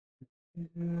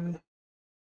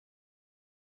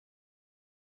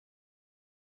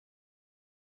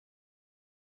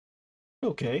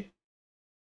Okay.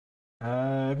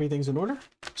 Everything's in order,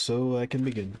 so I can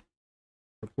begin.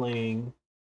 We're playing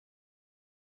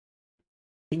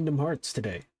Kingdom Hearts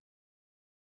today.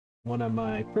 One of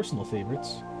my personal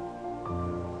favorites.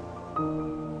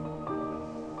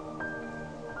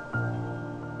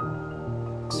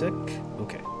 Sick.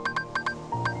 Okay.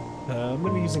 I'm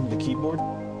gonna be using the keyboard.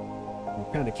 I'm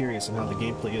kind of curious on how the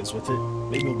gameplay is with it.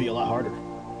 Maybe it'll be a lot harder.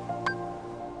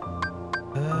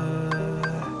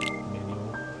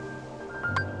 Manual.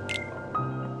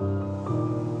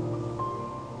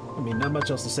 I mean, not much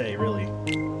else to say, really.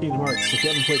 Kingdom Hearts, if you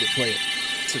haven't played it, play it.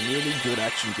 It's a really good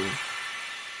action game.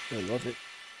 I love it.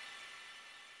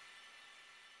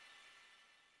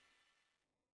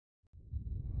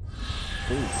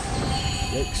 Ooh.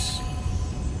 Yikes.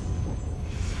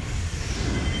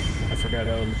 I forgot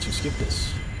how to skip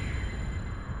this.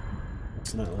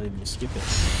 It's not letting me skip it.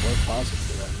 Or pause it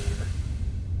for that matter.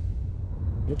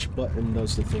 Which button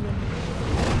does the thing on the...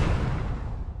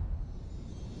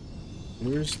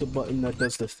 Where's the button that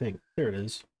does the thing? There it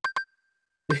is.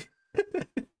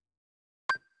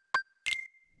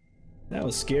 That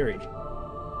was scary.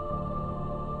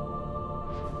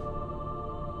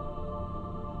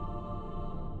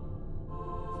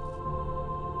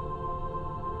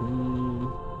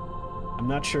 I'm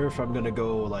not sure if I'm gonna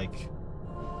go, like,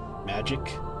 magic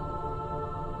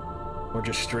or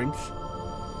just strength.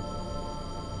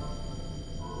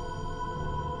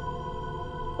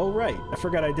 Oh, right. I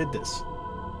forgot I did this.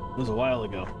 It was a while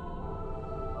ago.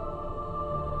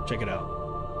 Check it out.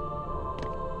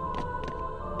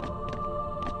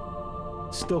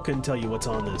 Still couldn't tell you what's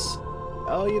on this.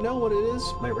 Oh, you know what it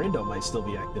is? My rando might still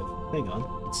be active. Hang on.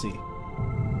 Let's see.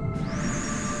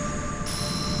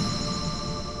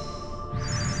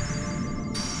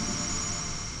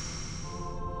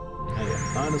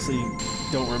 I honestly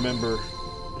don't remember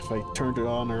if I turned it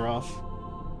on or off.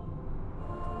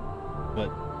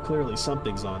 But clearly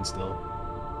something's on still.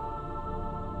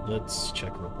 Let's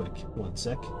check real quick. One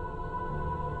sec.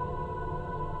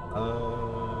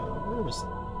 Where was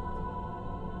that?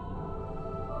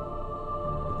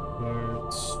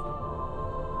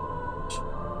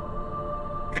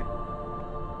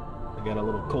 I got a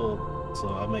little cold, so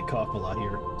I might cough a lot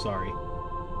here. Sorry.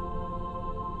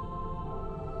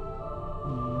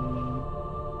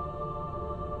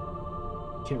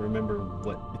 Can't remember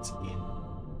what it's in.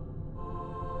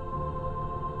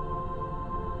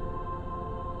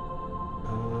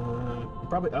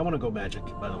 Probably, I want to go magic,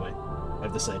 by the way.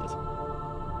 I've decided.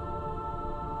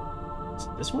 Is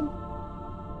it this one?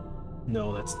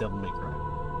 No, that's Devil May Cry.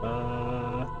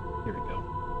 Here we go.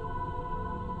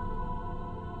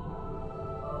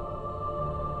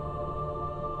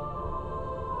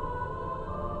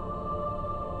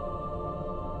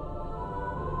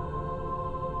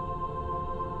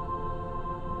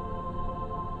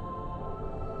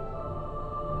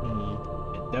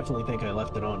 I definitely think I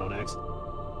left it on accident.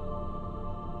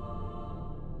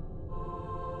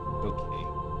 Okay,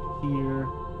 here.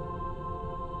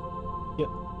 Yep,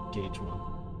 KH1.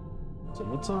 So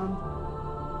what's on?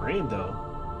 Rando.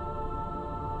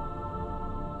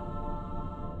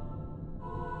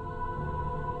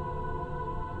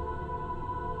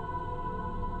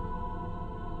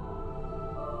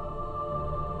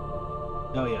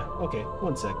 Oh yeah, okay,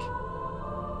 one sec.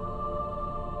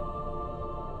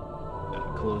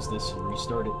 Gotta close this and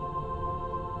restart it.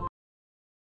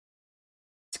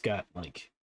 It's got,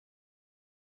 like...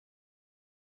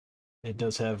 It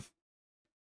does have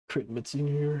crit bits in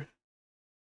here.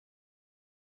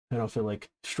 I don't feel like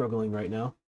struggling right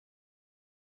now.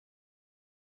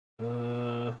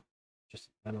 Just,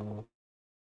 I don't know.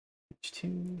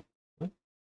 H2. What?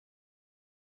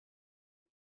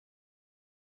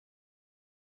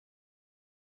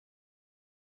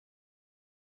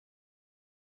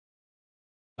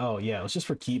 Oh, yeah, it was just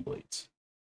for keyblades.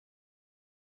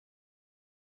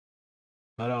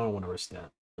 I don't want to risk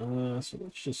that. So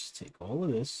let's just take all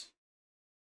of this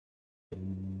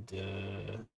and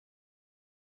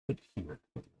put it here.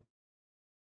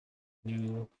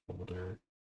 New folder.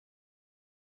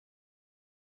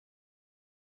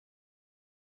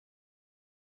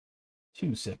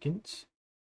 Two seconds.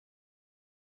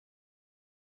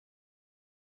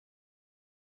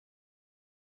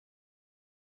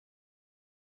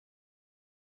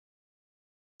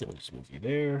 I'll just move you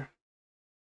there.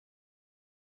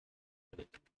 Put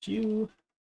you.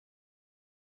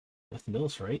 Nothing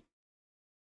else, right?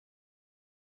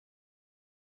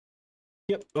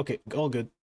 Yep, okay, all good.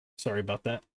 Sorry about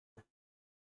that.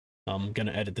 I'm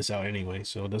gonna edit this out anyway,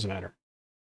 so it doesn't matter.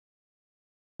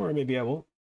 Or maybe I won't.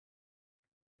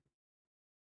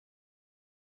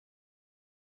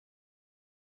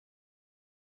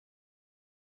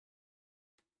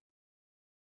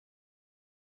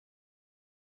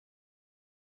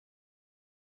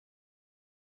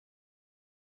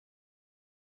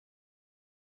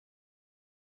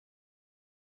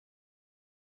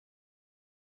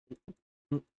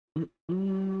 Mm, mm,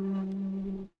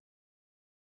 mm.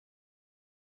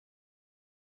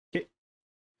 Okay.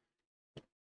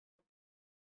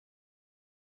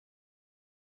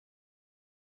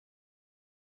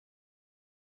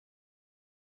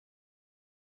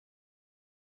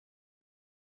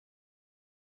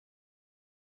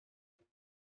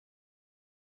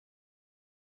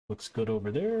 Looks good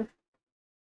over there.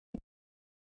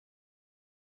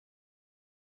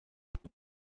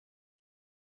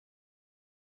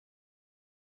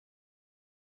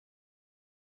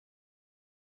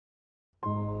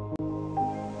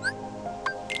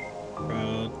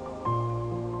 Crowd.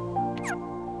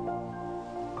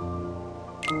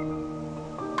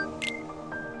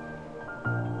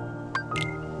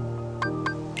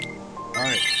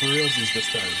 Alright, for realsies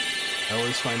this time. I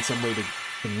always find some way to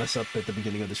mess up at the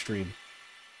beginning of the stream.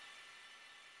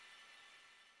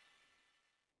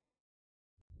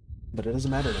 But it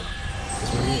doesn't matter now,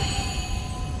 because we're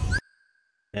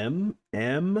here.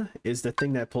 M is the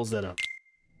thing that pulls that up.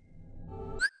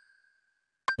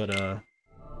 But,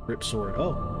 Rip Sword.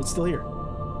 Oh, it's still here.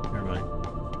 Never mind.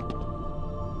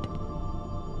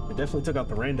 It definitely took out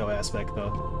the rando aspect,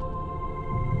 though.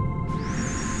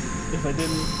 If I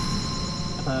didn't,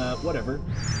 whatever.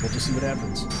 We'll just see what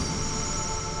happens.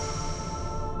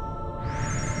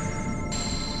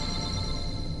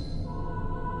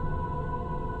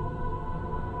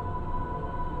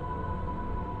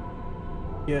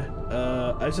 Yeah,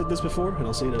 I've said this before, and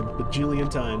I'll say it a bajillion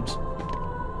times.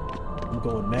 I'm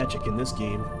going magic in this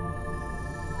game.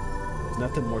 There's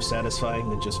nothing more satisfying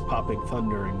than just popping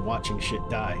thunder and watching shit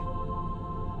die.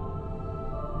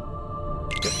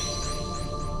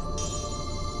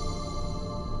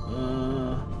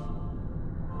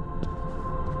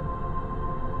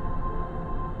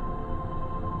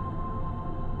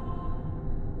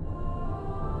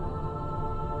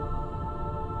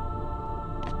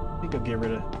 I think I'll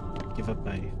give up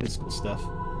my physical stuff.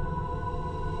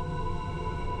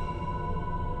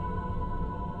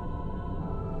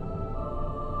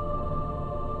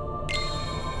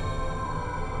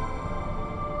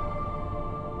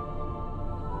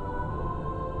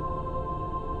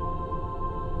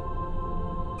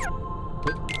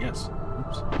 Yes.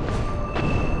 Oops.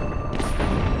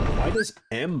 Why does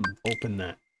M open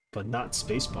that, but not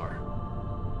spacebar?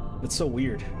 That's so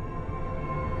weird.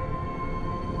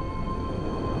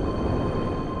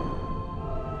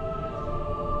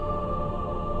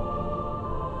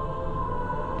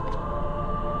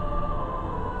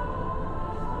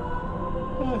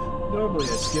 Normally I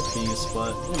skip these,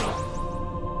 but, you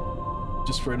know,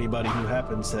 just for anybody who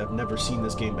happens to have never seen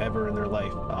this game ever in their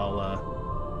life, I'll,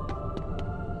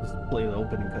 just play the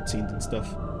opening cutscenes and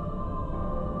stuff.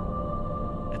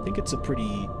 I think it's a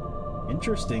pretty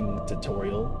interesting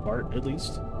tutorial part, at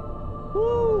least.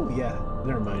 Woo! Yeah,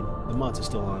 never mind. The mods are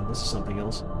still on. This is something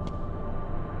else.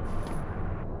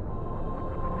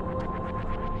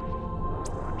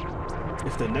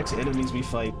 If the next enemies we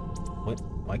fight... What?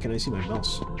 Why can't I see my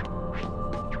mouse?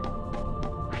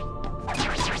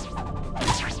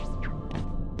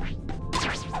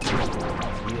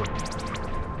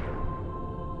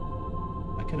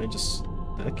 Why can't I just...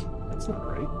 That's not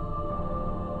right.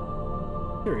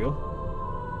 Here we go.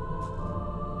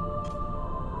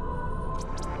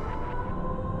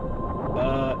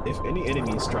 If any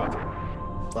enemies drop,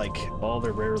 like, all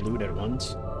their rare loot at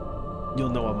once, you'll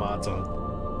know a mod's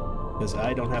on. Because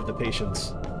I don't have the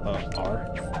patience,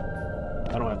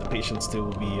 I don't have the patience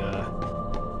to be,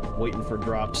 waiting for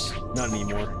drops. Not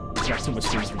anymore. I've got too much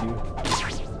things to do.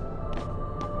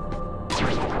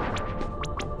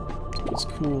 It was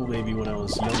cool maybe when I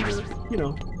was younger, you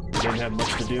know, didn't have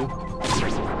much to do.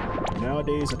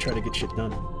 Nowadays, I try to get shit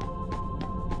done.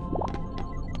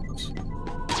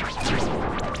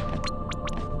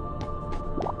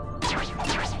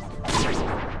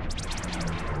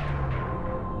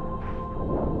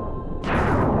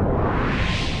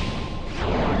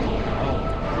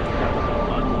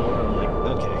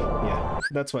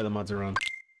 That's why the mods are on.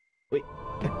 Wait.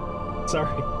 Sorry.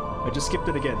 I just skipped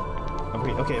it again.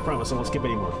 Okay, I promise I won't skip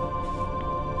anymore.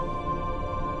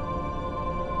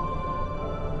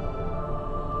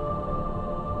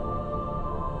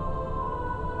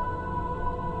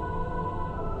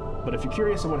 But if you're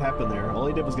curious on what happened there, all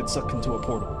I did was get sucked into a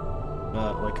portal.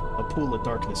 Like a pool of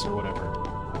darkness or whatever.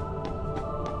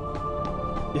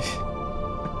 Oops.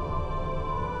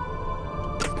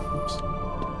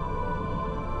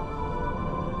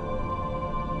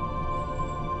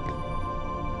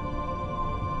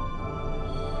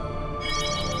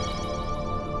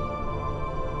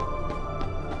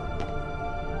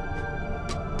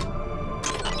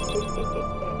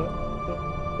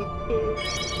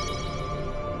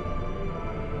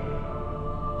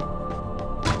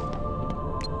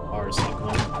 Ours look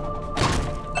home.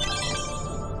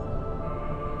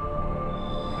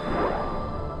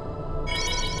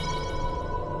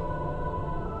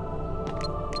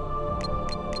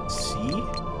 C?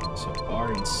 So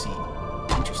R and C.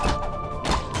 Interesting.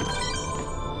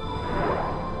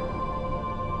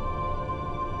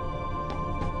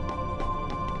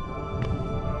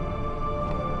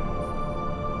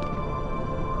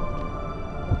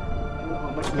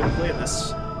 I'm not gonna play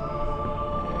this,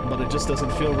 but it just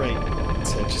doesn't feel right.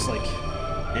 It just like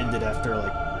ended after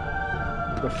like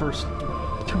the first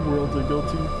 2 worlds I go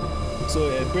to. So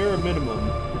at bare minimum,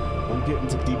 I'm getting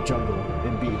to deep jungle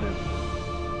and beating it.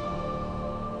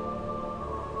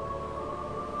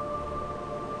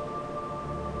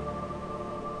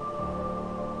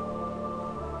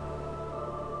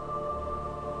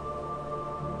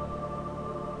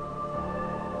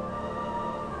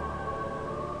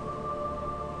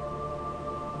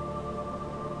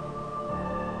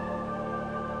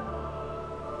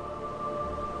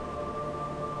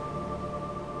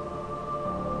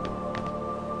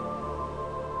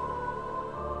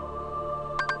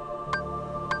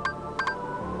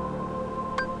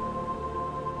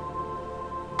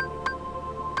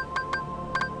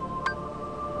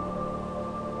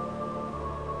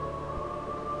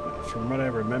 From what I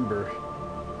remember,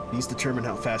 these determine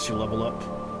how fast you level up.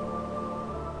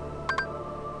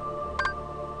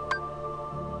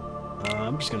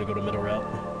 I'm just gonna go to middle route.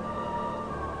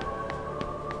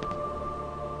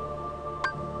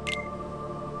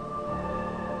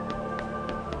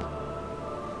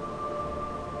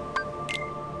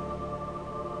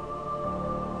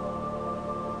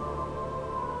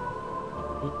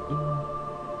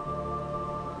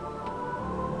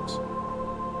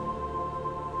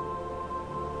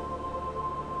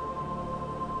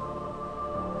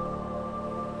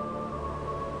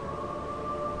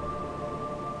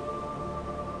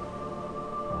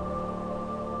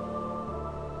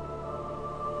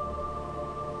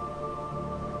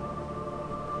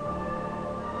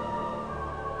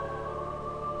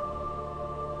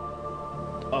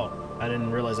 Oh, I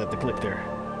didn't realize I had to click there.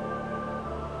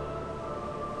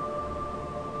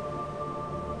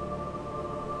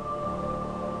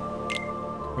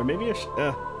 Or maybe I should...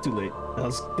 too late. I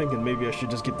was thinking maybe I should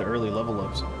just get the early level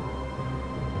ups.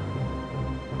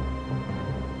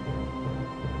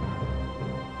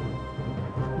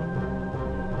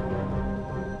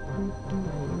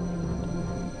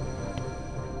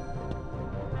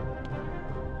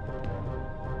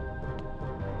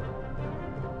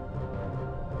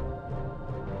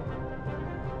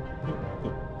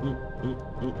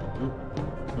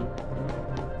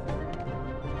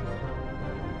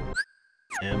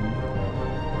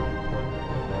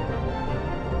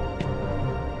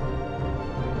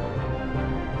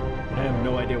 I have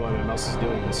no idea why my mouse is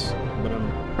doing this, but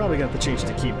I'm probably going to have to change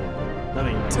the keyboard. I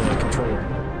mean, to the controller.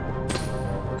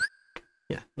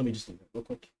 Yeah, let me just do that real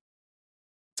quick.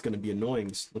 It's going to be annoying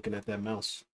just looking at that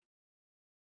mouse.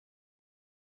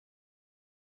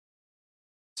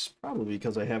 It's probably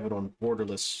because I have it on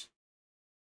borderless.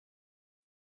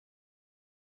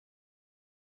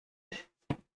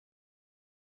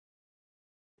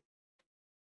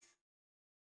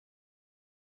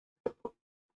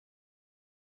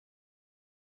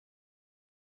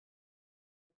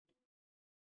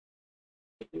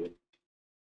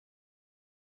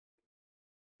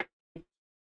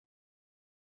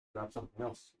 Grab something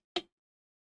else.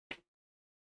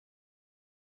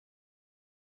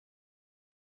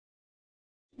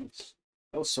 Jeez.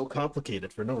 That was so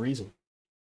complicated for no reason.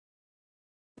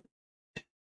 The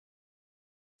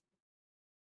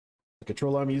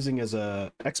controller I'm using is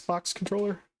a Xbox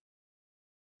controller.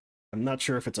 I'm not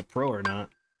sure if it's a Pro or not.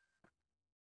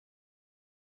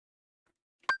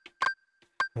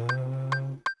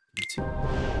 Let's see.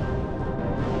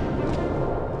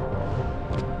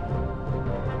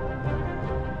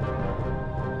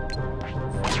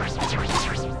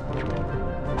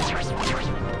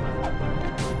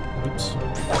 Oops.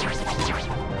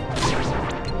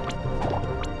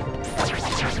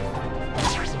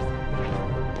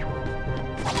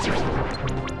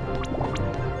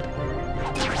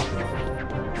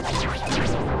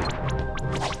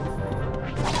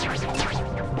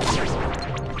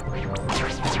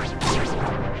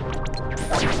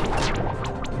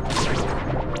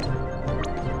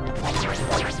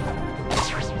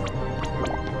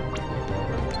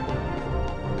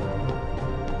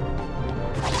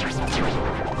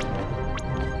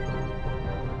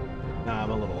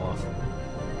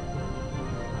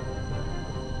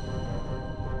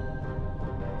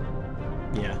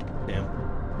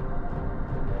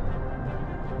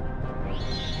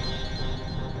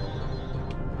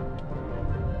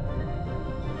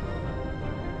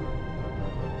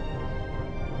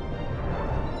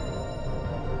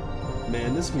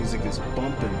 Man, this music is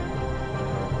bumping.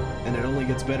 And it only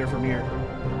gets better from here.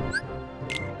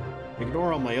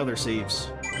 Ignore all my other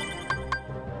saves.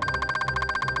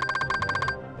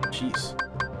 Jeez.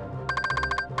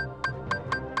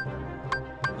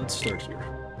 Let's start here.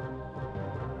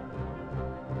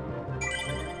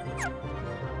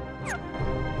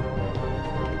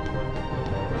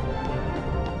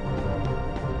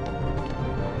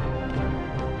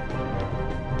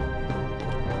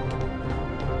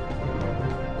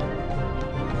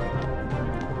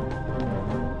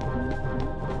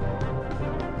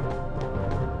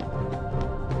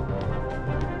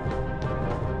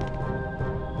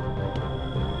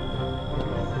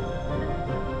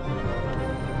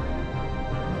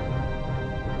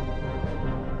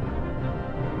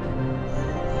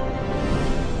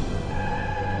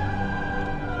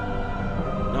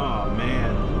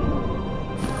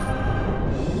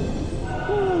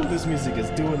 This music is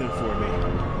doing it for me.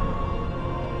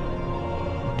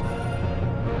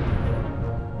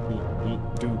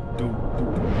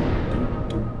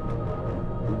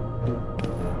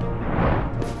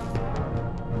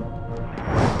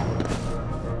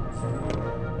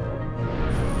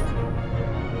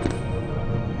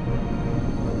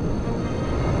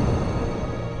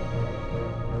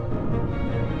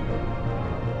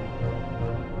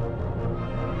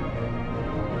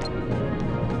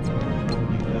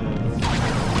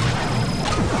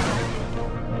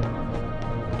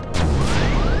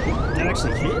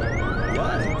 Actually hit?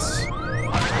 Yikes.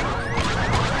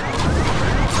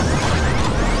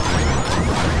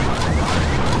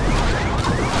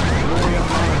 Glory of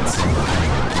mods.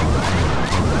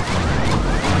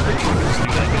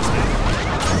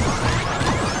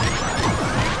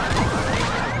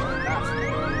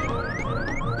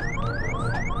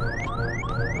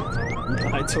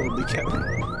 I totally kept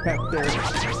there.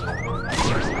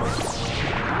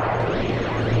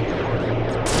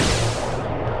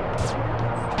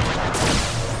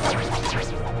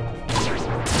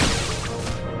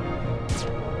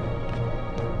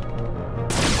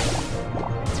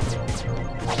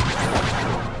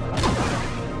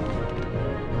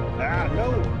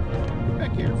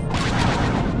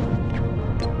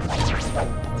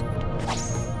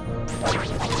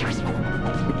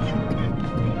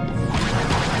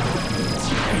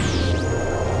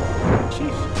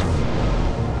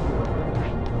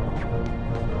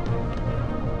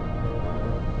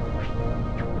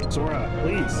 Sora,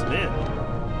 please, man.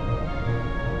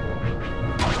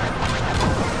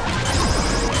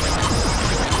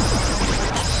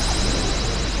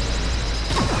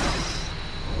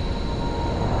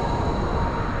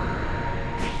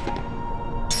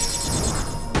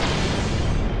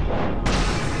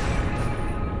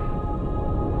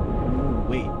 Ooh,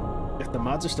 wait. If the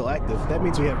mods are still active, that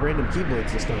means we have random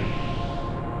keyblades this time.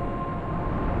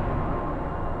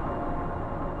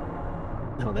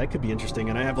 Oh, that could be interesting,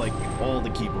 and I have, like, all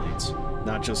the Keyblades,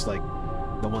 not just, like,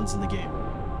 the ones in the game.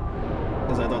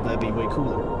 Because I thought that'd be way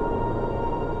cooler.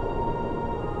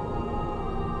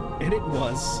 And it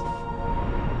was.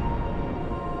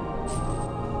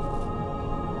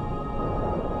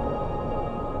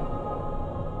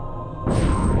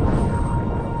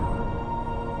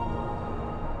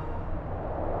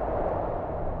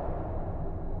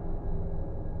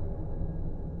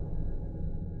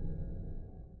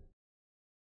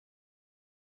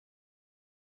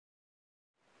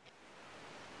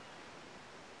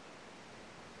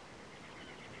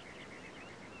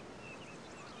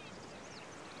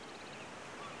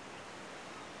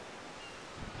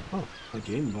 Oh, my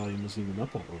game volume isn't even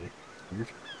up all the way. Weird.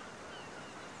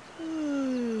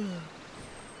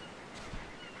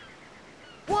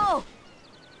 Whoa!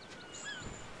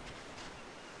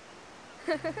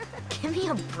 Give me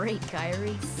a break,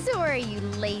 Kyrie. Sorry, you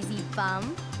lazy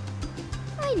bum.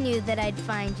 I knew that I'd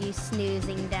find you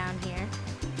snoozing down here.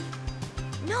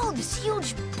 No, this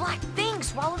huge black thing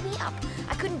swallowed me up.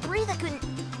 I couldn't breathe, I couldn't...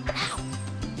 Ow!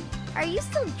 Are you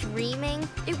still dreaming?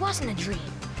 It wasn't a dream.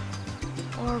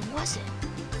 Or was it?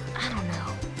 I don't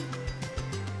know.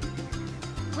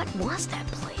 What was that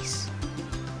place?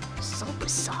 So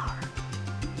bizarre.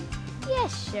 Yeah,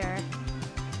 sure.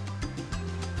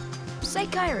 Say,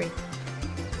 Kyrie,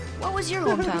 what was your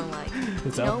hometown like?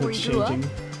 Its You know where outfit you grew up?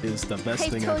 changing is the best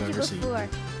thing I've ever seen. before.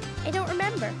 I don't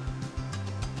remember.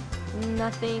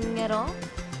 Nothing at all?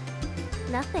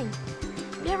 Nothing.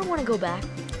 You ever want to go back?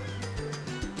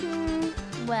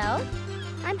 Well,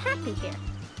 I'm happy here.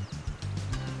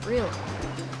 Really?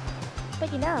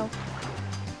 But you know,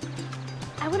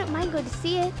 I wouldn't mind going to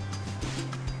see it.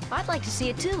 I'd like to see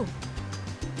it too.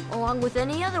 Along with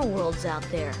any other worlds out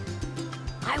there.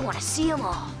 I want to see them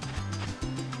all.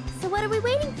 So what are we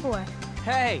waiting for?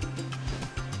 Hey!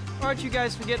 Aren't you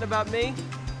guys forgetting about me?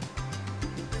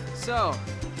 So,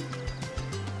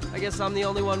 I guess I'm the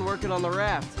only one working on the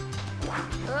raft.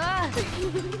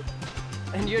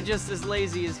 And you're just as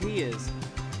lazy as he is.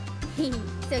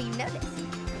 So you know this.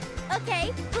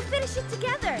 Okay, we'll finish it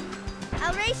together.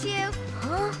 I'll race you.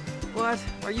 Huh? What?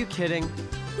 Are you kidding?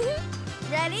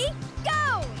 Ready?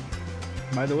 Go!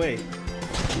 By the way.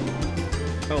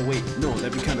 Oh wait, no,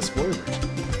 that'd be kind of spoiler.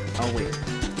 I'll wait.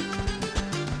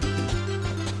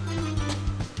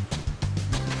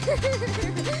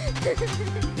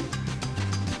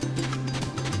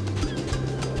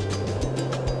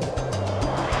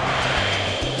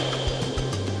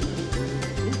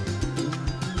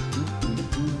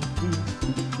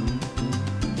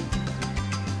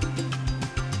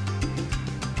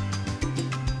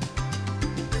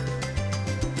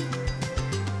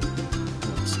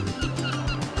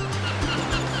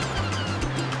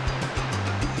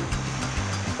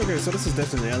 Okay, so this is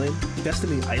Destiny Island.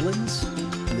 Destiny Islands?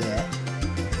 Yeah.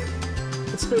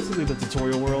 It's basically the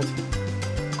tutorial world.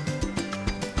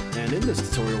 And in this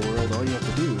tutorial world, all you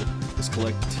have to do is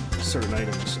collect certain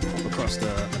items across the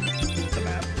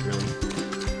map, really.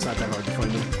 It's not that hard to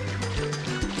find them.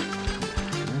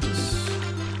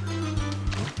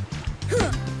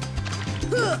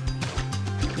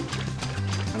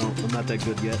 I'm not that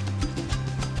good yet.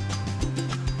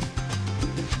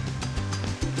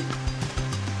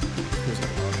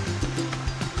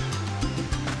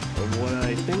 What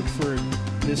I think for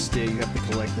this day you have to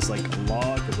collect is like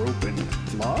log, rope, and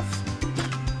cloth.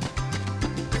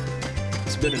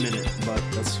 It's been a minute, but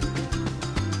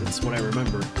that's what I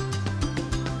remember.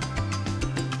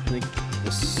 I think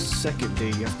the second day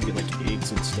you have to get like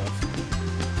eggs and stuff.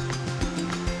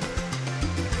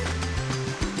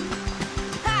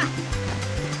 Ha!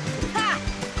 Ha!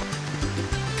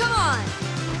 Come on!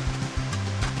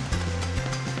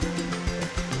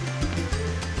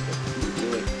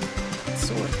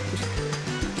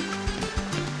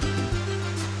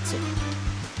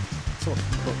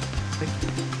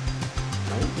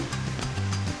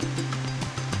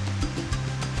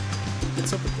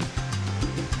 What's up with him?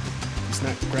 He's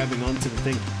not grabbing onto the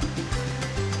thing.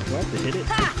 Do I have to hit it?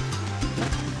 Ha!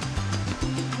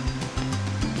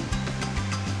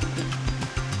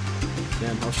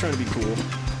 Man, I was trying to be cool.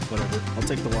 Whatever. I'll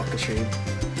take the walk of shame.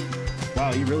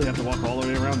 Wow, you really have to walk all the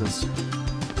way around this.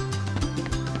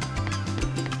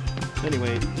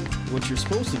 Anyway, what you're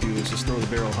supposed to do is just throw the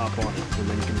barrel, hop on it, and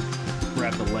then you can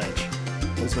grab the ledge.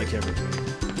 That's my camera doing.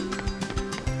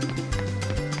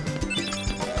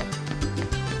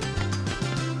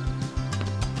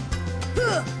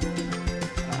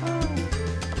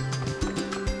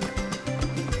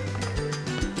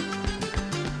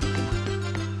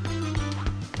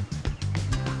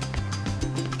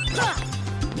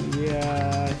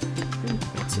 Yeah, I think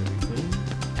that's everything.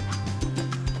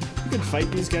 You can fight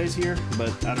these guys here,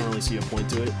 but I don't really see a point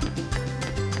to it.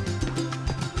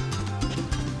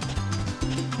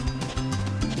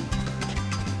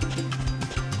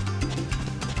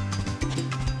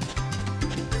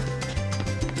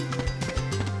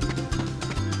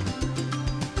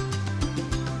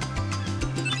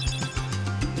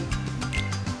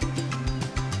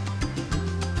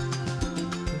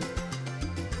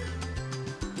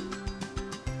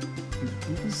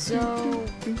 So,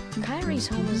 Kyrie's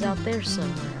home is out there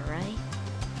somewhere, right?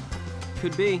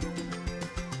 Could be.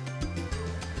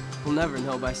 We'll never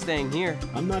know by staying here.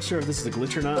 I'm not sure if this is a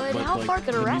glitch or not, But but how like, far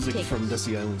could a the raft music take from us?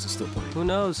 Dusty Islands is still playing. Who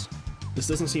knows? This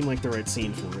doesn't seem like the right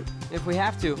scene for it. If we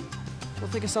have to, we'll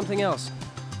think of something else.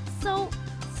 So,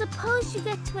 suppose you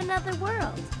get to another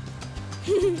world.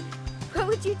 What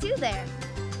would you do there?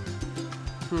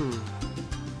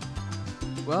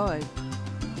 Well, I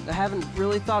haven't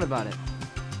really thought about it.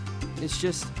 It's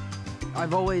just,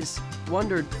 I've always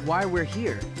wondered why we're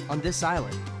here, on this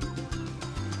island.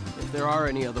 If there are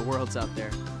any other worlds out there,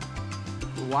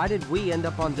 why did we end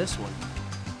up on this one?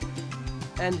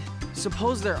 And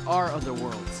suppose there are other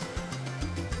worlds.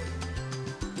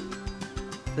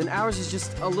 Then ours is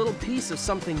just a little piece of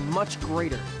something much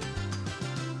greater.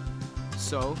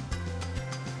 So,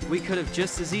 we could have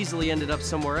just as easily ended up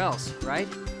somewhere else, right?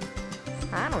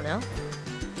 I don't know.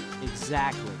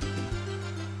 Exactly.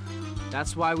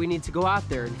 That's why we need to go out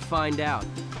there and find out.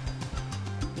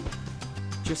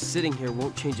 Just sitting here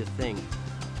won't change a thing.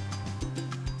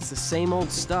 It's the same old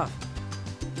stuff.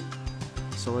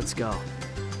 So let's go.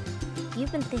 You've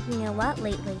been thinking a lot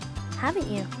lately, haven't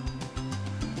you?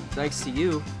 Thanks to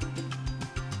you.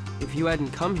 If you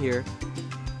hadn't come here,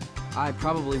 I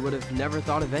probably would have never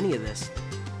thought of any of this.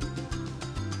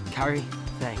 Kyrie,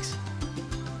 thanks.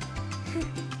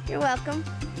 You're welcome.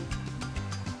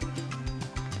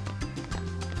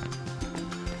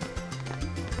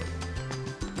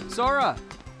 Sora!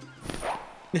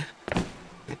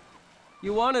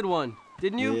 You wanted one,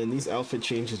 didn't you? Man, these outfit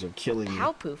changes are killing me.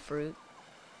 Cow poo fruit.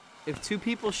 If two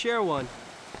people share one,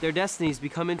 their destinies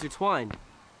become intertwined.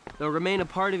 They'll remain a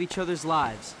part of each other's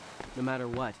lives, no matter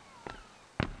what.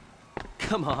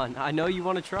 Come on, I know you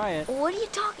want to try it. What are you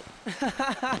talking?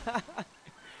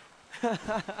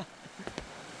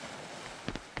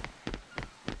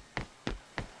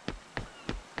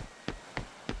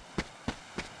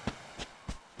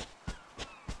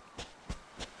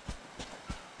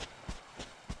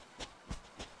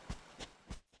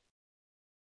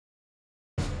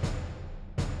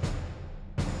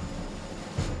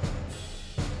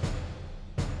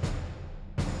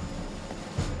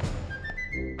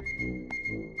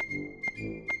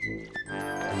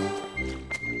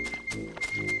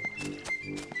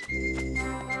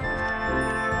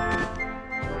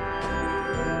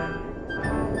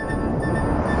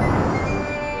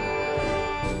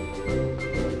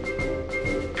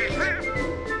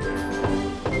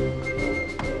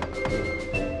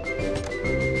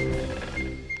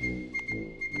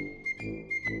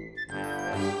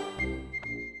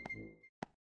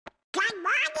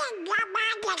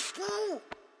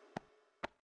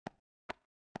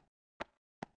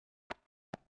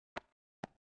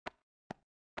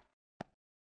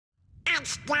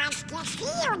 It's nice to see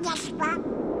you this one.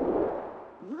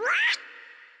 What?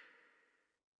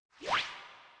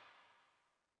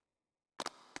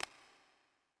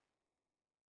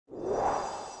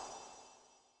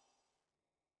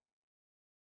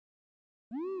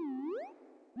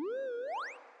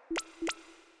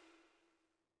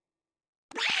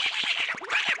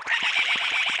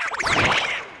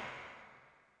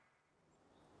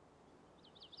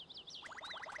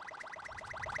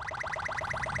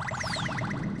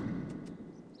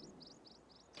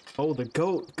 Oh, the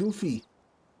goat, Goofy.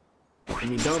 I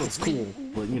mean, Donald's cool,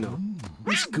 but you know,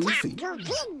 he's Goofy.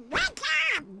 Goofy, wake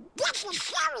up! This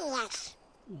is serious.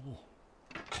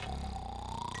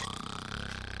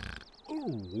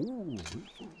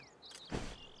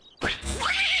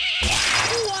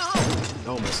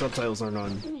 Oh, my subtitles aren't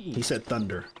on. He said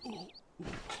thunder.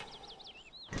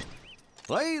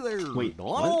 Hey there, Wait,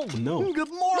 Donald. what? No. Good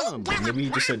morning. Maybe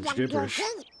you just said gibberish.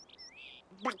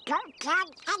 But don't tell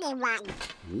anyone.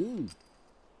 Ooh.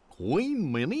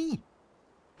 Queen Minnie?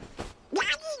 Not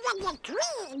even the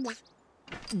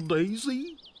queen.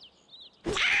 Daisy?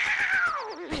 No!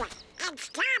 It's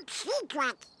top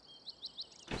secret.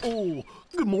 Oh,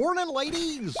 good morning,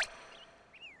 ladies.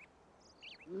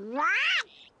 What?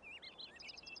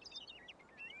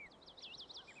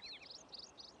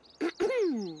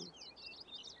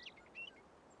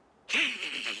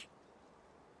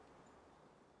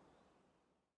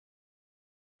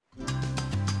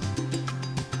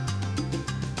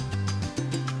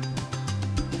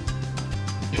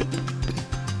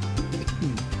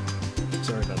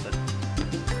 Sorry about that.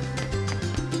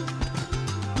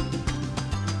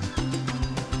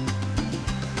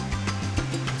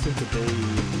 I think that they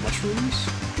mushrooms?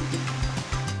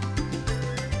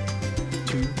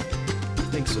 2? I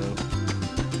think so.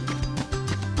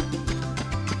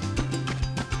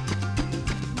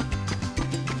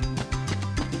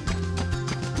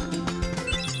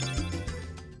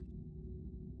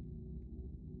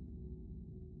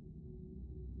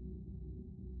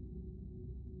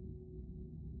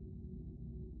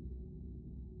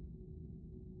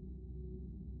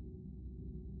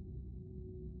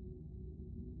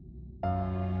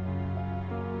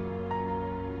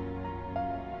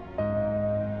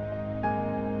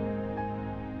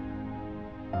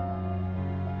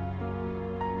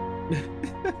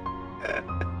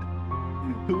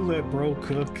 Who let bro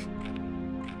cook?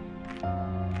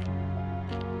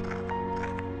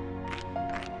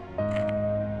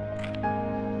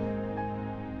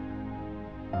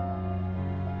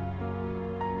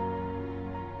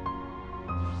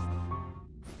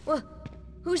 What?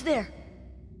 Who's there?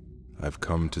 I've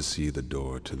come to see the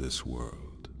door to this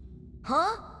world.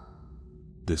 Huh?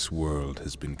 This world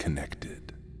has been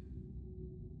connected.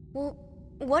 Well,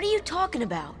 what are you talking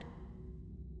about?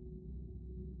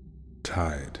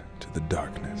 Tied to the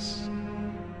darkness.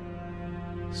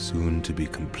 Soon to be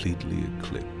completely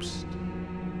eclipsed.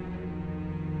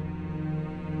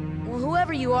 Well,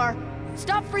 whoever you are,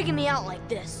 stop freaking me out like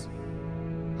this.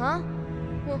 Huh?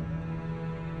 Well,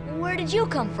 where did you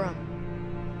come from?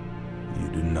 You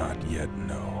do not yet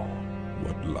know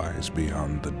what lies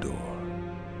beyond the door.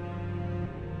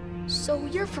 So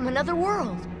you're from another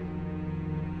world.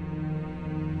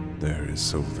 There is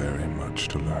so very much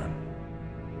to learn.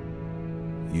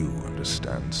 You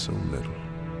understand so little.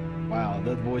 Wow,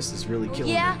 that voice is really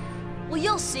killing Yeah? me. Well,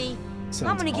 you'll see. I'm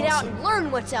Sounds gonna get out awesome. and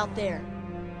learn what's out there.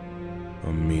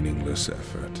 A meaningless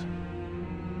effort.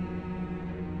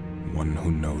 One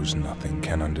who knows nothing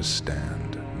can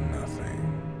understand nothing.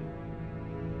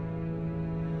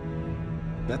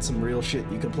 That's some real shit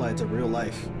you can apply to real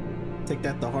life. Take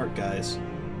that to heart, guys.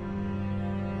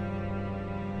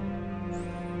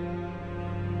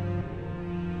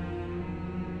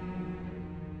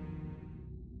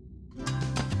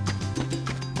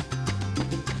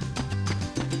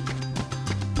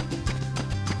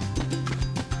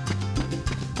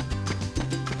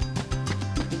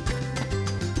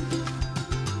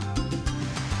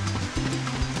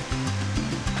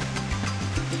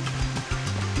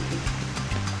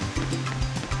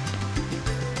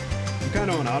 I'm kind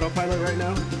of on autopilot right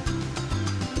now.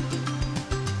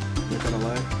 Not gonna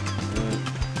lie.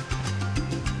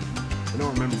 I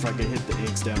don't remember if I can hit the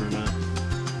eggs down or not.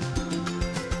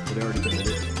 But I already committed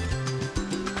it.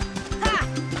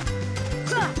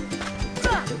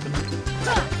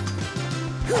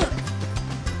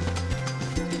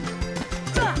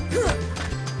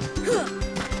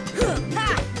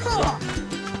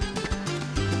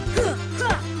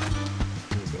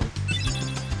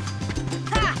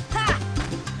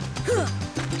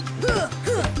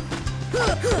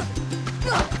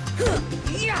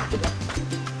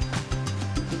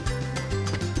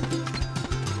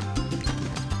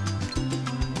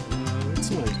 What's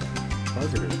my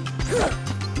other?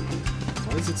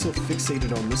 Why is it so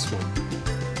fixated on this one?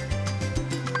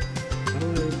 How do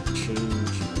I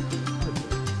change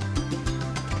hardware?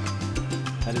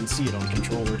 I didn't see it on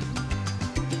controller.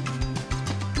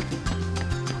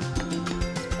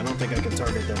 I don't think I can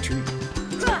target that tree.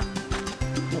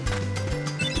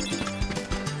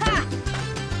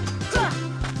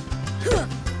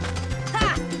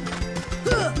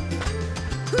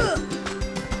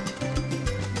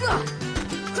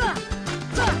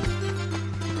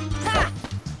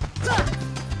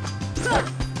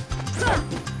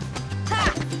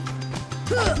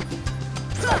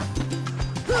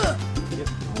 Yep,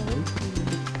 alright.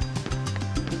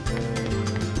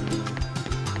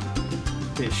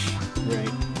 Fish, right.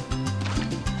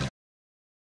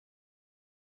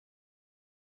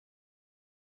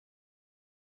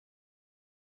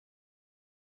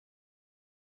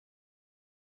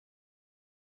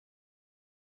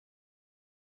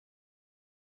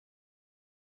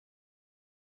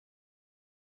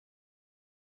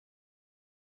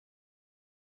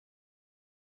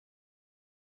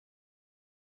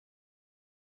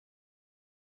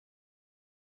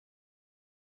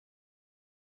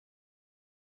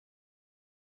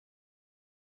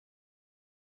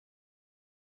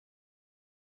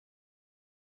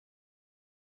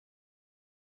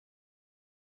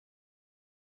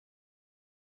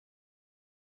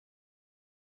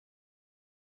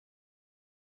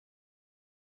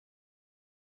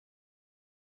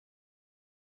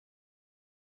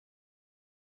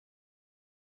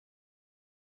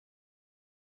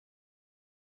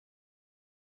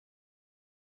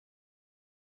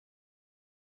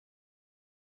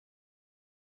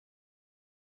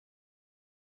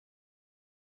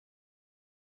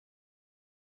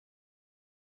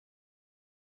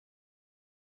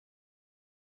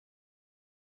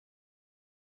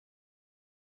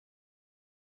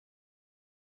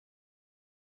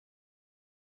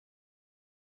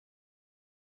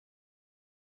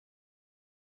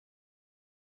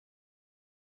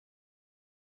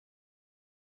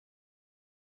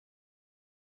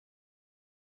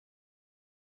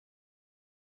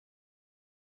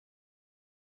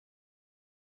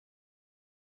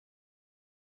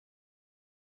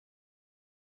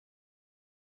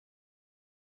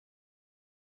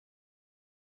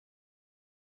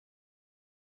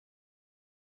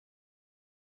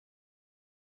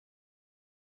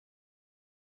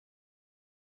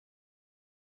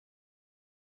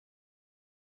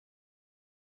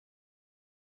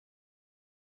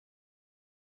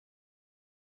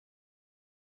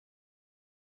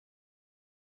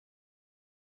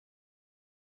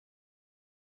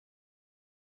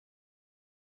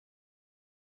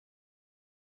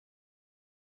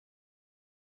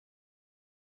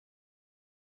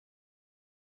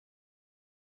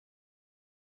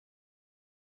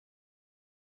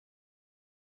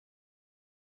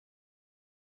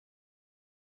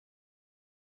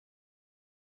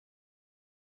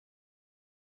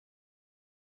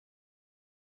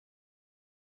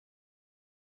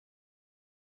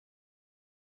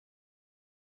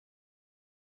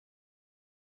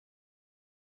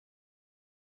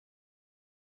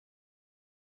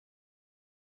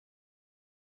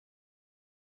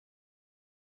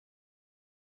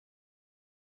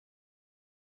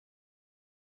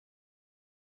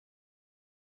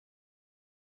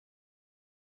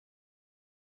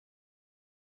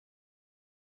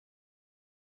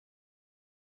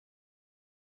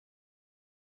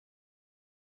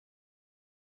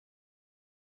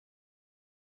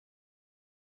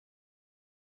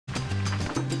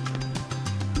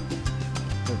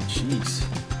 Jeez.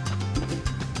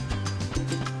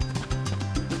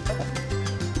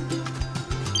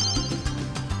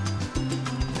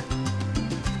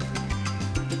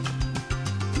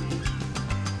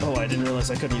 Oh, I didn't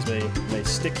realize I couldn't use my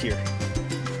stick here.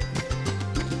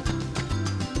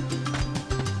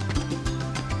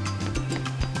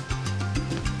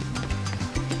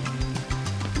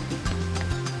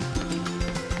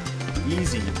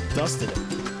 Easy, dusted it.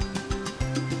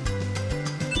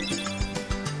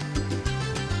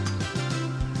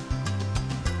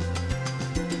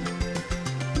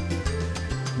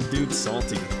 Dude,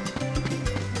 salty.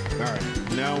 Alright,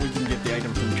 now we can get the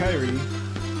item from Kyrie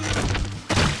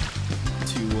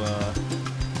to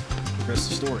progress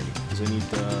the story. Because I need,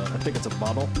 I think it's a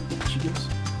bottle she gives.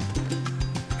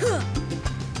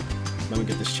 Let me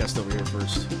get this chest over here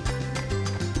first.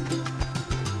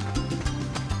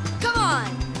 Come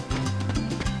on!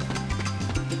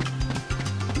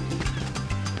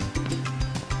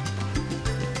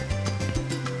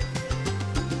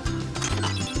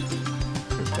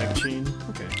 Protect chain.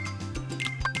 Okay.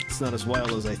 It's not as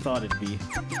wild as I thought it'd be.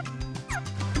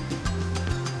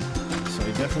 So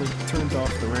I definitely turned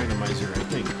off the randomizer, I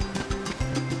think.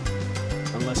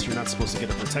 Unless you're not supposed to get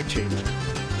a protect chain there.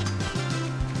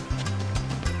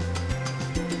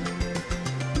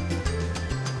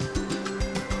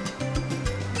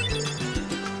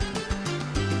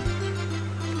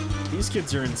 These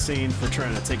kids are insane for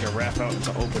trying to take a raft out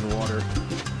into open water.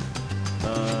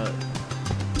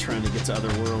 Trying to get to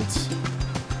other worlds.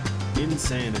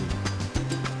 Insanity.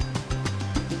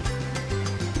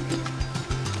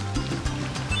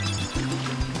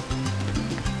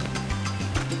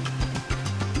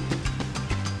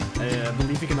 I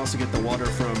believe you can also get the water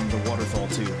from the waterfall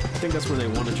too. I think that's where they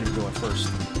wanted you to go at first.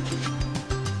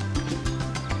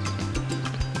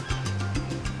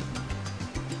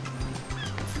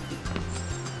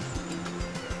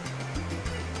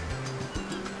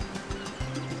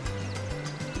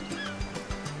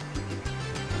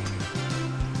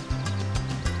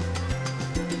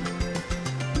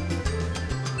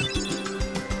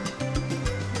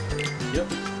 Yep.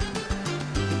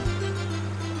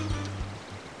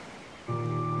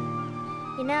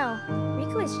 You know,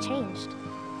 Riku has changed.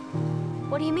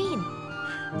 What do you mean?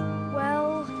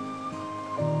 Well,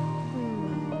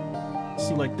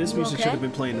 See, like, this You music okay? should have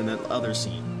been playing in that other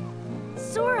scene.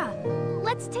 Sora,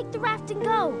 let's take the raft and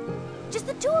go. Just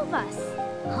the two of us.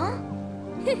 Huh?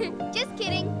 Just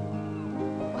kidding.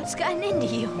 What's gotten into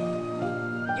you?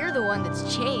 You're the one that's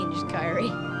changed,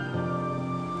 Kyrie.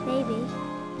 Maybe.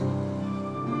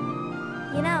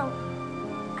 You know,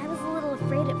 I was a little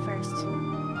afraid at first,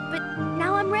 but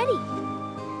now I'm ready.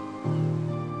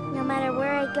 No matter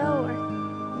where I go or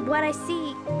what I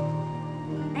see,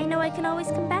 I know I can always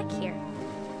come back here.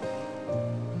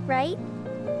 Right?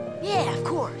 Yeah, of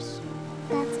course.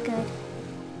 That's good.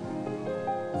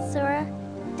 Sora,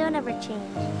 don't ever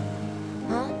change.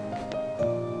 Huh?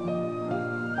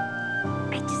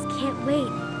 I just can't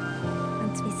wait.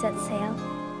 Once we set sail,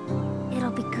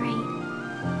 it'll be great.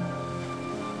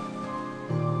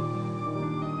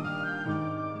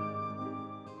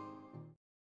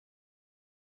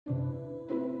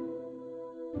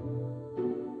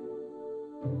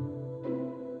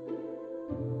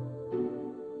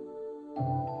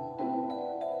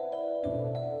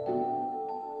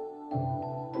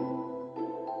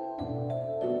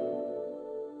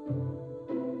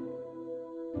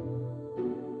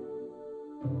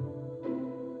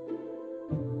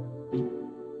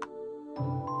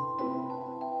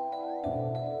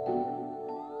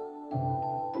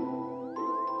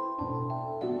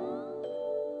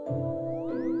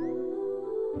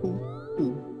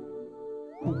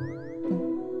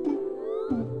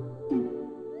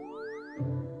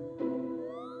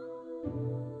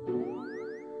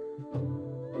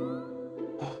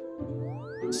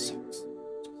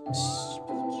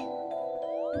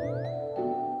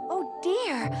 Oh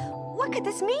dear, what could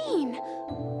this mean?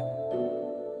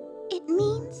 It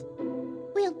means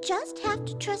we'll just have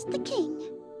to trust the king.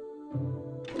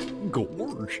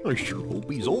 Gosh, I sure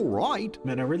hope he's all right.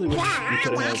 Man, I really wish we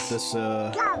could have had this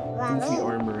goofy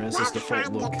armor as his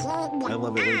default look. I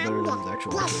love it way better than his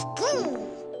actual outfit.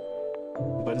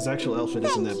 But his actual outfit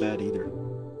isn't that bad either.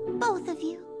 Both of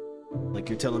you. Like,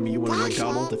 you're telling me you want to run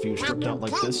gobbled if you were stripped out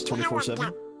like this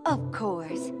 24/7? Of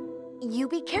course. You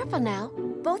be careful now,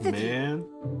 both of you. Man.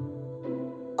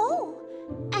 Oh,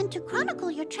 and to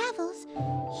chronicle your travels,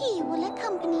 he will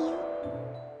accompany you.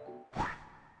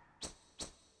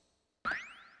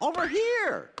 Over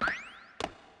here!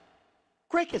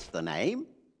 Cricket's the name.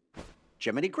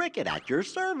 Jiminy Cricket at your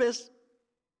service.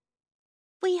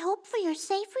 We hope for your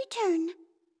safe return.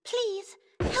 Please,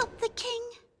 help the king.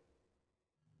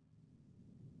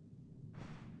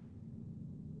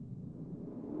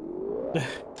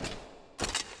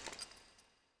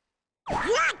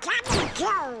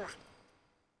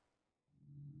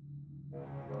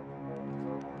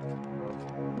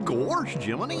 Gosh,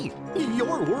 Jiminy,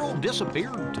 your world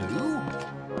disappeared too?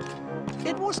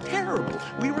 It was terrible.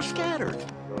 We were scattered.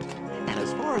 And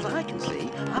as far as I can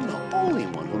see, I'm the only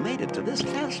one who made it to this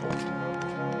castle.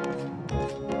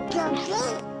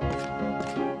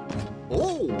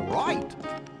 Oh, right.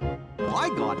 I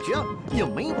gotcha. You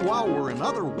mean while we're in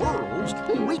other worlds,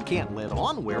 we can't let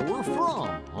on where we're from,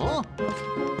 huh?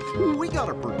 We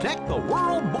gotta protect the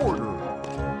world border.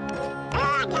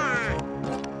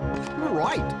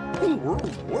 Right.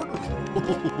 World border.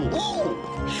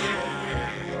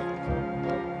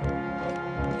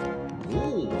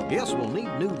 Oh, guess we'll need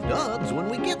new duds when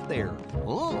we get there,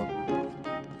 huh?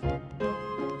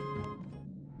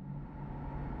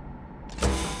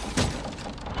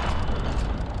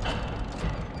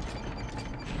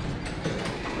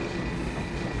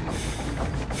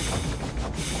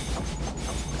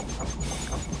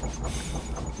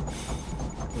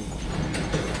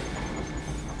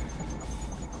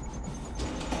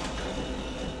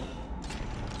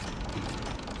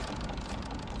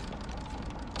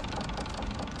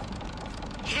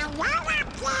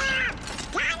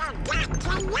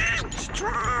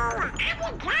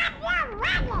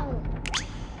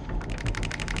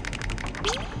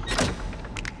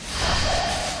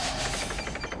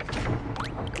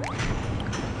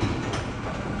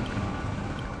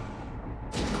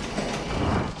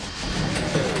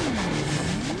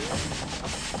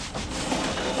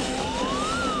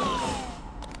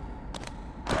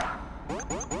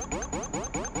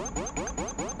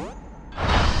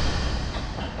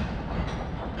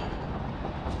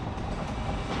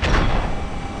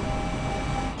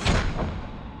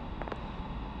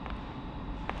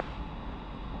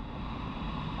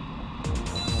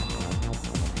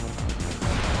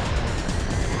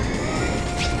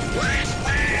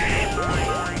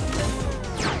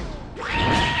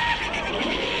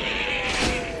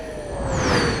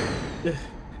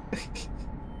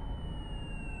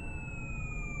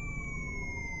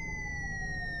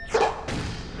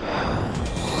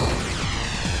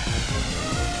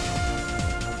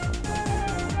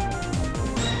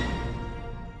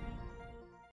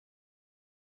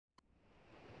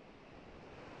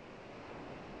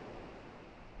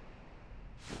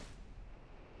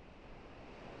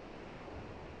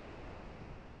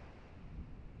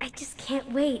 I just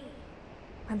can't wait.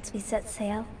 Once we set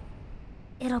sail,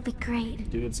 it'll be great.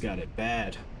 Dude's got it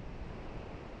bad.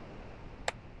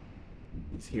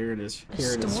 He's hearing a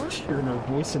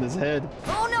voice in his head.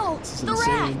 Oh no! This is The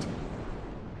insane. raft!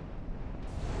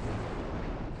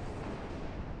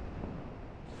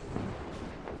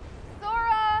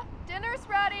 Sora! Dinner's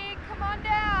ready! Come on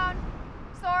down!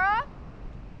 Sora?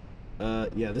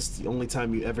 Yeah, this is the only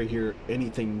time you ever hear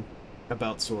anything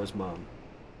about Sora's mom.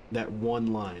 That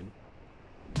one line.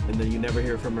 And then you never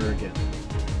hear from her again.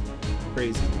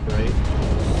 Crazy, right?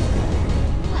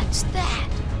 What's that?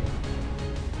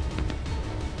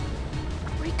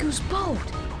 Riku's boat!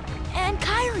 And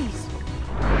Kairi's!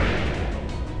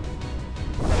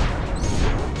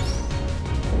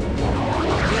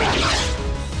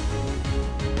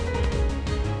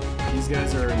 These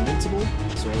guys are invincible,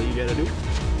 so all you gotta do...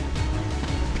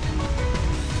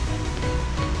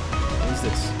 What is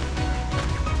this?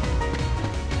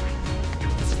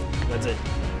 That's it.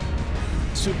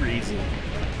 Super easy.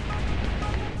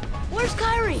 Where's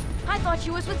Kairi? I thought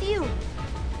she was with you.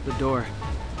 The door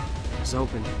is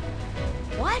open.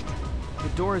 What? The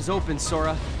door is open,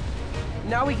 Sora.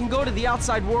 Now we can go to the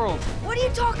outside world. What are you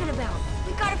talking about?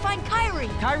 We gotta find Kairi.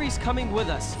 Kairi's coming with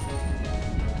us.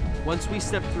 Once we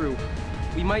step through,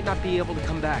 we might not be able to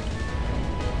come back.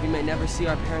 We may never see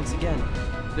our parents again.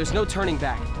 There's no turning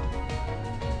back.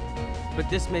 But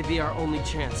this may be our only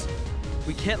chance.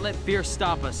 We can't let fear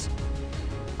stop us.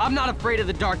 I'm not afraid of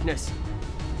the darkness.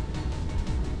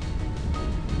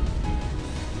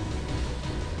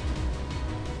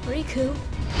 Riku.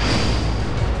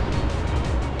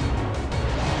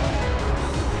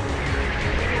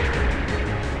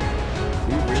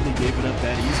 We really gave it up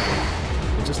that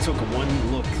easily. It just took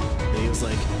one look, and he was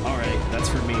like, alright, that's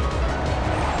for me.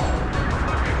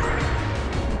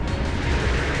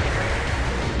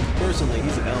 Personally,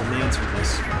 he's an L Mans for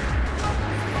this.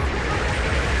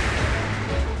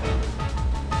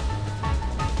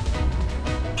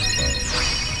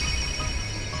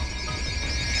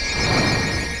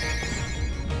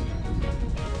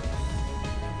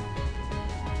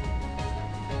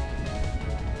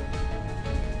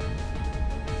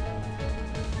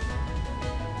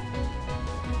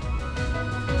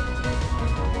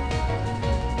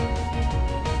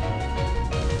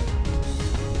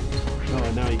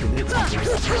 hit me.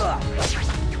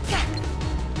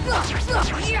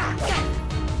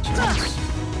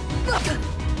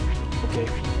 Okay.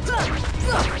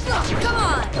 Come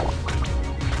on!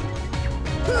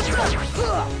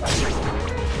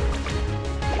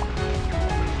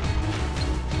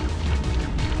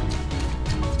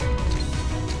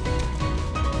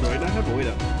 Do I not have a way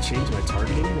to change my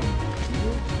targeting on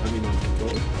keyboard? I mean on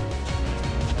controller?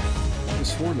 I was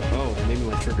sworn to, oh, maybe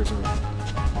my triggers aren't.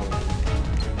 Oh.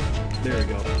 There we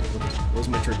go. Those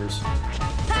are my triggers. Come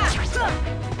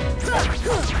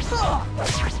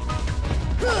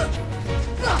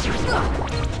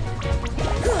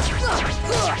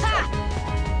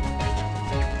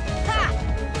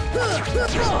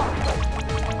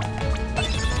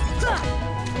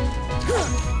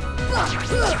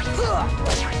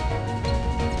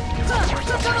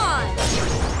on!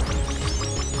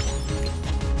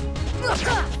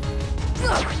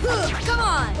 Come on! Come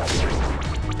on!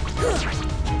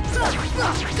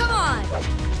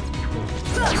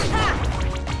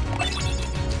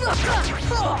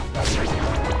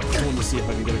 I wanted to see if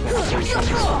I can get a couple potions.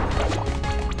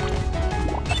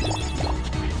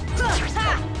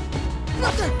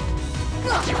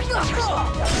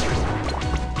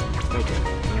 Okay.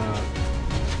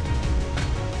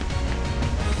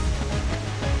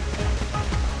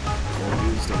 I'll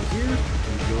use down here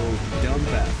and go down the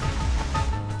path.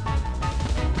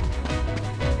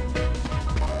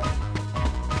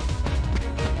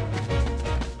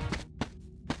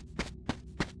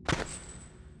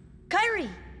 Kyrie!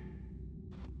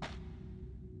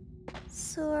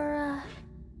 Sora.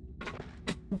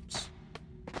 Oops.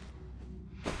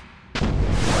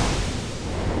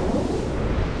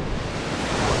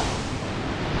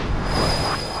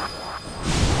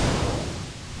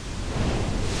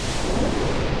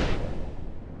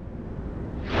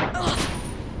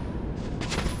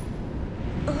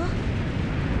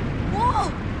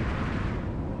 Whoa!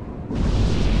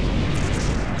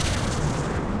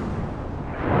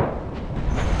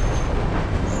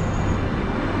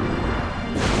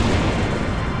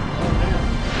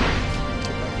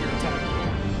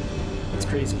 That's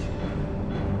crazy.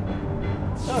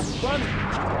 Ah, run!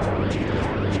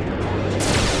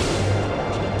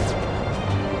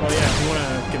 Oh yeah, if you want to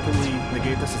completely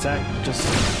negate this attack, just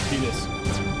do this.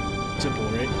 Simple,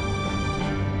 right?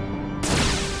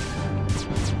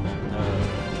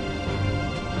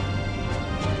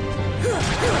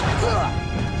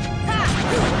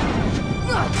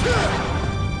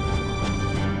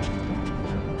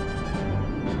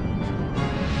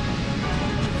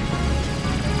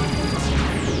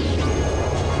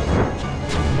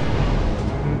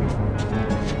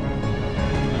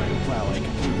 Wow, I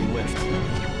completely whiffed.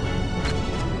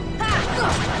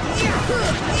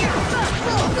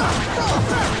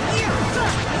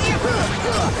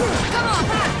 Come on! Come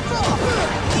on!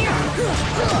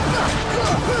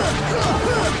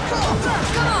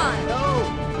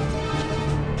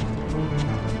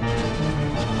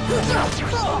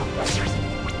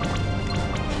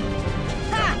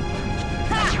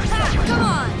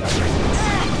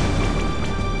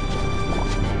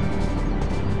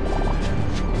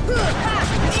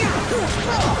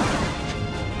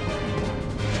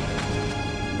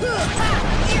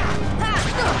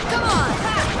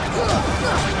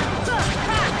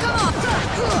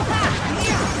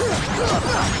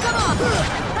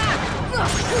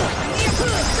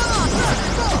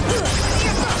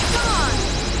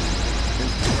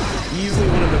 Easily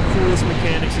one of the coolest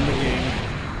mechanics in the game.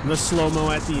 The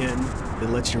slow-mo at the end. It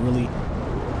lets you really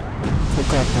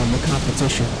hook up on the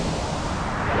competition.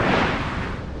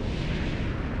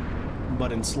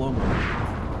 But in slow-mo.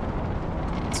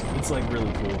 It's like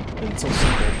really cool. And it's so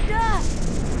simple.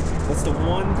 That's the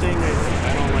one thing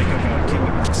I don't like about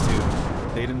Kingdom Hearts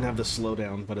 2. They didn't have the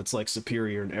slowdown, but it's like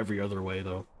superior in every other way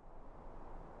though.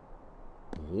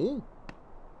 Oh?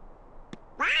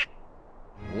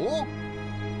 Oh?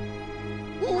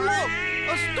 Oh, look!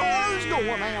 A star's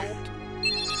going out!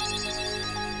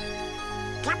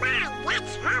 Come on,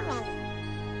 let's hurry.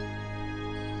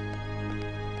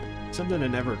 Something that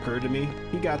never occurred to me,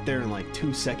 he got there in like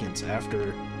 2 seconds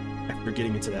after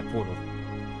getting into that portal.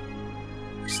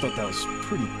 Just thought that was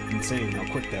pretty insane how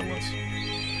quick that was.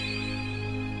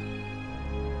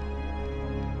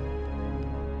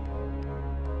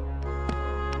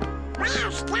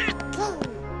 Where's that key?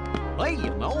 Hey,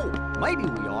 you know, maybe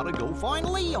we ought to go find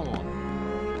Leon.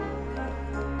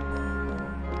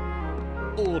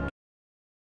 Oh,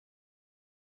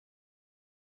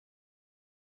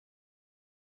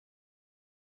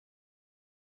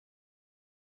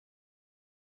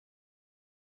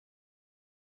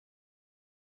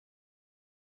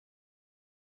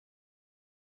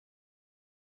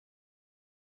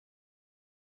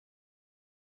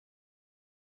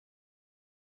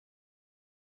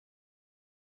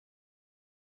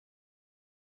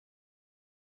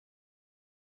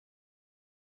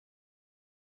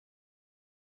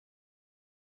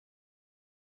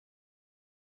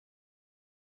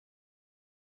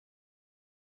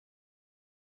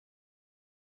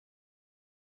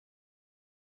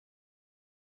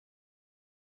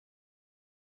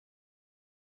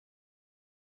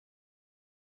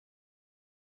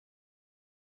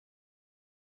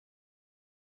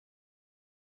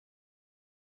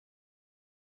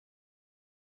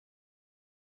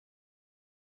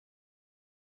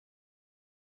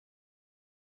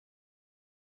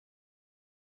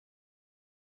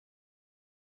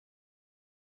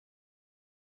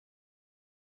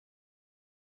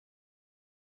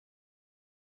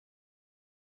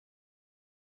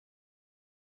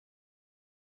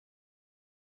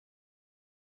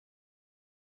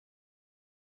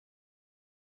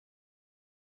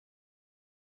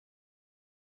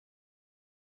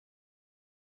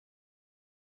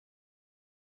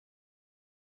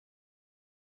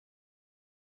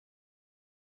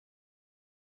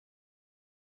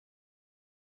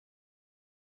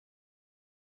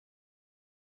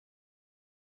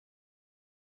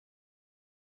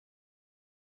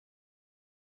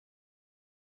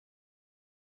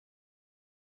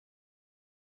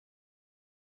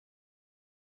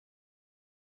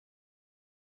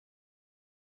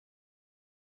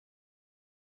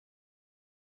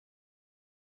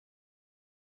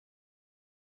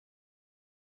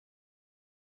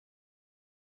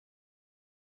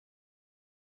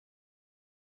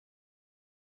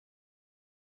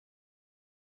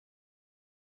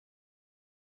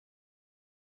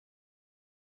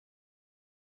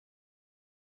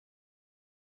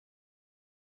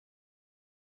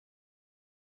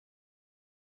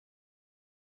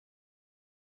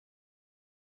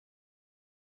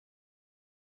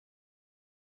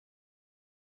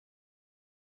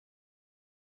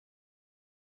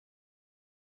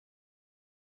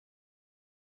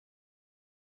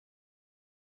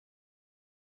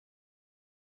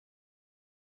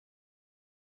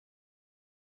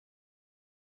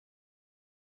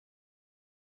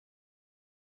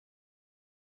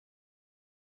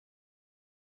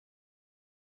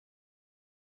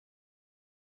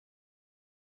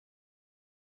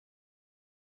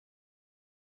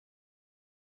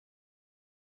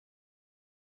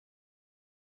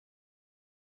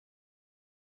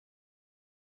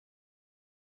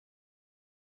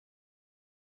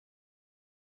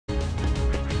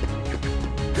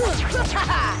 Come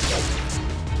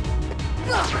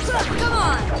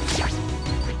on! I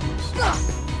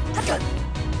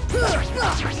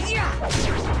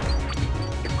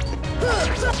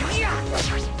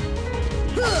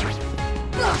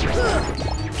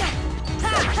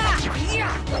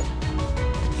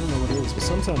don't know what it is, but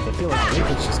sometimes I feel like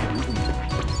Lincoln's just gonna even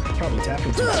probably tap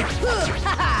into it.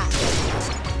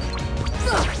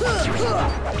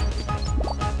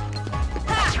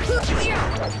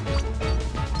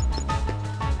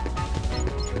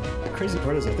 The crazy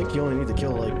part is I think you only need to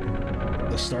kill, like,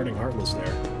 the starting Heartless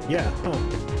there. Yeah, huh.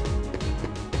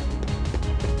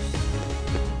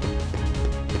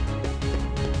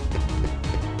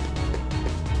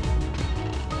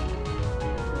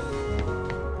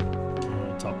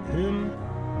 Top him.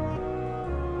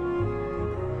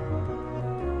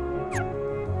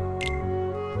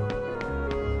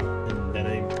 And then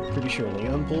I'm pretty sure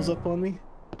Leon pulls up on me.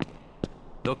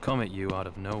 They'll come at you out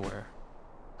of nowhere.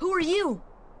 Who are you?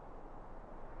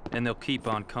 And they'll keep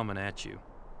on coming at you,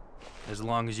 as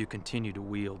long as you continue to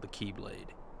wield the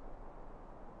Keyblade.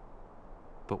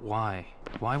 But why?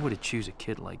 Why would it choose a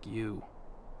kid like you?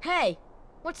 Hey,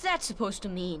 what's that supposed to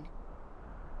mean?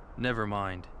 Never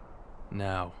mind.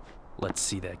 Now, let's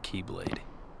see that Keyblade.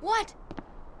 What?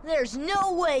 There's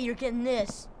no way you're getting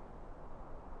this.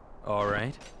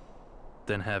 Alright.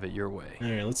 Then have it your way.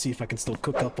 Alright, let's see if I can still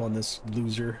cook up on this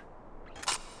loser.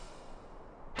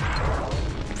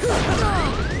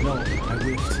 No, I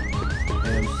whiffed.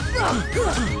 And...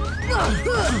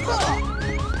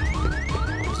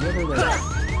 There's never that...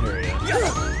 There we go.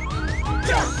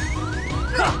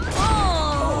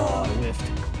 Oh, I whiffed.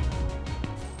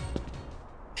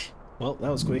 Well,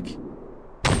 that was quick.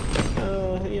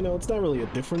 You know, it's not really a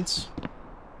difference.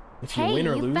 If you win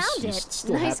or lose, found you it.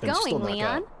 still Nice happen to still going, knock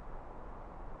Leon. out.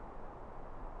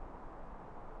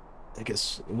 I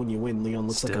guess when you win, Leon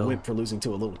looks like a Still. wimp for losing to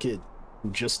a little kid who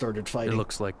just started fighting. It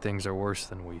looks like things are worse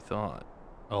than we thought.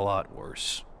 A lot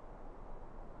worse.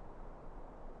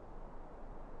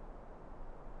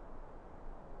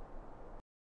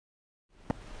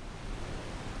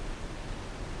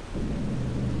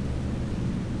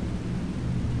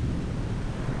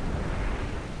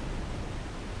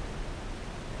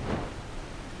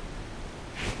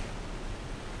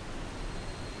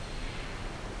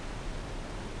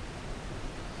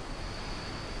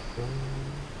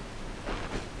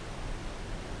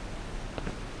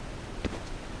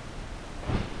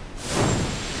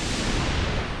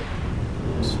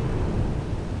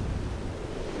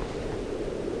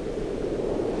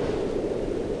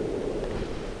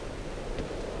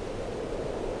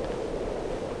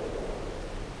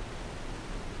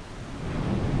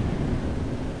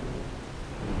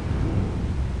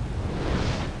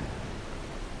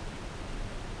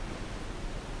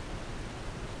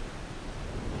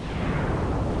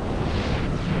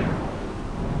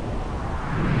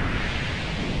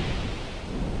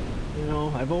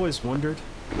 I've always wondered,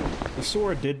 if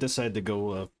Sora did decide to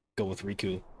go with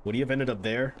Riku, would he have ended up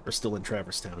there or still in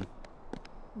Traverse Town?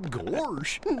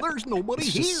 Gosh, there's nobody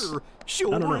It's just- here. I don't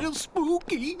Sure know. is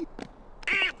spooky.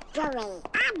 Actually,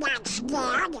 I'm not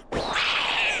scared.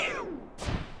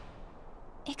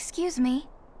 Excuse me,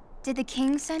 did the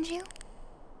king send you?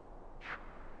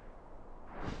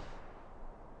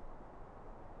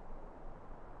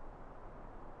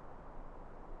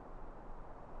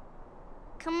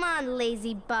 Come on,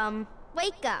 lazy bum.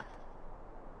 Wake up.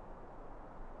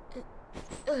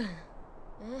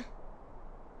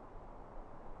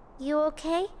 You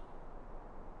okay?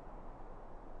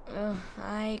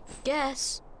 I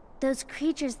guess. Those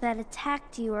creatures that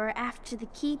attacked you are after the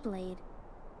Keyblade.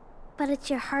 But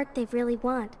it's your heart they really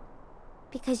want.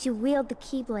 Because you wield the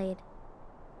Keyblade.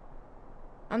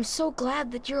 I'm so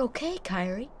glad that you're okay,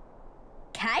 Kairi.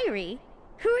 Kairi?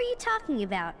 Who are you talking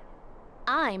about?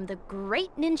 I'm the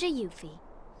great ninja Yuffie.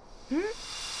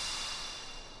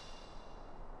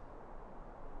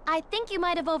 I think you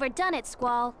might have overdone it,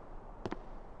 Squall.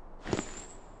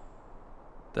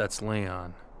 That's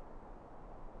Leon.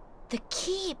 The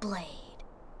Keyblade.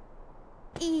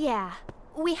 Yeah,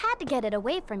 we had to get it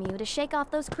away from you to shake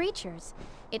off those creatures.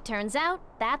 It turns out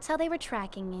that's how they were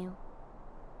tracking you.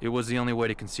 It was the only way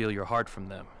to conceal your heart from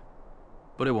them.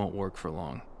 But it won't work for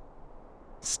long.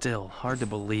 Still, hard to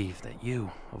believe that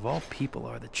you, of all people,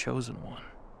 are the chosen one.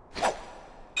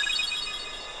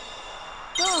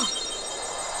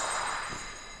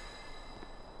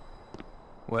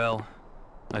 Well,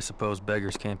 I suppose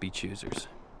beggars can't be choosers.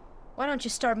 Why don't you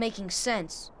start making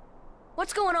sense?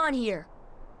 What's going on here?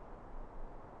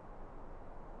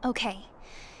 Okay,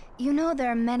 you know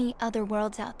there are many other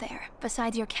worlds out there,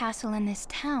 besides your castle and this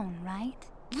town, right?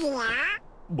 Yeah?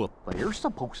 But they're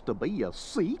supposed to be a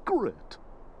secret.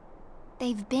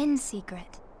 They've been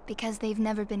secret because they've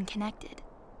never been connected.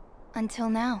 Until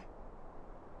now.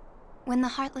 When the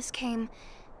Heartless came,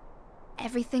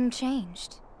 everything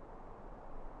changed.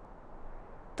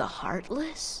 The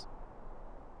Heartless?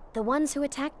 The ones who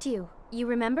attacked you, you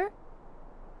remember?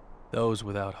 Those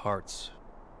without hearts.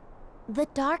 The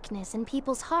darkness in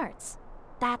people's hearts.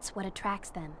 That's what attracts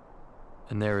them.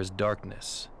 And there is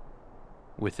darkness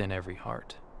within every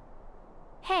heart.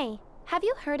 Hey, have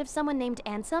you heard of someone named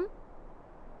Ansem?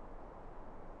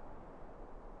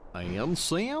 And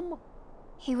Sam?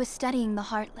 He was studying the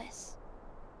Heartless.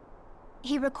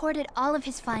 He recorded all of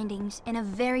his findings in a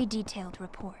very detailed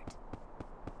report.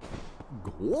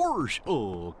 Gosh,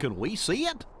 can we see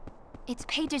it? Its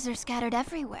pages are scattered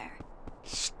everywhere.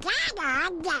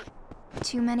 Scattered?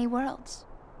 Too many worlds.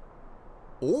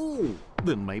 Oh,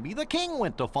 then maybe the king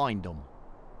went to find them.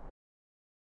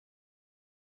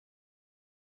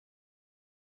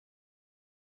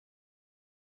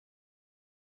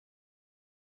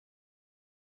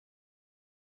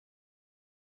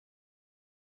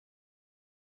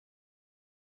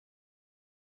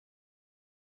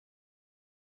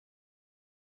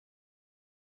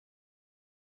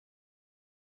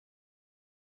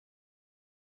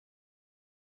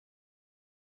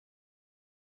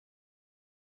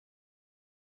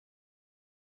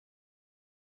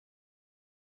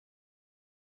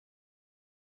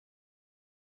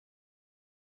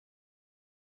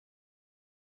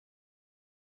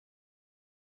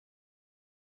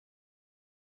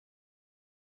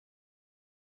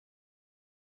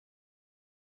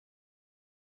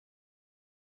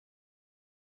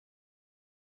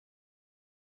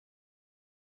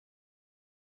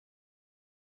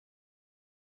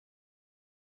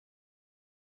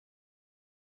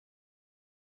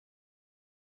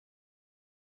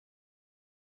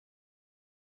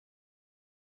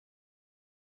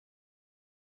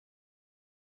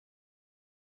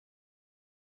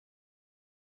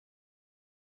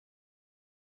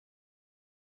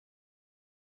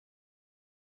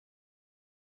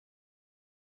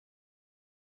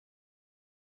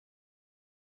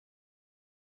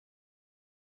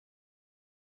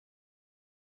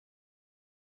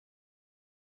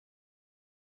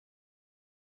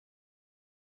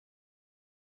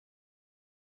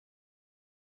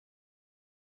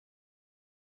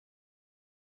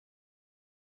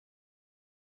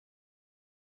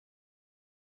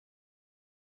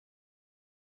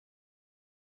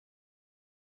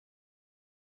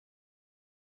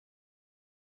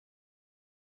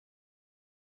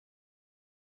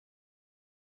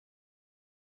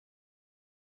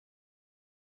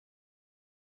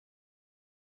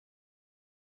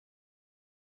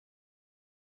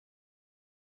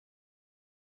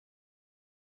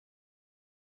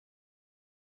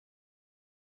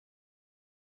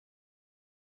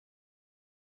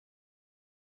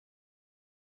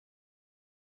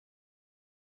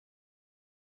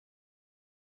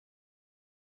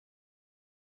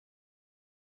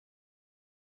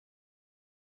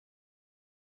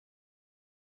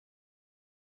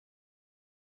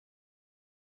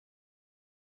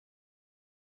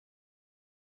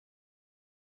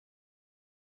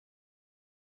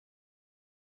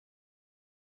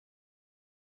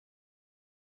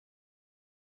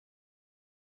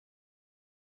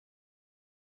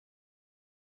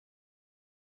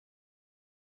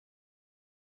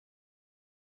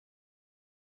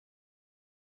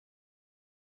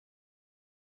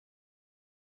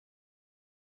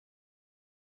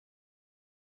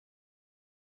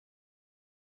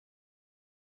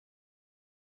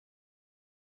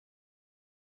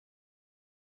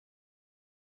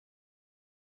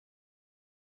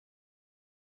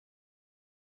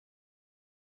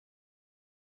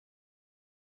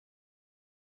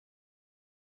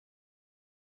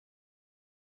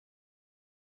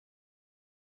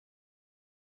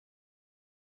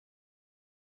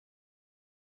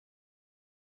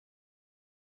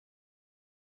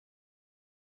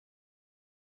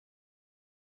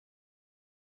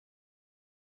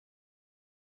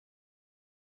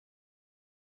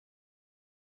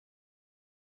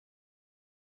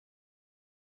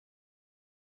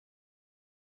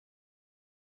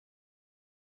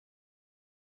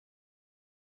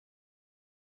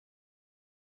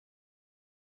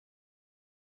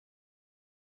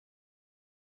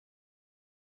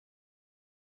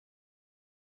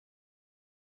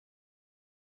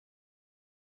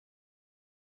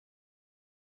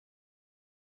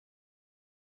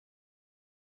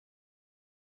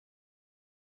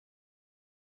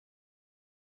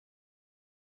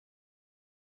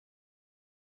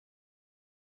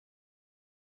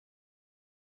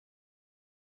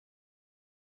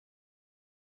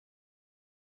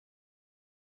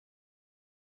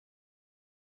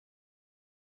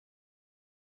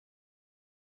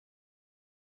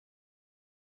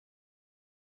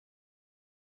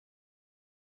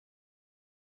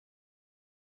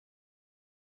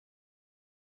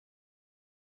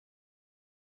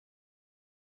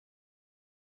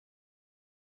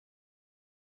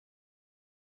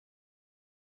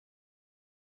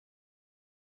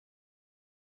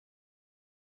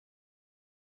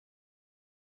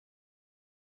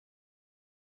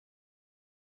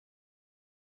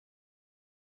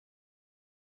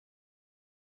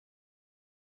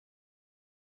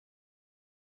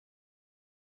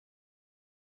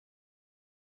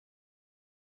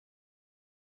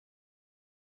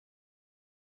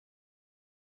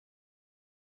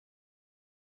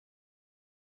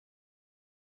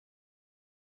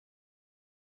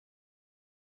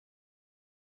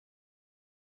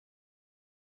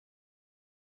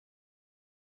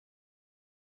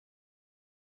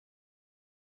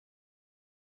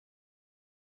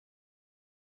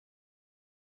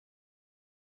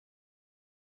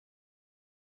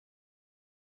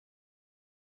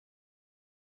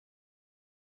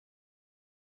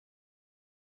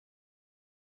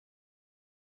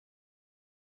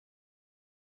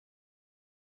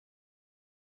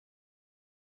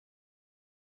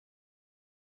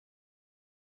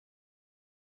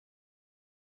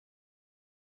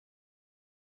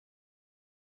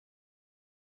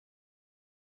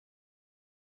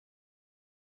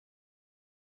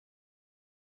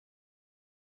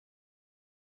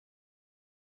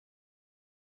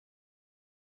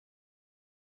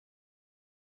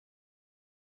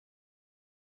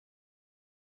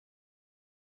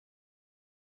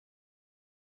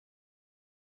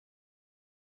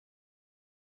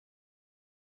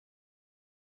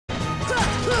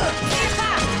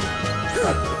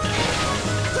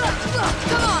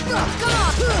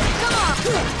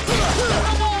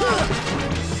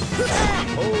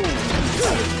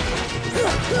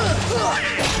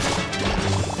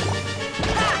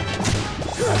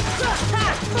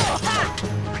 Come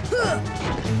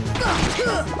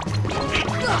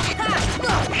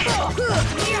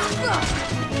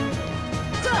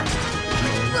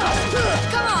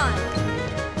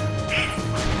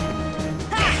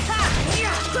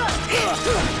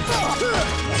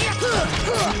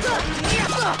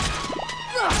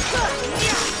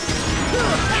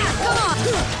on!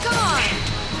 Come on!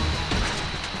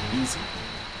 Easy.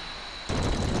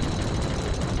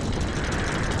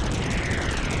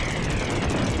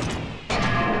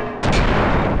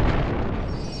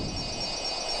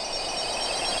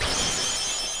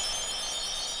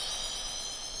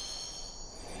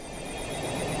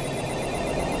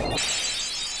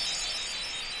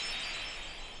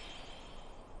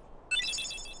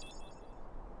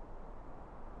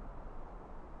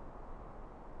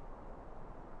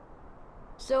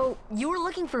 So, you were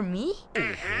looking for me?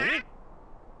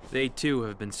 They too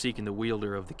have been seeking the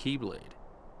wielder of the Keyblade.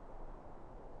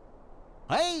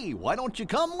 Hey, why don't you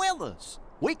come with us?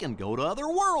 We can go to other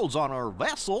worlds on our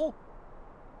vessel.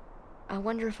 I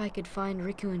wonder if I could find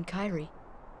Riku and Kairi.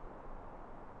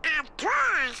 Of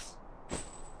course.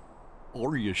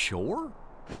 Are you sure?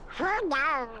 Who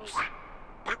knows?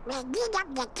 But we need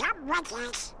them to come with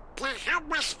us to help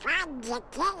us find the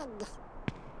kid.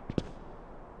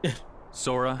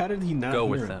 Sora, How did he not go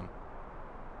hear with him? them.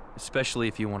 Especially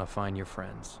if you want to find your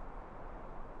friends.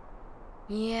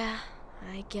 Yeah,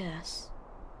 I guess.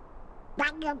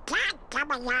 But you can't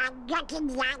come along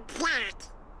looking like that.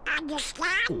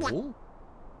 Understand? Oh.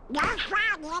 No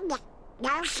frowning,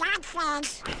 no sad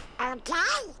face,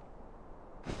 okay?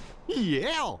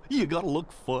 Yeah, you gotta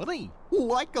look funny,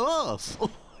 like us.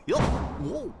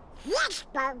 Whoa.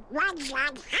 Whisper runs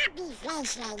on happy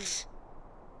faces.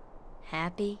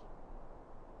 Happy?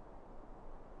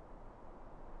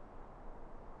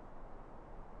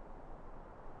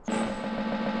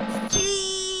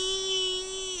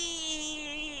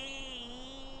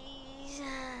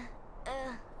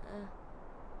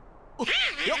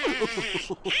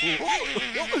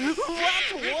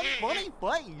 That's one funny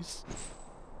face.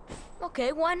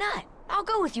 Okay, why not? I'll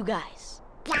go with you guys.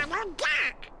 Double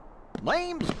duck.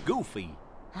 Name's Goofy.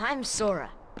 I'm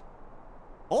Sora.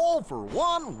 All for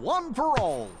one, one for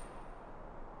all.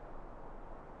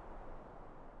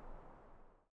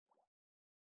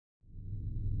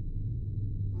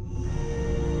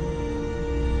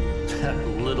 That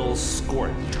little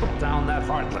squirt took down that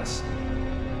Heartless.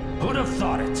 Who'd have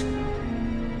thought it?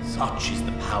 Such is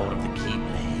the power of the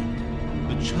Keyblade.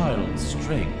 The child's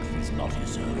strength is not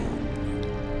his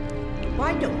own.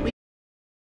 Why don't we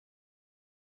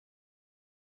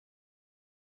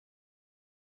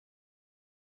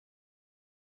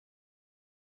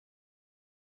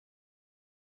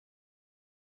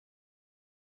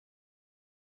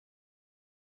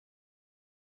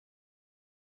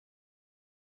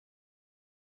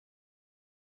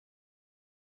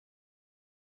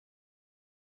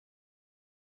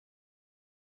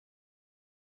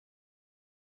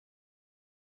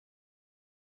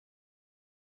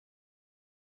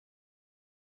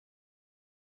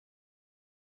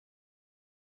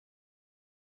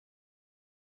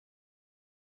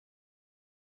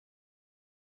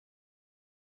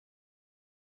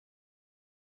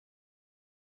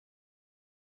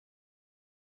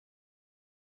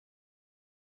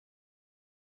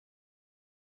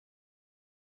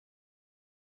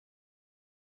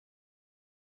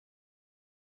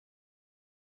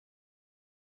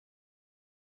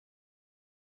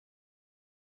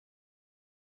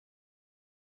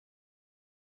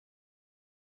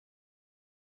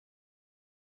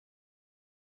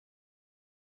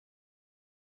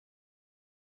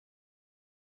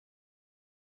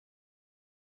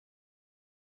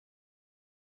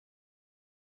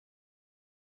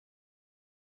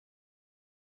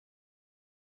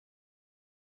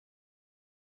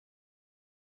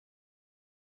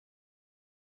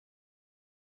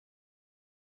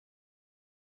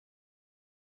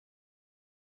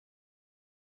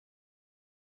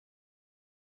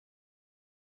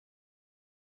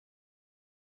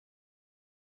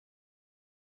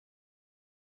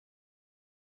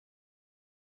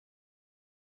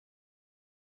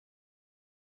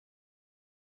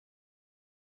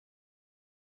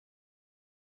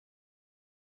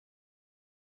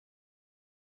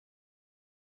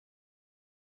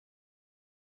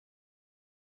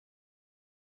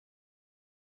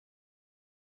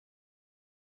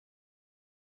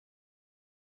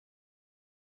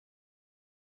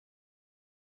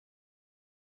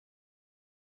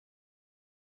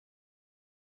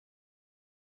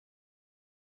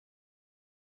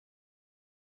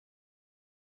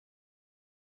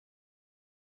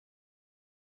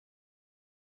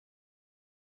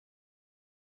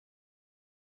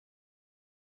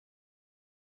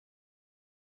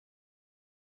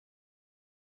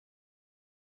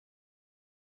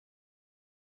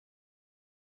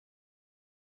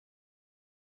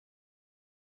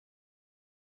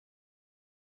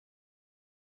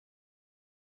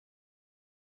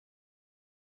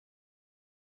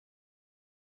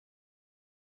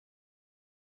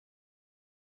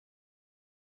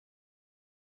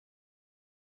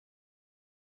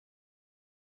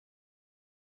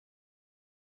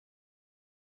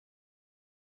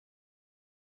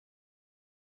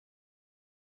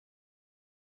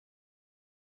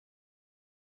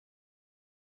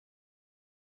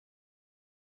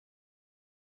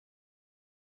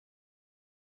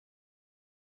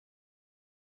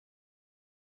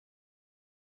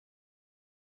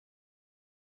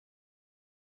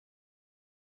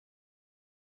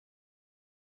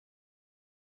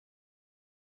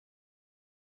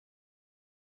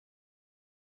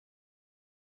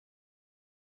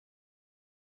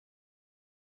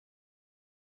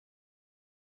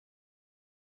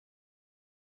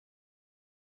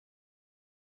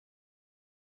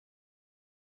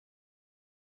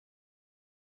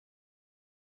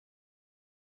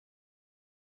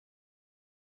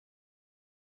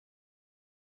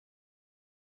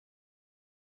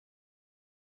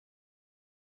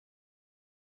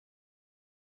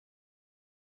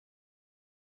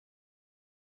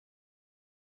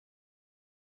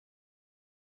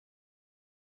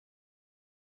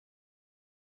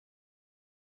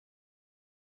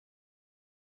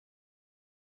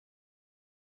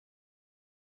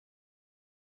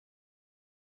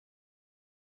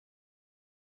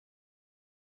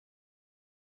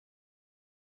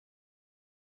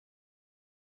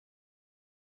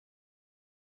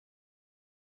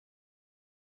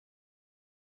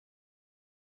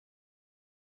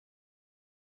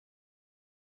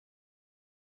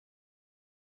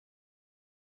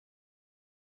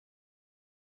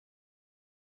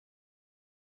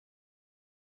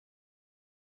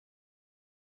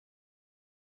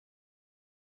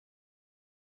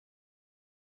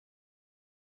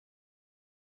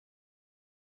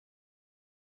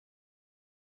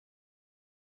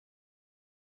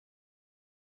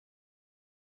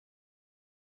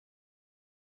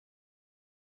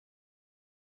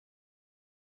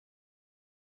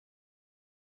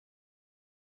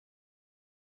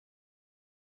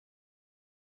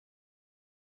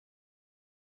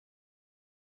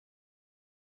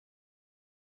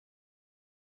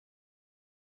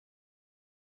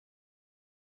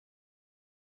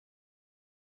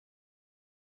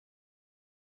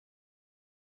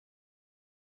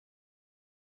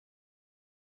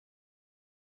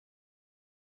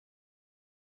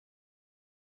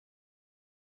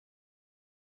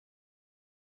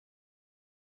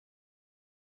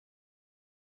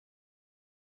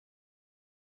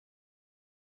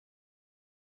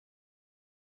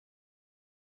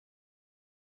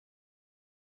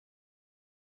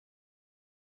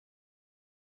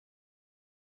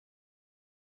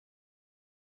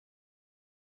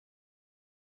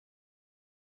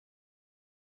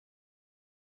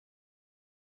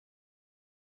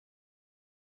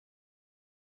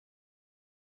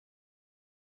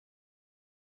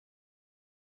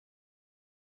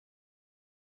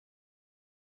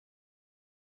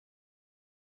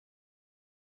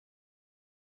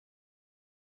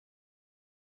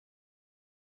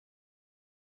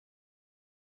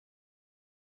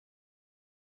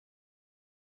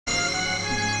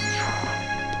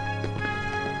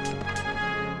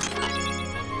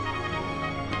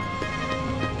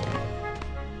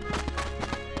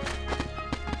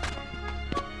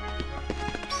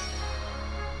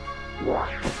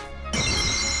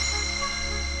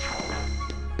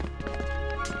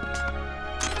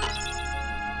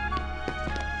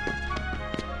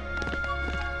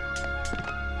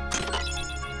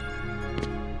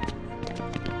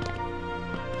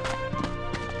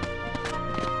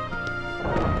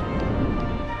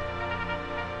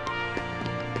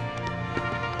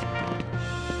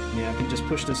just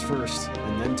push this first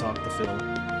and then talk to Phil.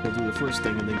 He'll do the first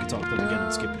thing and then you can talk to him again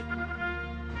and skip it.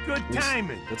 Good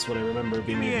timing. That's what I remember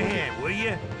being Give me a able to do. hand, will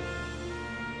you?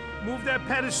 Move that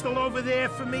pedestal over there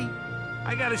for me.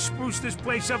 I gotta spruce this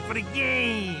place up for the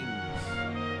games.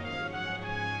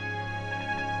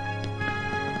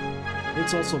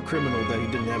 It's also criminal that he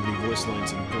didn't have any voice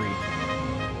lines in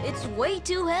 3. It's way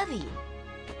too heavy.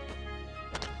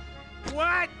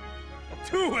 What?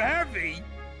 Too heavy?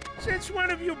 Since when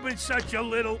have you been such a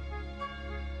little...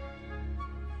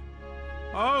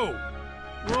 Oh,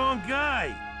 wrong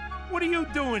guy. What are you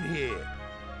doing here?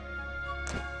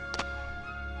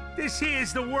 This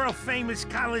here's the world-famous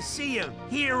Coliseum,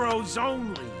 heroes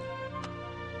only.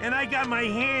 And I got my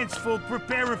hands full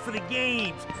preparing for the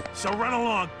games, so run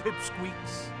along,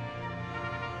 pipsqueaks.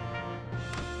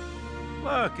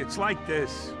 Look, it's like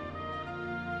this.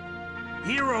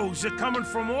 Heroes are coming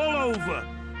from all over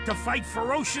to fight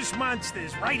ferocious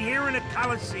monsters right here in the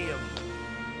Coliseum.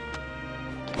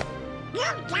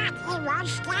 You've got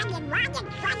heroes standing right in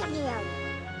front of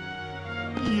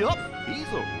you. Yup, he's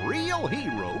a real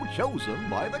hero chosen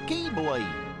by the Keyblade.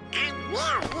 And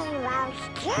we're heroes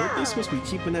too. Aren't they supposed to be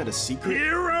keeping that a secret?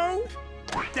 Hero?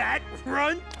 That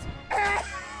runt?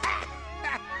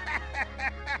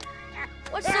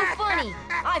 What's so funny?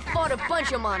 I fought a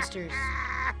bunch of monsters.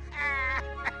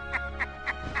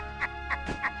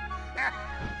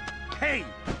 Hey,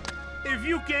 if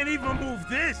you can't even move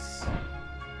this,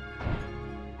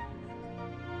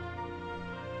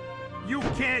 you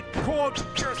can't call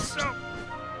yourself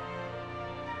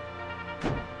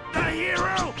the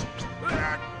hero!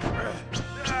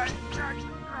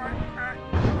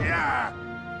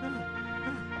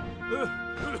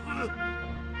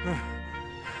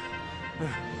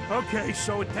 Okay,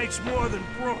 so it takes more than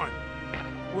brawn.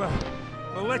 Well,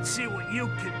 let's see what you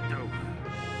can do.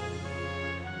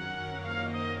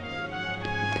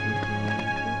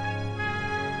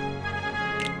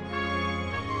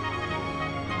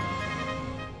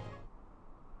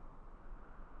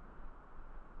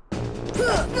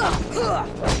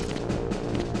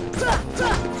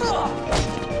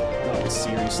 Oh,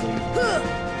 seriously?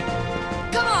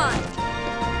 Come on!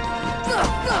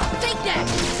 Take that!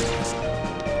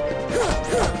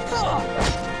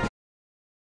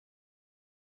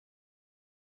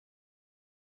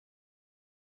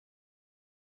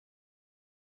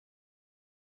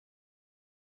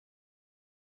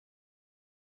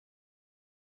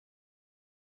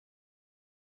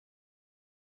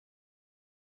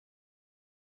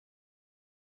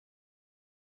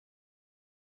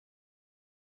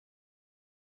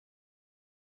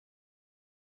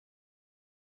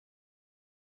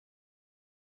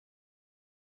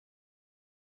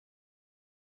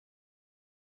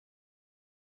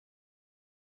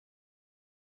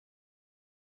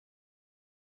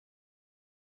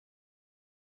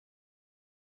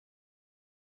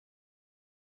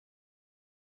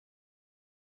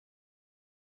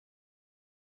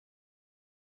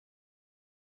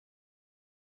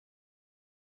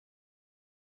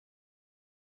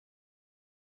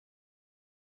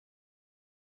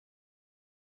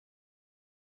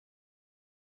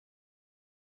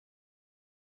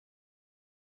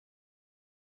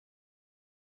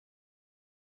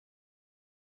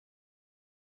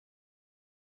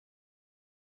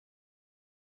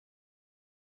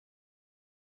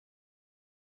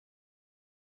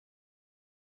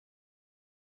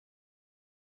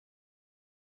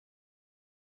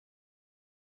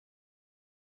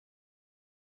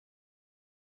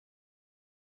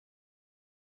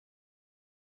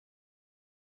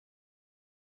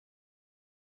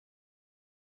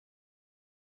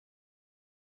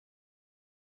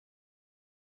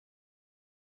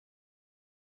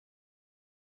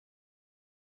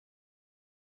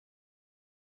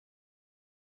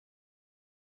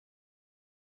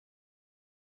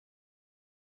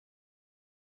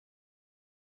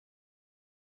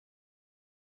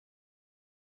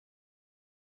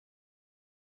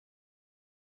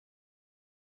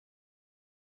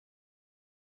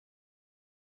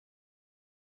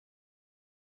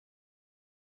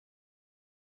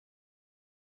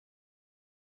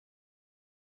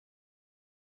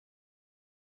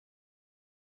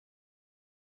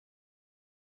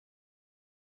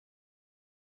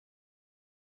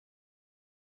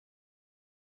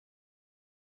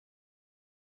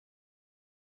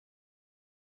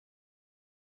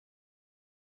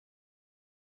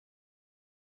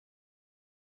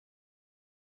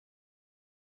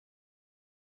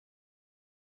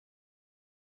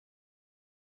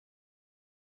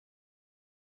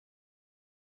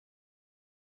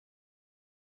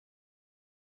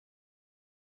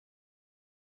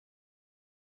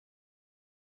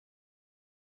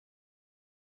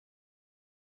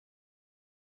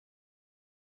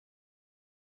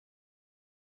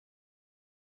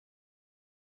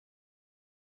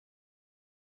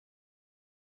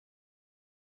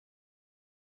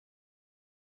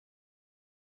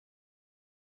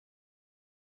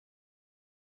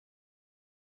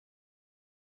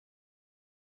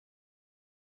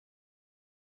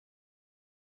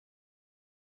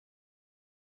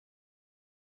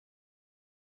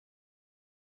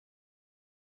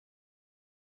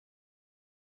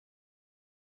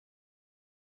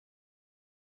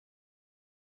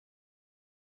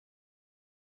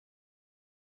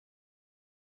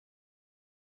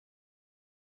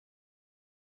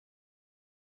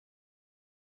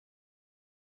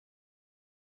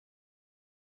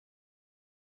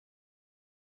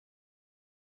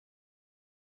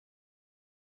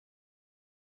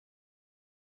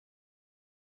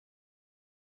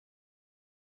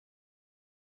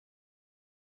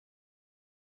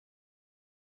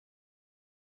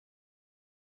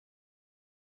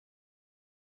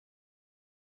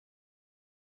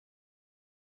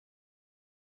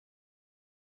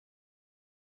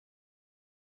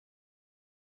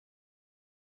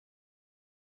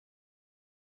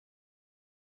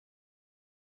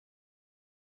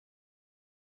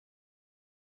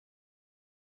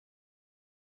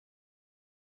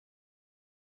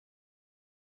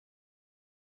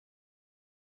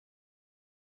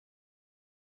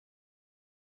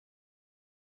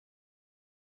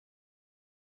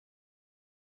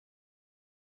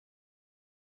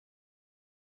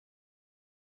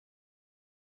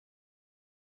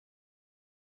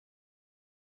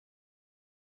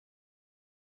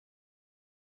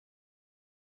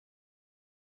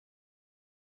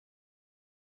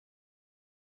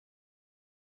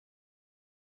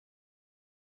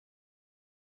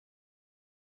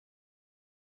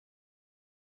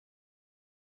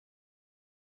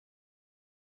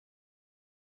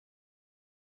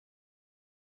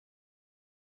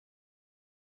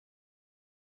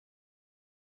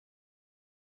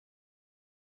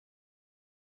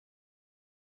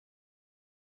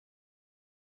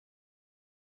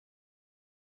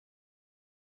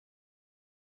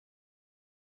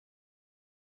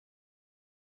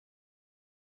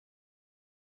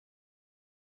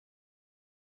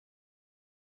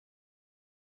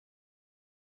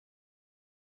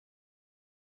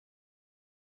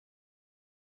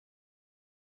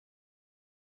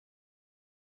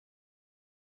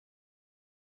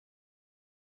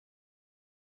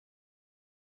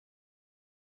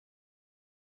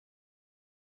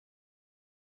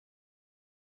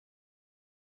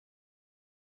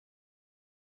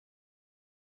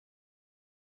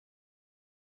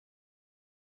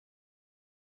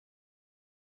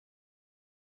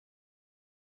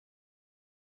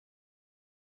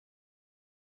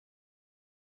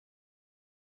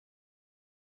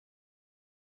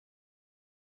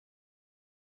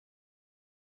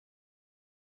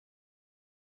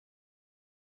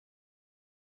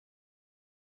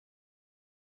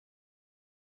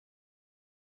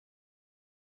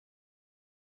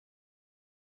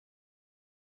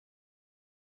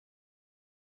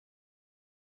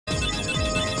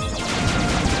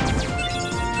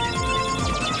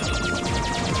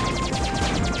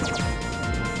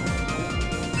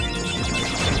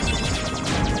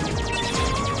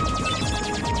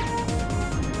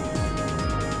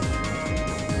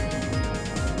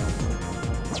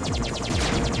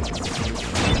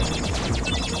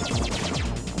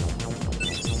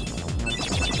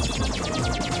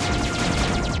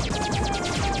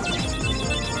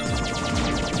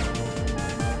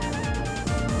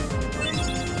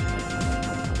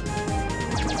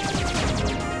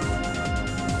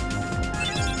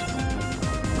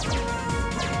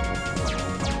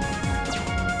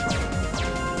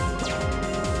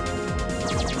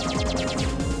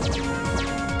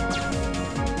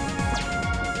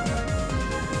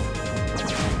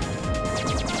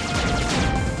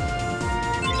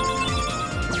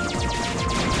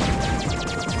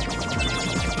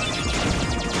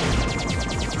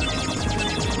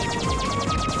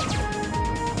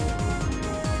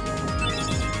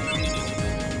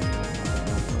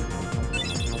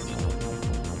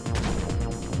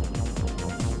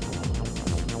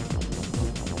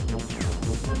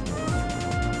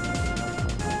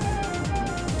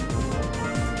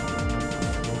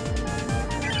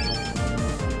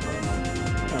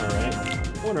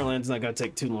 Wonderland's not gonna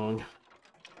take too long.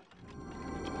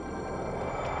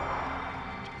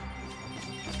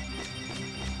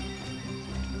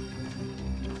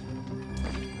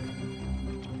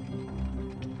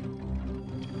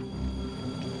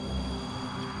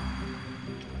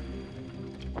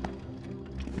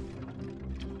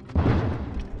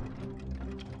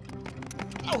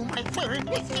 Oh, my furry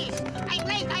missus! I'm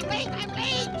late, I'm late, I'm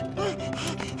late!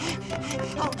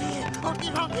 Oh dear, oh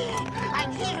dear, oh dear!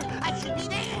 I'm here, I should be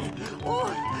there!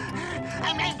 Oh,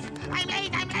 I'm late, I'm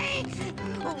late, I'm late!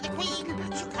 Oh, the queen,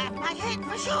 she'll clap my head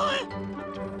for sure!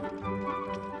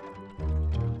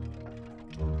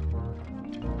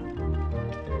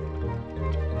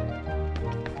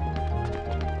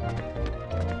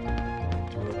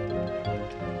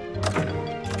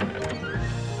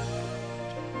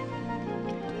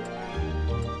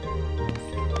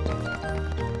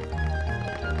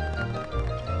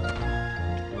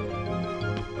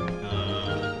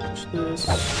 This.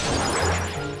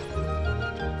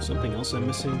 Something else I'm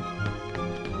missing?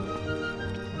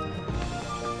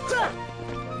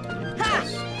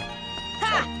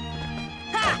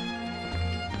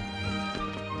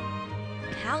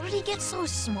 How did he get so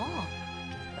small?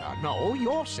 No,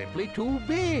 you're simply too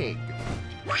big.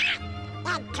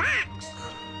 That tracks!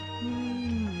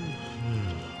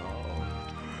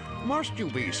 Must you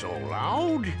be so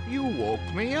loud? You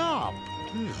woke me up.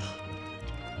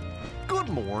 Good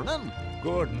morning.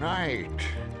 Good night.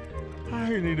 I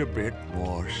need a bit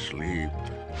more sleep.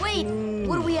 Wait,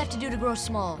 what do we have to do to grow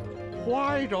small?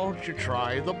 Why don't you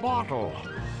try the bottle?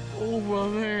 Over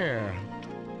there.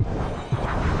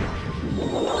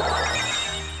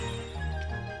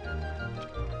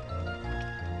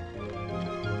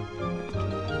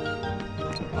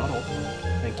 Bottle.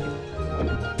 Thank you.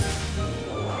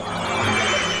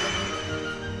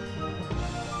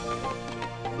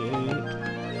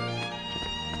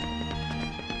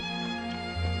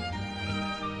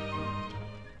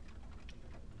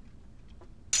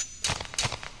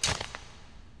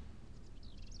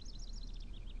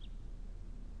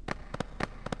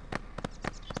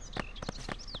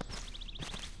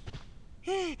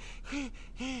 Okay.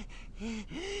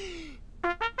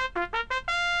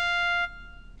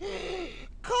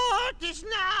 Court is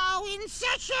now in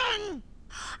session!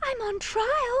 I'm on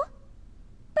trial?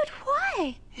 But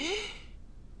why?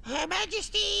 Her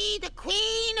Majesty, the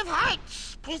Queen of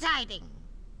Hearts, presiding.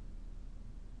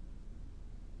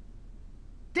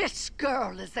 This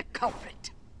girl is the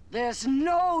culprit. There's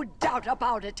no doubt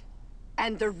about it.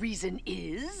 And the reason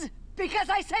is... because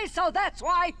I say so, that's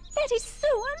why. That is so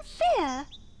unfair.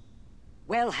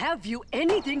 Well, have you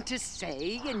anything to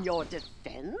say in your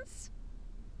defense?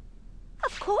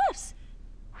 Of course.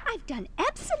 I've done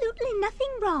absolutely nothing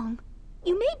wrong.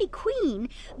 You may be queen,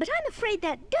 but I'm afraid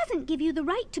that doesn't give you the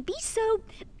right to be so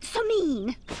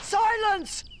mean.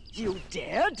 Silence! You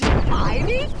dare defy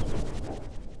me?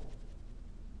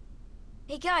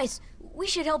 Hey guys, we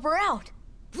should help her out.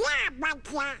 Yeah,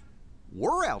 but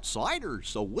We're outsiders,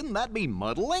 so wouldn't that be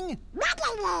muddling?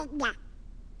 muddling.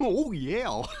 Oh,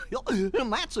 yeah.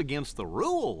 And that's against the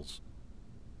rules.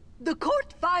 The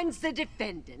court finds the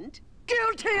defendant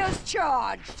guilty as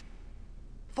charged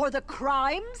for the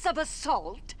crimes of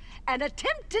assault and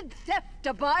attempted theft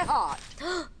of my heart.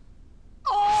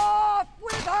 Off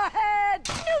with her head!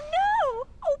 No!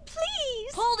 Oh,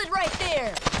 please! Hold it right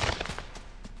there!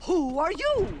 Who are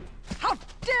you? How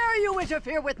dare you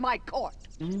interfere with my court?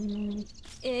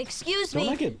 Excuse Don't me,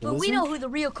 I get but we blizzard know who the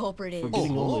real culprit is. for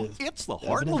getting all the It's the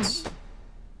evidence? Heartless.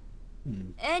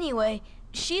 Anyway,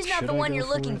 she's not Should the I one go you're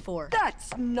for looking it? for.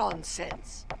 That's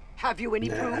nonsense. Have you any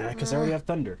proof? Nah, because I already have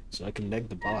Thunder, so I can neg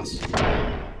the boss.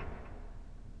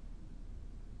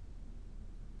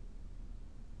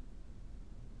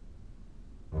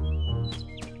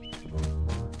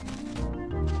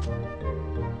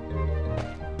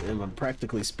 Damn, I'm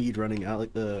practically speedrunning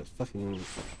fucking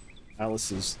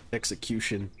Alice's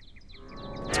execution.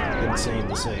 It's insane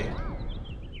to say.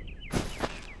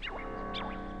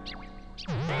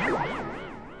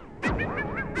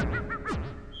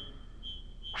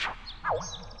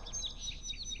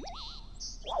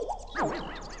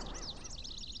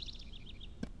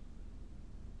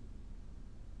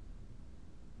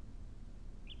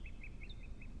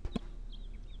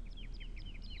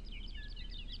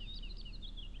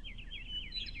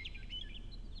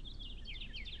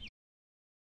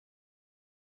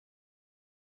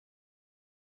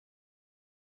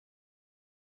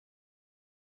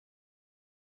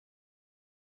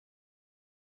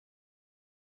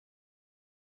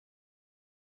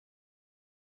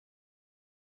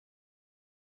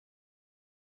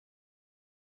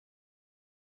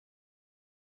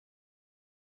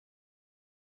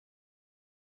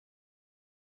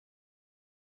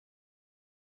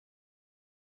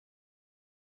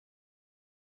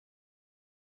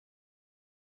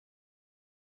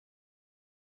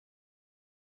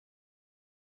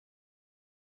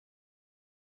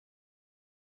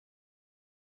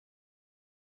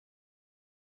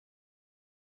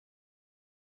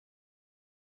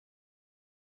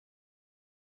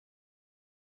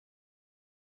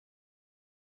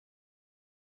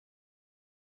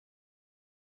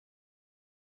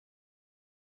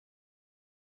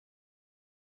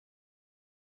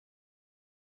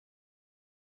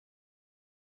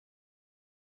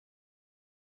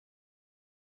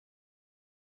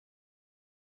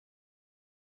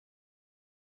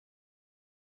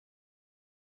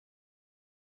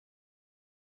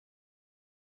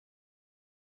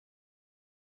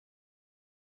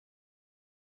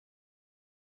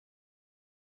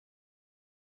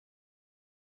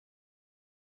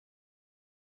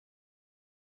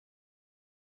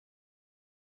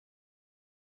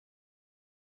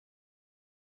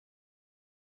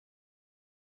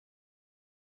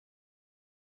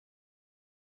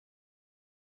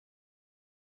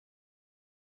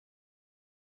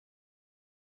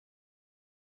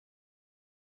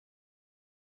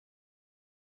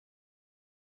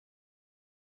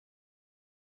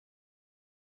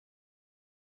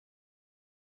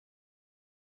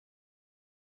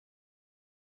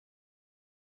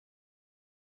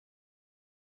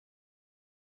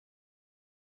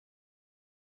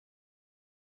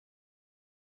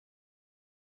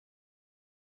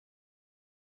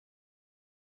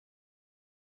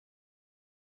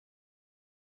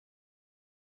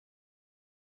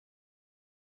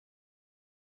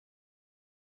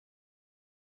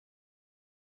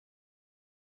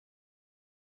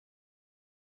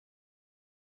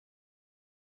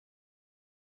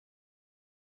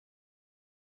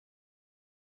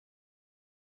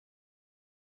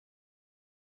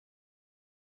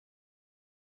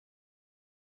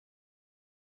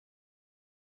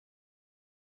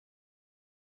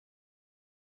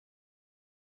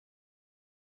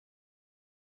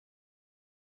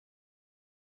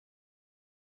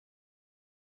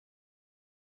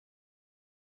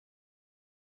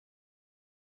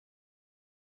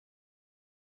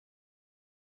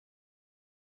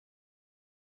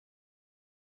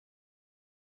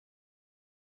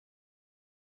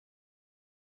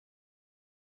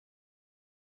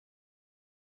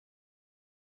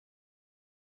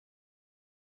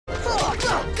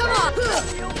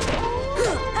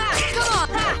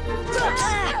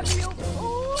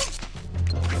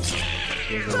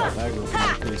 There's a lot aggro for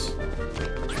me, please.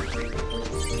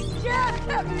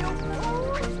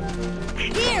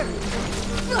 Here!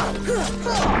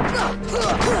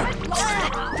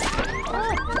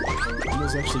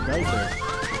 Almost actually died there.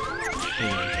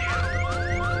 Anyway.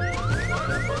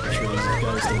 I'm sure these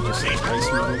guys don't just ice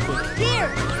me real quick. Here!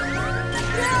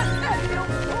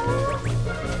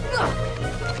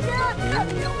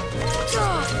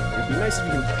 It'd be nice if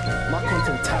you can lock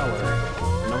onto the tower.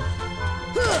 No?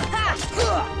 No?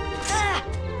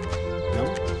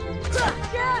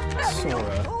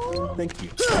 Sora, thank you.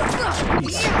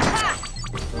 Please.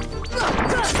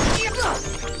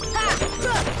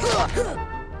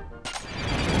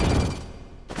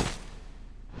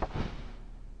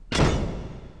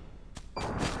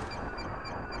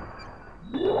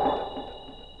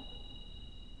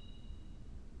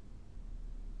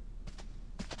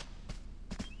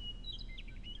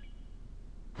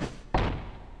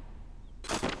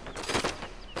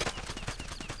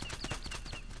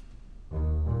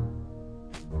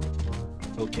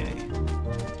 Okay.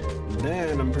 And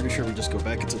then I'm pretty sure we just go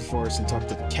back into the forest and talk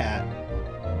to the cat.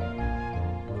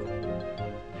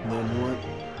 And then what?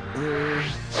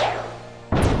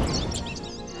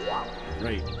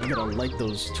 Right, we gotta light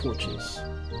those torches.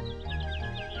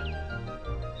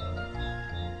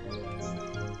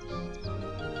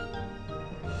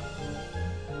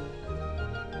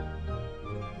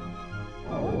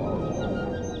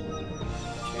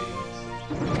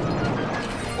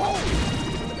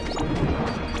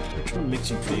 Which one makes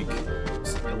you big?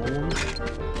 It's the yellow one?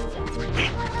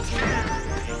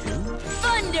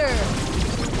 Thunder!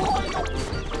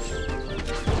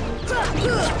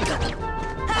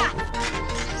 Ha!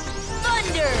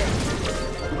 Thunder!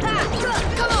 Ha!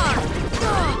 Come on!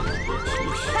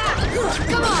 Ha!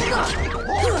 Come on!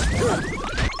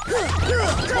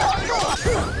 Here! Come on!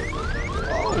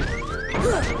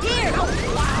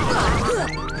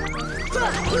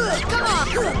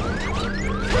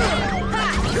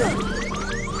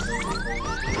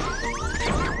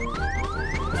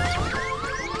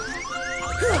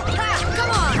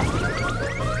 Come on!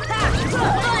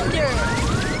 Thunder!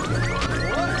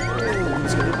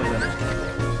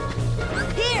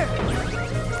 Here!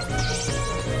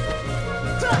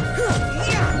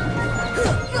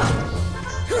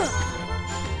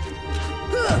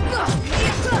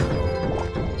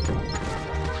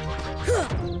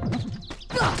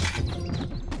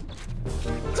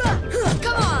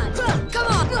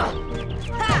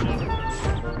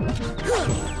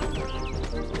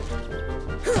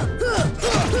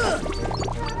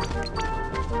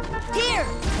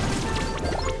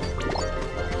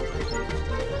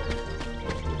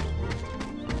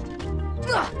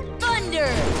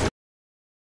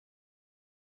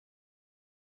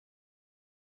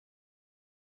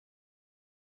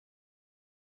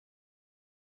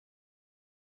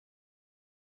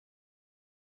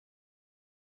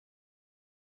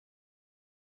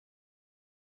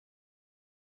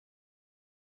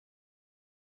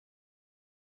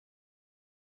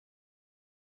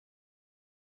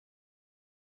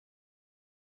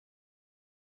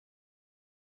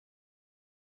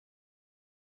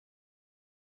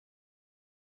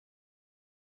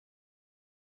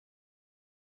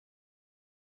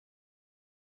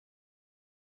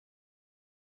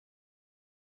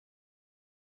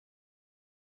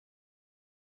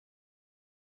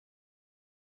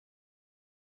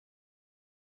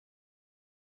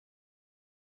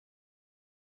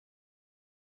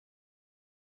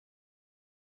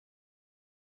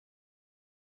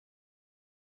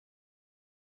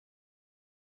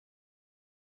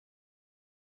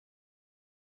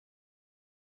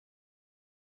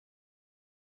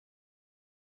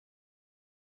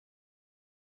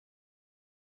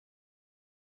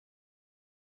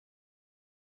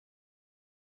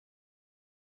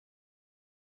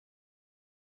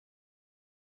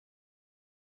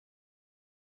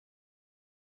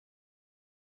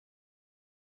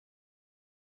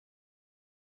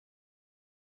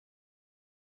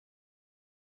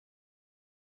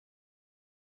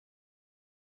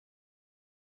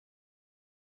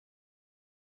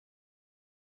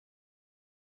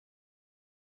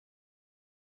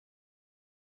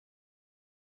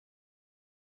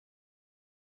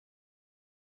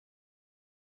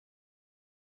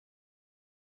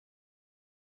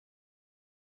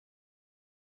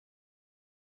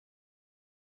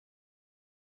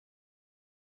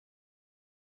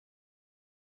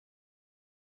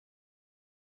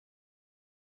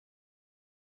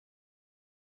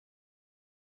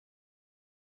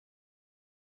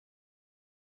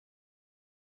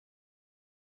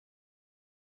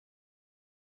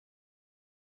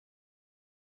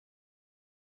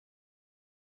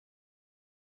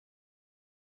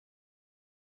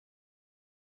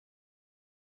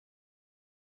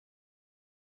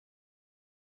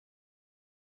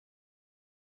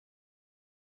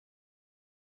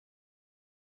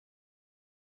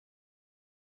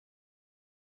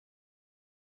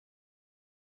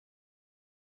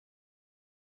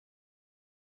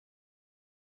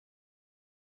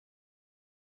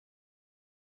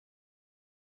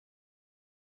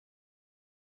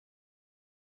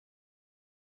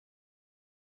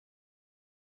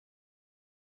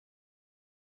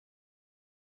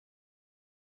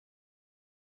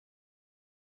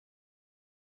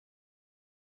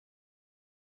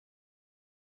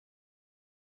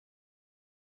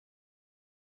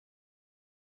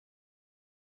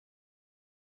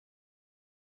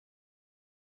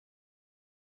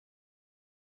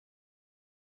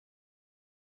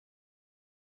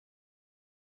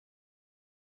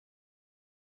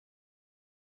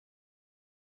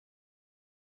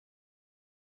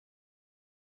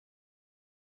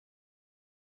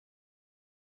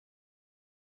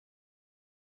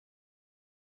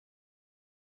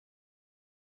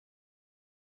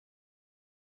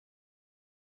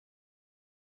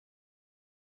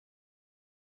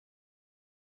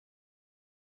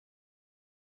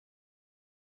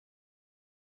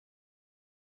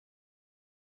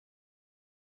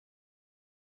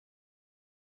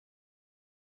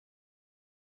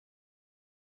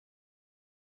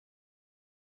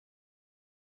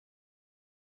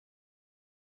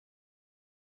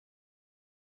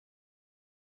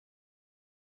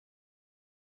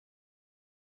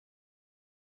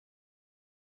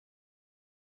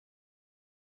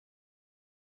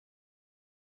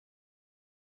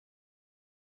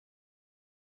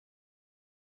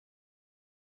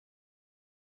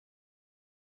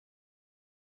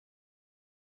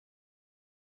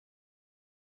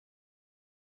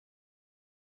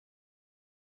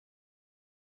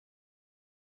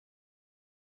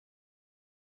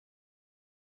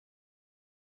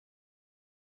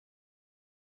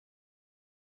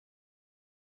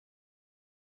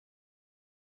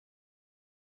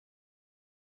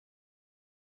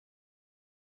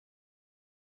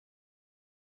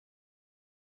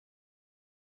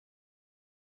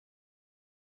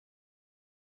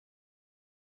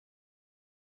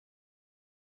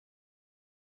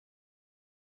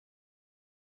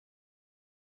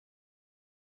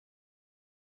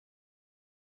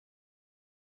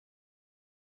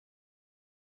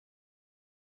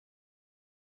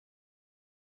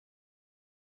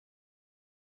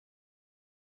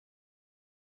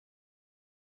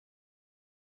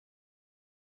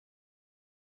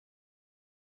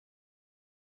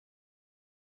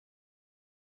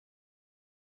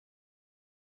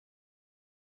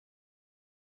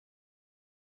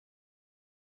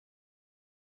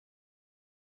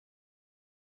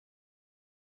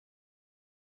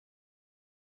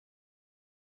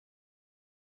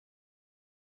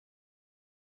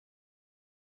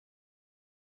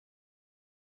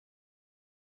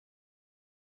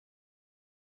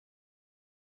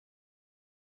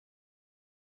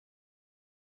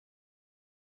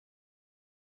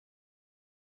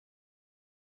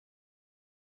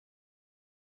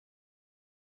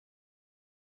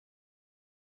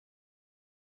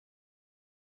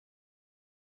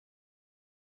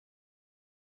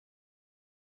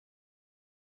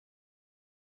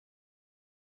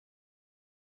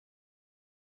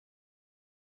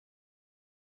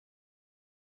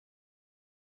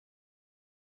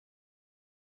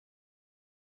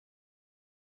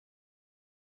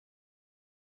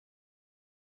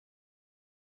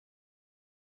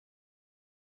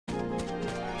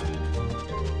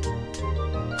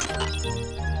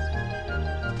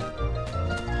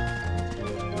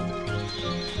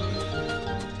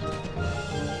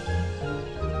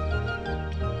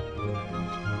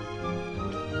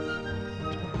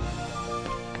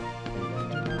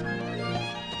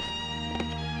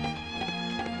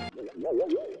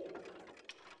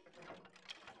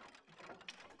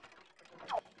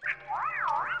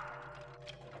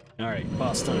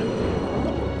 boss time.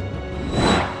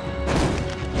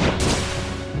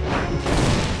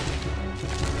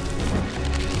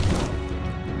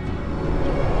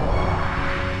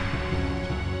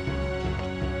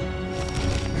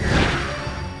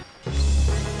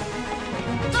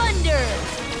 Thunder!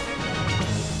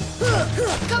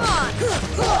 Come on!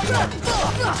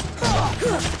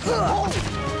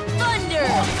 Thunder!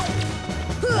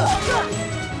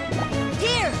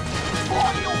 Here! Come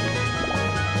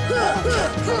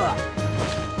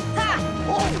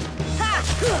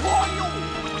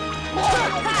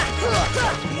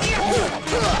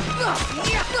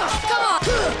on!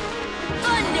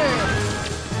 Thunder!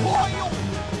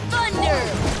 Thunder!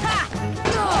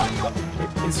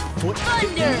 His foot.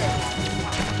 Thunder!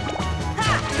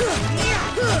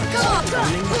 Come on!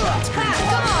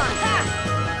 Come on!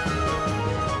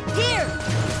 Here!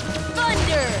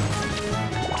 Thunder!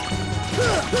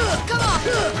 Come on!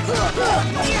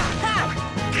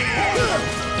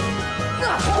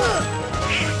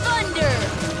 Thunder!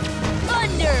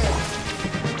 Thunder!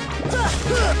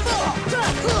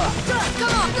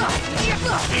 Come on!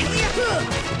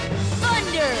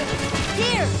 Thunder!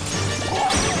 Here!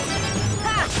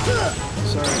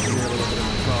 Sorry if you hear a little bit of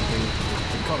my coughing. I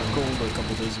caught a cold a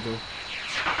couple days ago.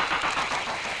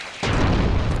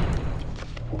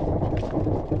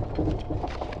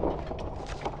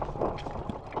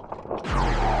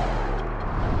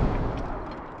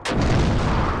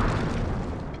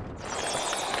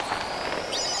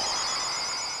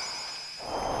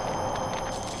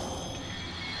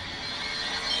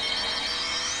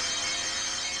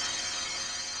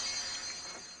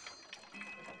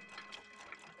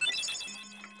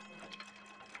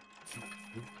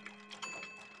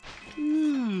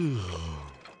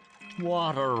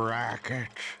 What a racket.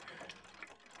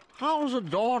 How's a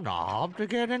doorknob to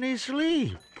get any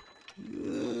sleep?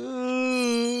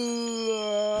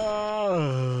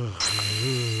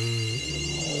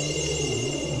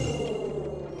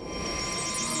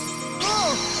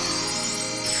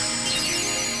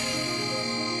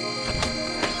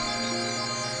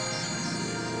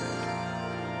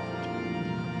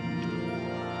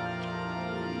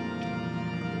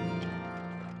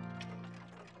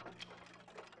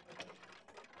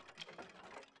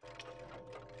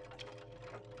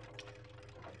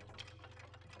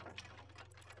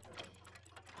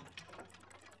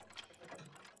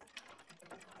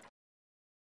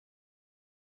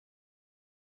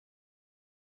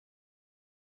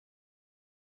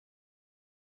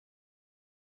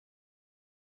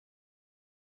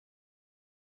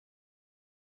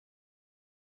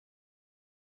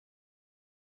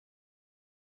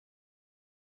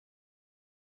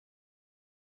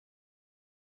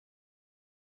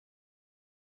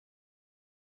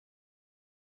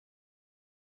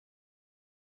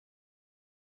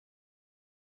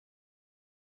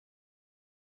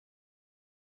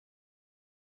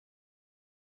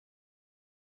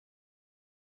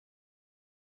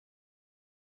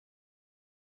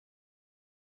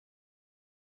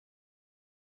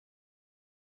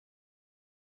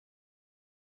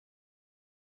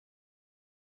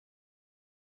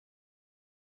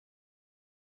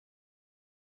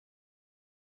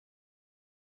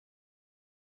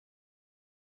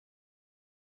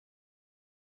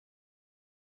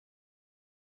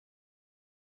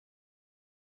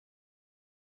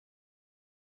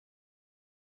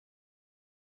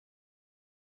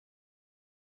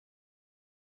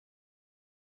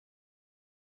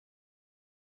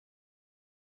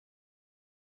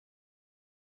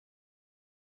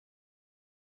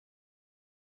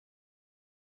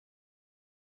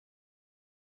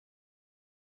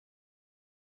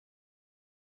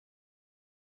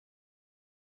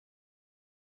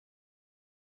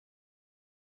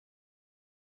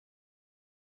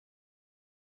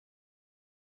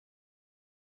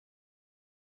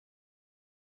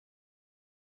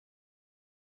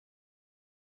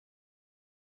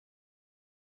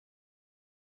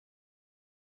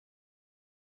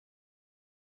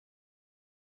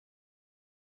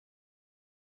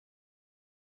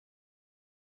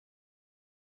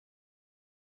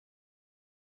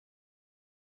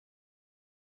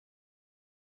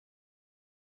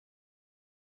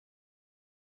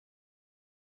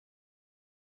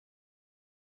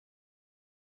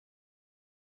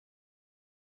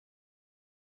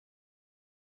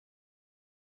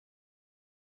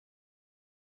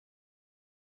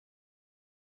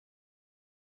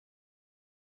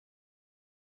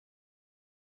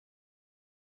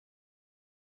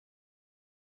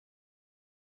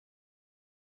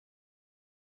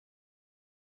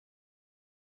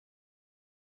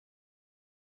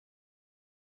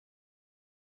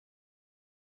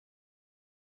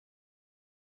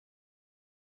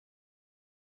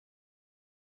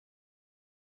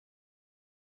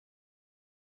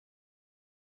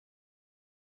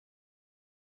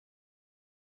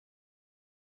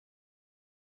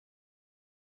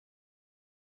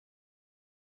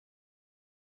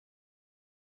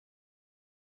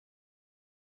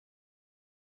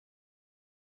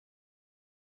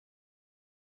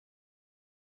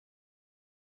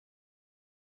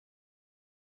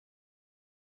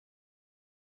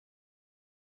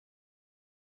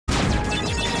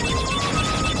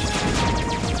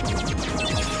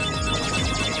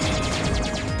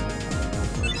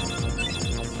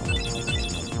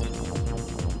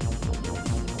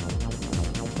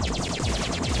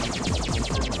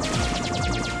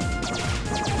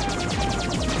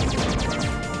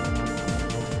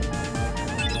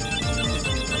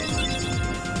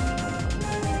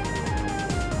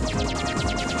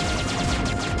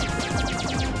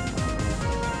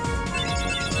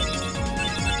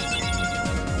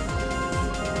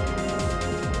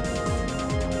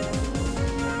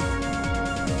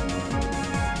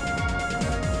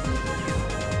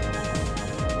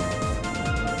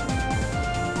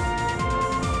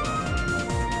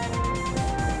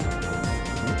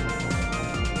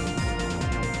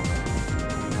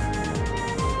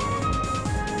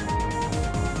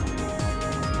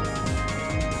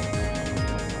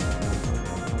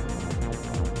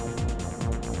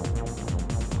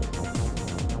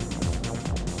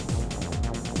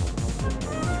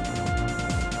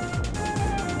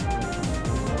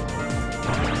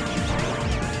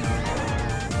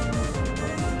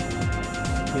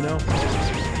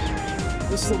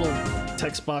 little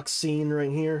text box scene right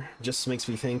here just makes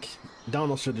me think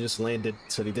Donald should have just landed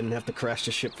so he didn't have to crash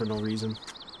the ship for no reason.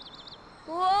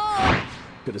 Whoa!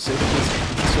 Could have saved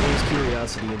his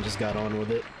curiosity and just got on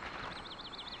with it.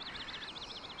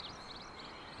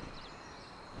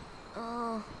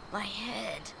 Oh, my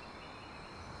head.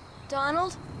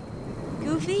 Donald?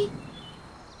 Goofy?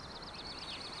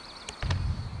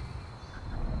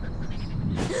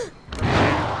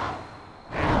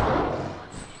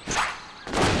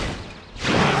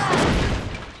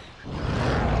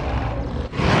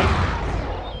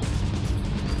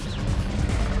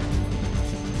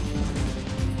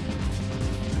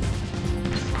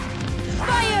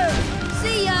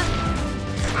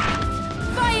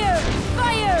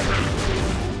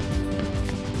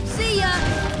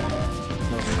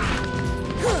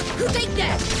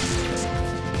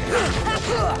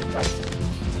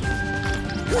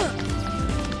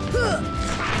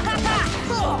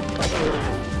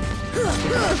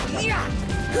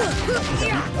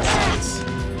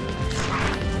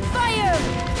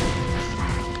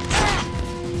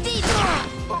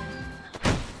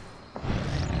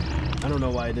 I don't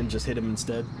know why I didn't just hit him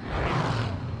instead.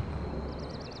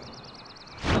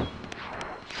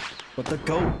 But the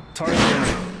goat, Tarzan.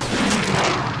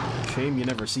 Shame you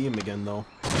never see him again, though.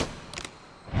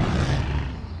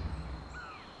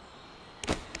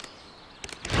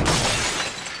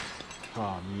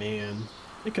 Aw, man.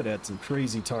 They could have had some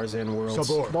crazy Tarzan worlds.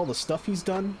 With all the stuff he's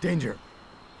done. Danger.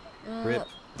 Rip.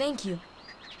 Thank you.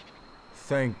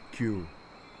 Thank you.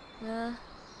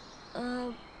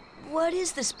 What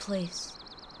is this place?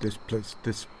 This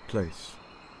place.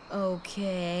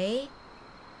 Okay.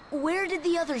 Where did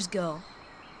the others go?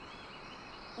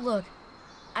 Look,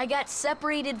 I got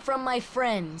separated from my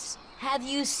friends. Have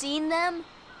you seen them?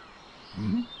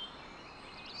 Hmm?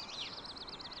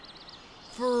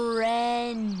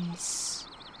 Friends.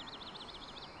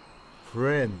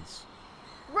 Friends.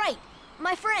 Right,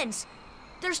 my friends.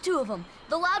 There's two of them.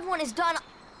 The loud one is Don.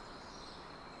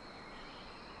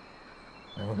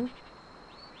 Uh-huh.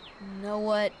 Know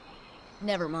what?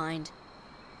 Never mind.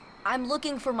 I'm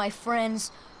looking for my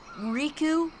friends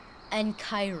Riku and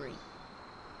Kairi.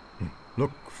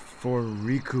 Look for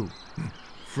Riku.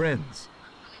 Friends.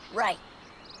 Right.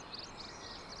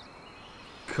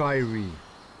 Kairi.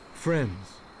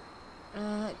 Friends.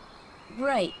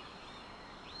 Right.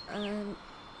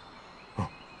 Oh,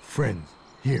 friends.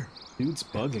 Here. Dude's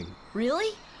bugging.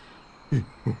 Really?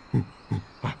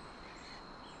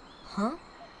 Huh?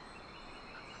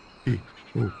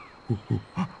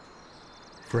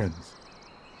 Friends.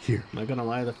 Here. Not gonna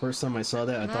lie, the first time I saw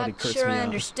that, I thought he Not cursed sure me I out.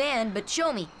 understand, but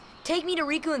show me. Take me to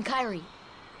Riku and Kairi.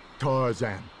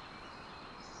 Tarzan.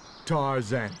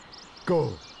 Tarzan.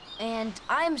 Go. And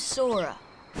I'm Sora.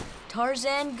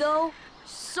 Tarzan go,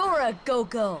 Sora go.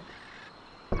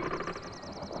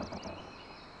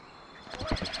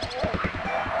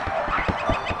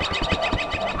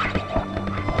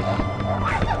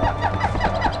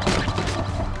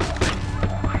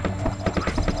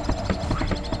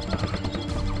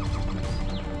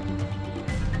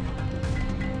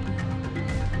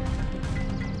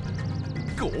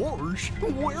 Gosh,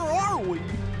 where are we?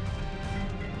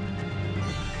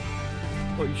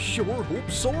 I sure hope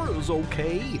Sora's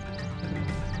okay.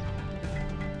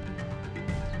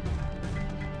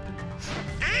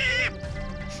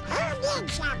 Who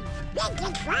needs him? We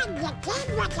can run the kid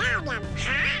without him,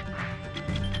 huh?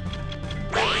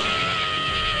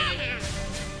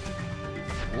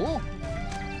 Oh.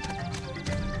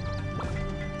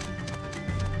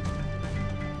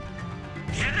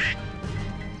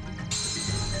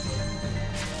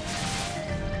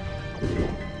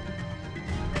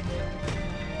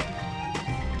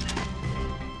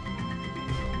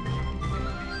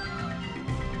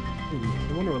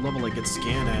 I wonder what level I could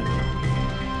scan at.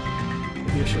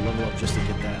 Maybe I should level up just to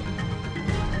get that.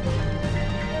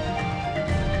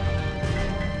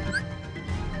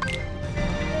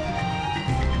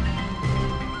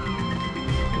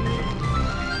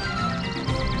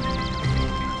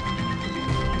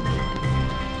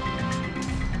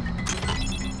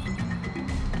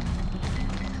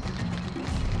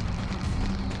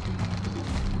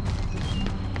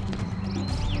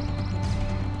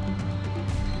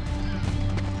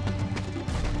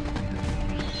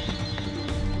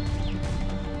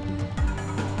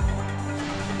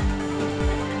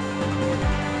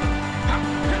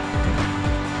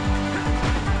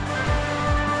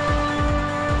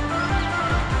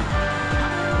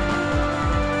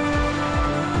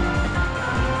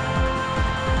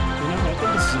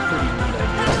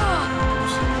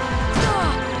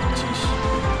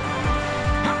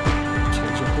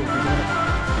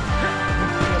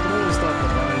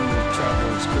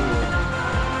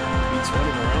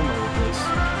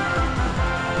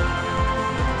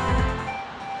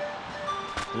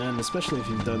 especially if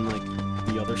you've done like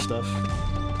the other stuff,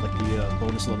 like the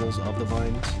bonus levels of the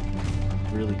vines.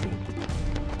 Really good.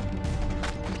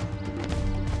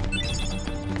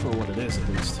 For what it is, at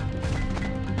least.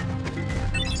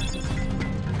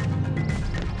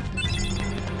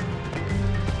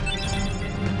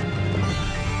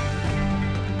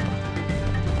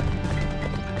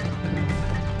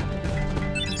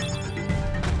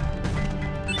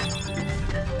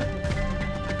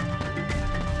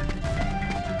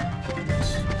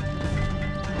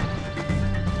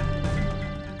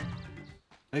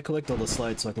 I collect all the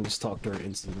slides so I can just talk to her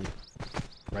instantly.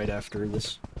 Right after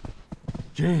this.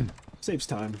 Jane! Saves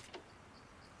time.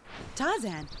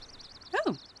 Tarzan.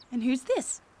 Oh, and who's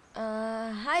this?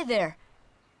 Hi there.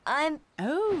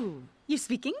 Oh, you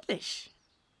speak English.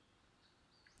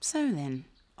 So then,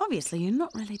 obviously you're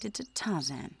not related to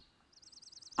Tarzan.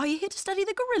 Are you here to study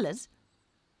the gorillas?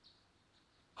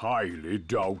 Highly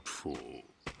doubtful.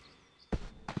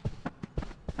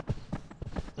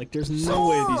 Like, there's no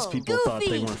way these people Goofy, thought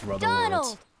they weren't from other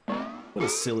Donald. worlds. What a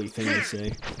silly thing to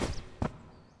say.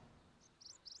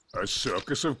 A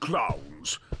circus of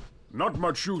clowns. Not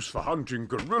much use for hunting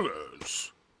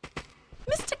gorillas.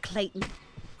 Mr. Clayton,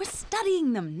 we're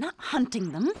studying them, not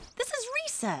hunting them. This is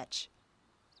research.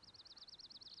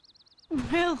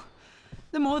 Well,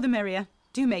 the more the merrier.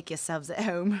 Do make yourselves at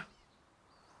home.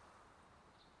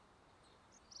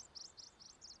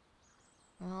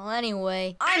 Well,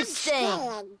 anyway, I'm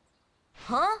staying.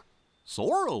 Huh?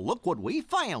 Sora, look what we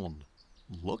found.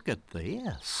 Look at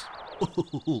this.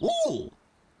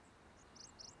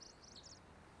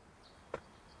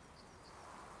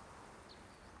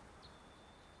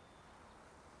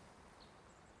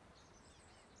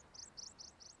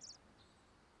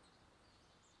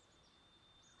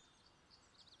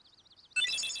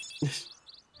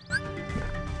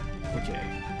 Okay,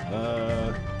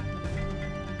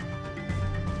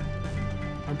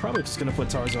 I'm probably just gonna put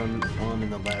Tarzan on in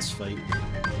the last fight.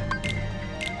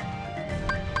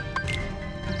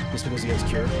 Just because he has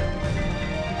Cure.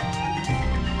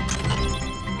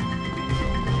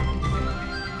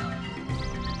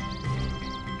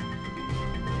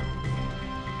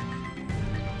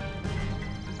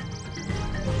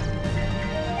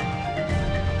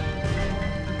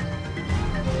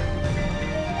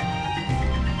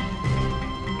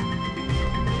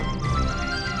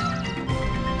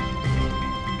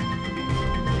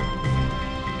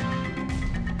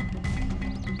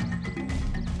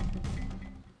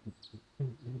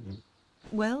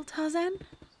 Well, Tarzan?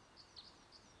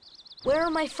 Where are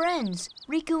my friends,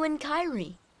 Riku and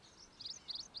Kairi?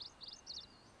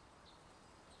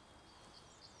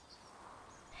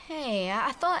 Hey,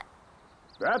 I thought...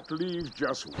 That leaves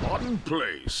just one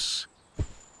place.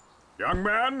 Young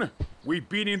man, we've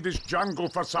been in this jungle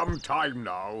for some time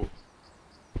now.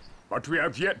 But we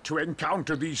have yet to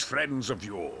encounter these friends of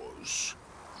yours.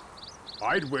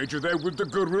 I'd wager they're with the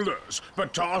gorillas,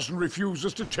 but Tarzan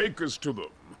refuses to take us to them.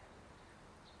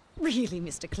 Really,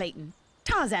 Mr. Clayton?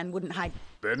 Tarzan wouldn't hide...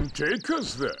 Then take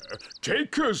us there.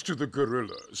 Take us to the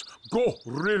gorillas.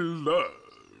 Gorillas.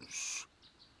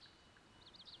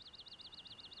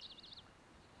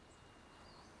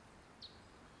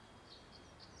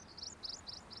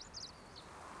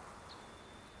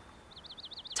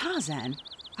 Tarzan,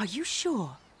 are you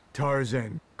sure?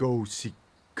 Tarzan, go see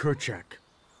Kerchak.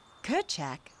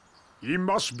 Kerchak? He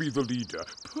must be the leader.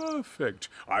 Perfect.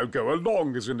 I'll go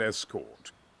along as an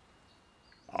escort.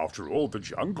 After all, the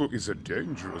jungle is a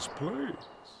dangerous place.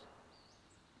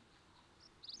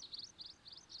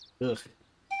 Ugh.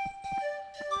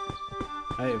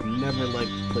 I have never liked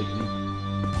Clayton.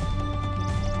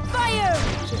 Fire!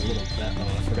 So a little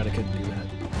oh, I forgot I couldn't do that.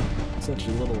 Such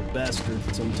a little bastard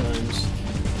sometimes.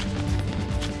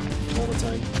 All the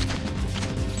time.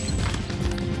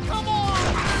 Come on!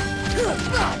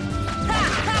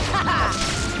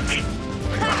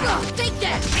 Take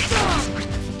that!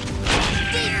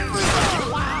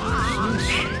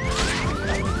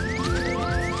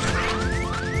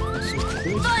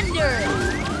 Thunder!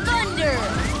 Thunder!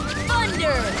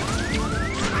 Thunder!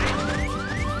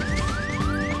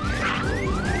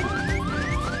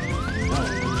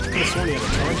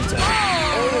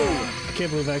 Oh! I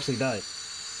can't believe I actually died.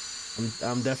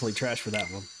 I'm definitely trash for that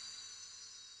one.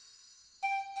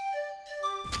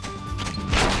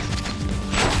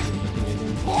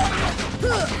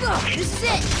 This is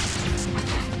it!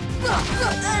 Wow.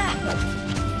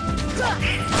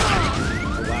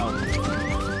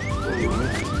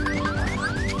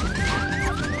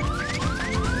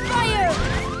 Fire!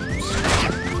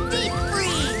 Deep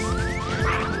freeze!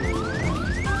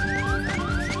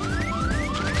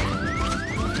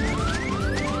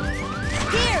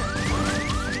 Here!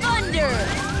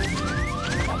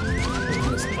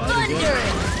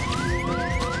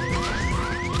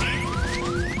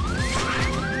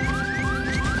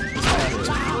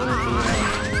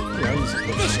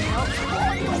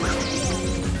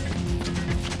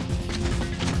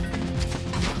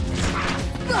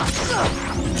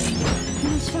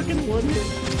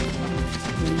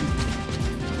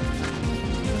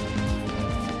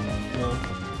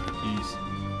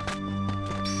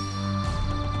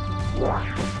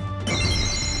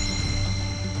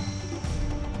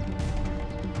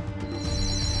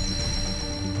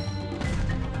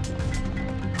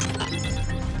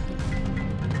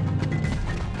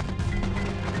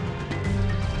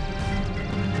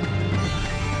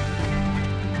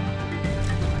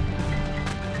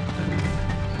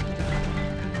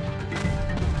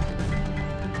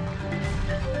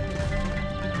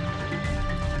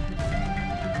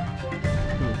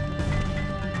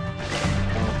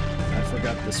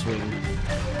 swing.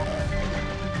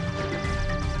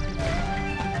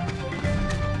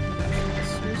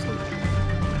 Seriously?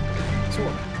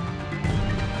 Sword.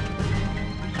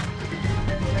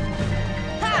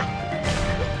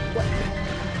 What?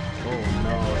 Oh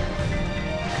no.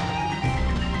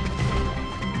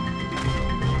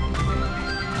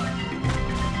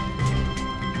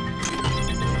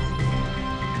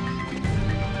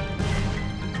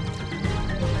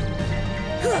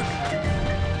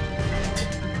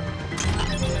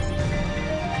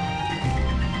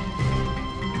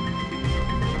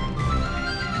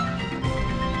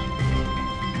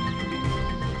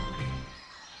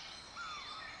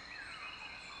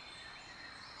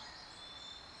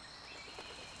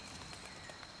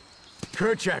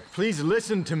 Kerchak, please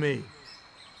listen to me.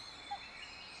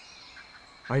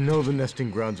 I know the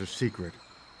nesting grounds are secret,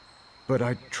 but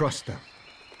I trust them.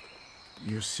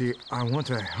 You see, I want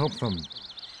to help them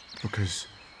because,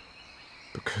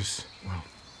 well,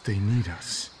 they need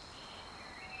us.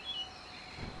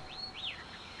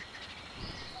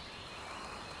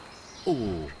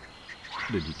 Oh,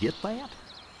 did you get that?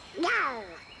 No!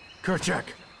 Kerchak!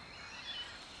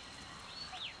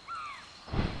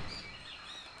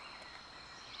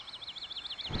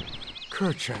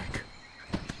 Kerchak.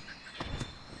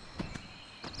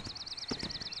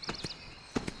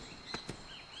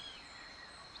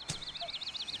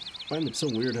 I find it so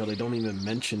weird how they don't even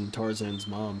mention Tarzan's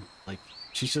mom. Like,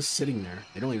 she's just sitting there.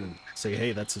 They don't even say,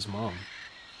 hey, that's his mom.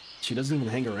 She doesn't even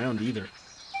hang around either.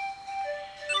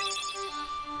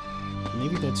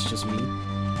 Maybe that's just me.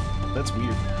 That's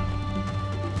weird.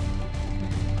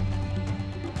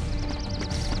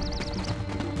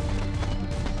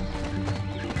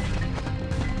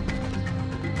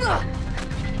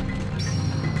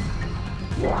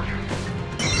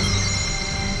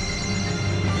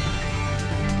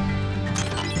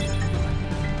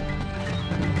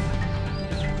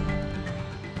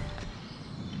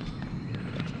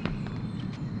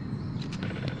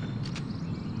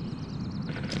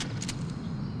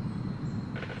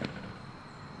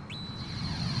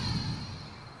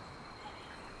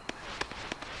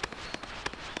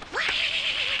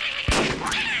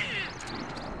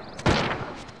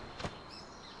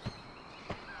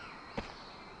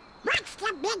 What's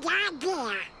the big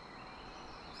idea?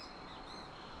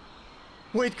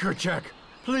 Wait, Kerchak,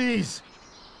 please!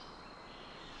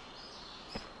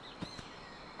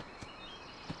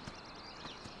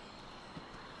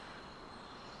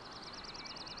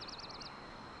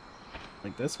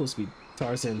 Like, that's supposed to be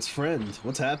Tarzan's friend.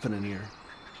 What's happening here?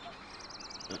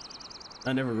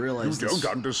 I never realized You this.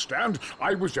 don't understand.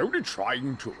 I was only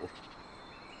trying to.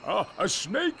 Ah, a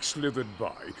snake slithered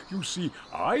by. You see,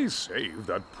 I saved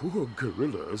that poor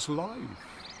gorilla's life.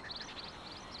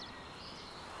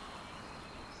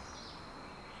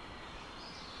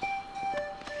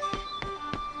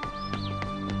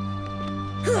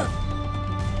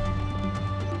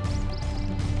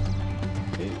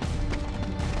 Okay.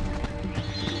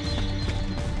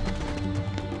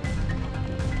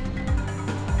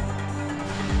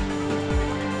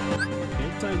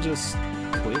 Can't I just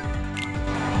quit?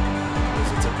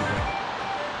 Does it take me back?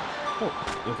 Oh,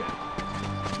 okay.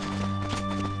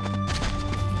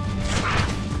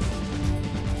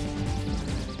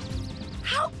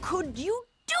 How could you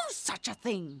do such a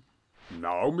thing?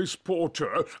 Now, Miss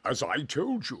Porter, as I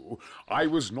told you, I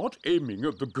was not aiming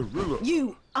at the gorilla.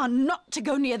 You are not to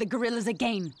go near the gorillas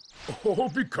again. Oh,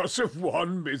 because of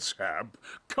one mishap.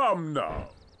 Come now.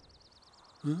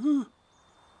 Huh?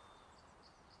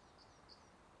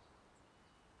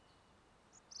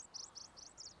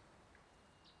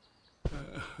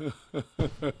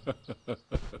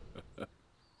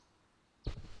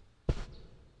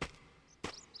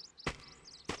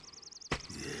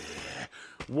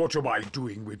 What am I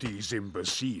doing with these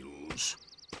imbeciles?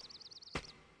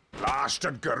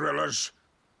 Blasted gorillas!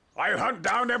 I'll hunt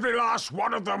down every last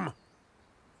one of them!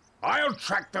 I'll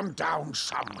track them down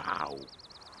somehow.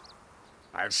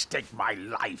 I'll stake my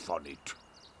life on it.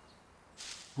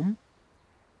 Hmm?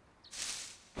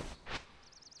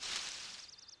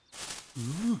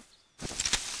 Hmm?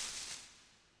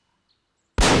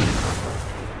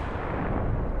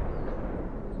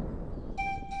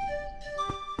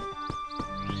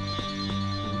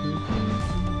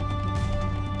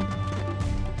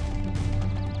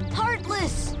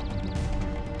 Heartless!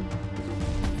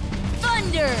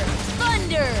 Thunder!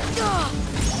 Thunder! Ugh!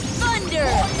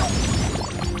 Thunder!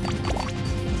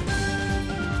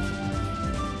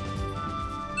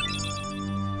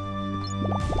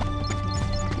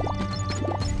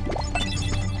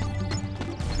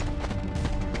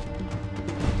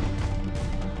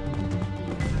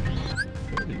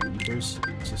 There's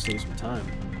just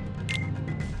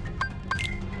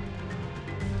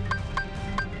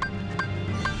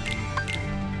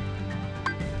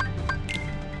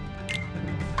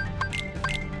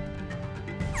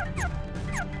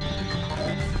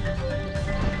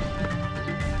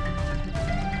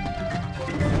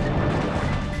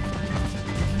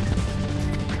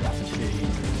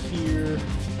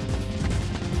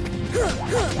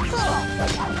Come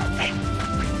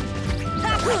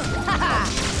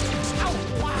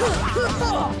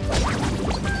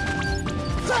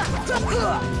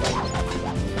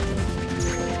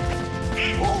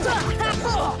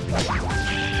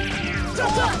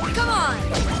on!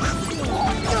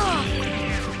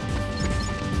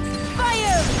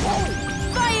 Fire!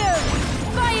 Fire!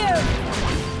 Fire!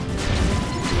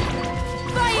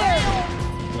 Fire!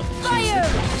 Fire!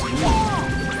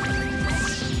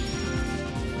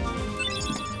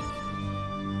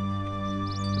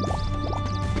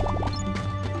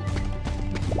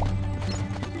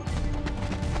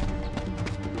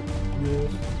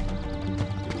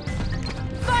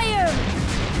 Fire!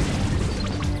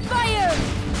 Fire!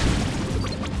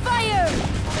 Fire!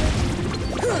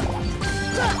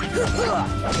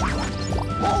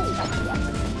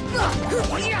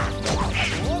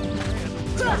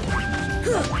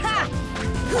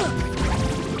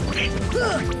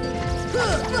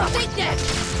 Take that!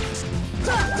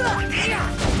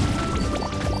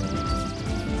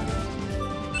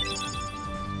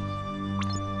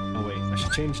 Oh wait, I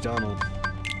should change Donald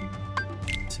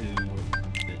to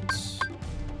this.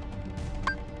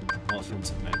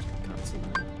 Offensive magic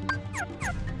constantly.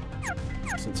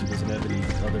 Since he doesn't have any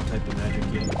other type of magic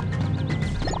yet.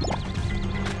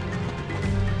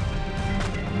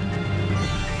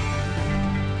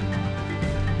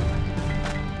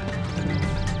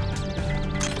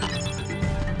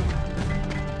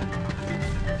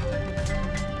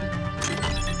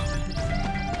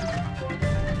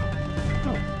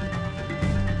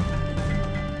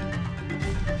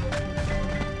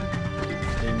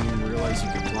 Didn't even realize you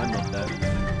could climb up that.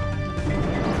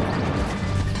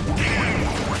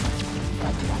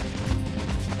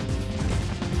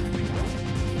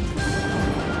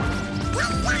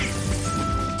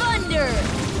 Thunder!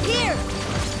 Here!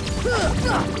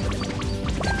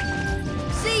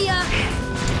 See ya!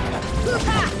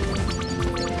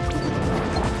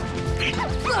 Take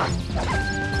that!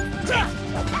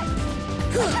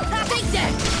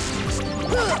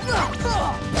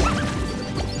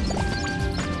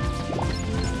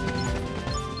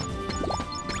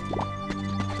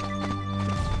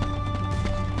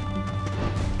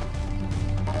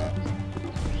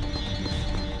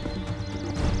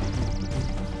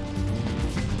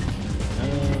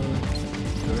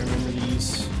 Do I remember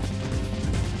these?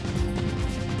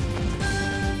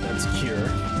 That's Cure.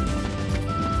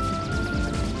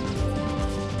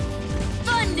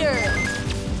 Thunder!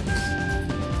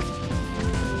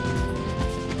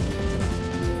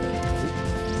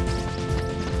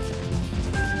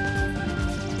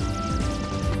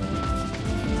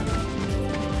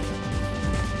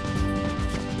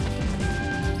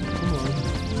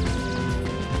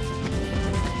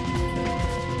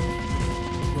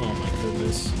 Oh my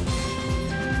goodness.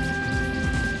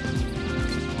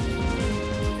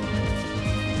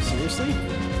 Seriously?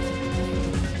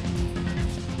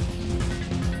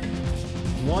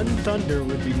 One thunder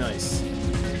would be nice.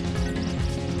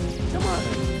 Come on.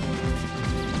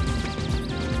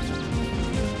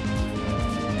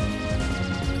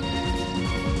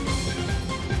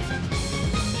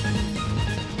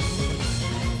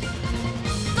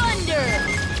 Thunder!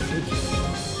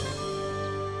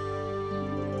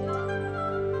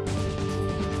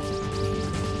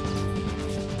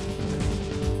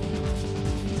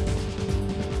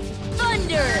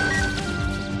 Thunder!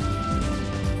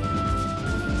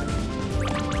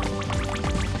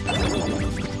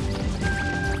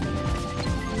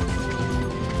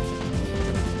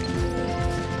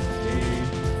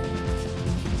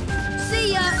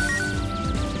 See ya!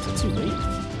 Is it too late? I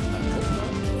hope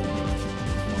not.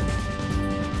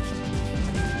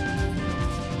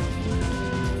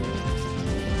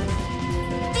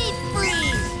 Deep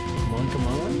freeze! Come on, come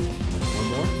on. One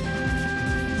more.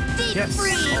 Deep Yes!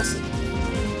 freeze! Awesome.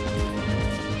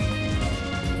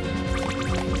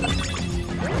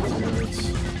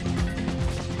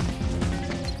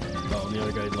 Oh, and the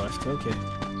other guy left. Okay.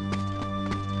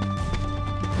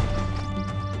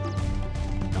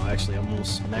 No, actually, I'm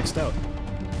almost maxed out.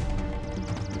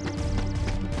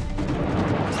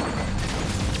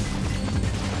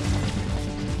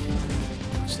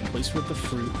 It's the place with the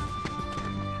fruit.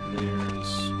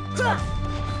 There's...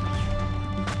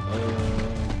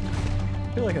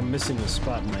 I feel like I'm missing a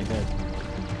spot in my head.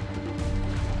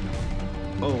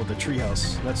 Oh, the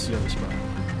treehouse. That's the other spot.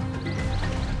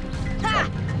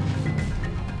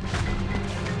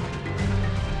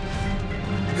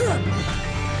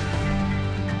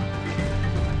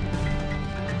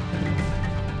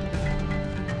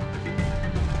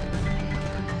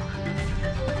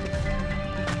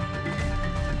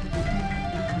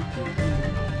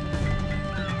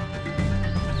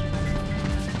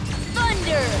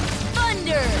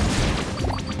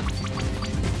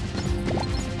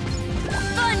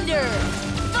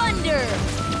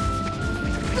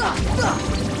 This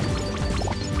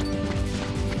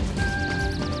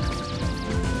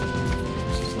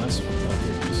last one. Oh,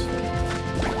 here it is.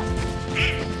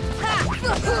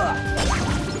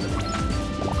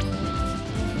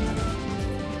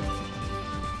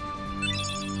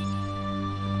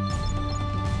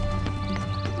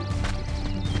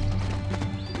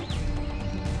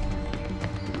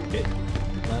 Okay,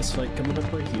 last fight coming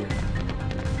up right here.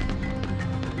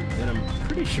 And I'm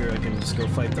pretty sure I can just go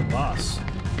fight the boss.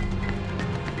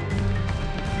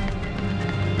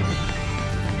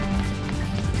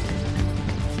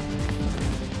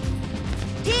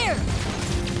 Here!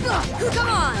 Come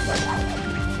on!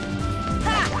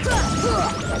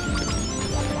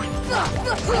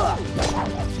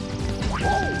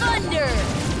 Thunder!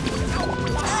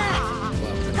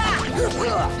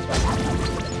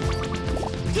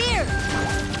 Here!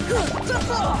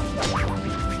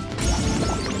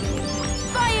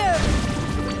 Fire!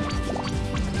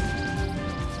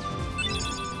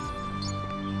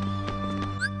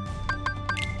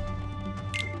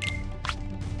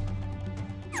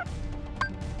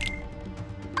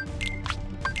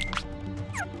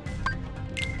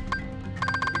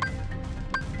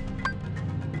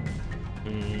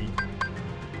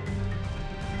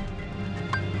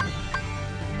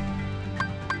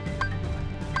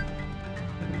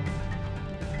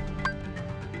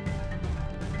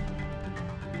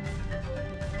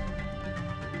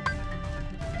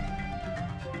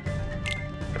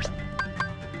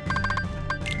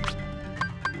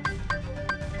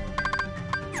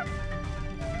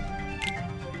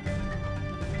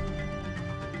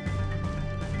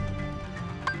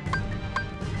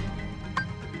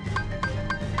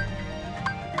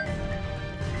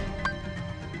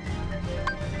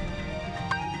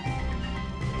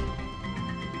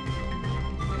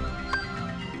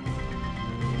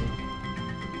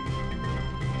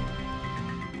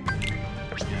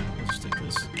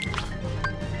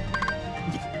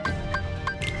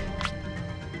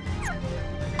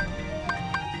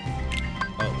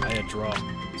 Draw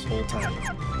this whole time.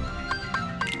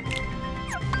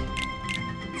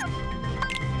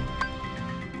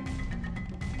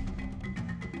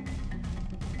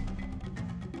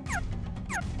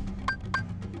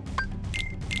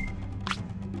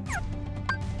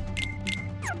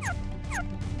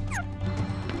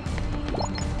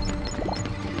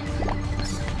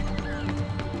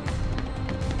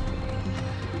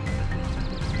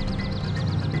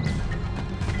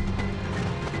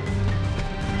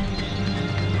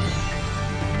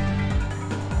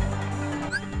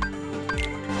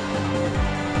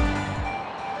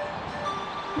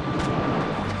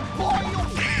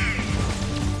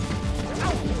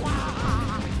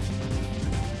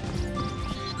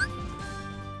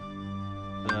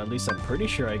 At least I'm pretty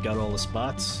sure I got all the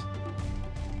spots.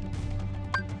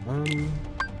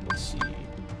 Let's see.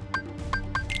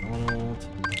 Donald.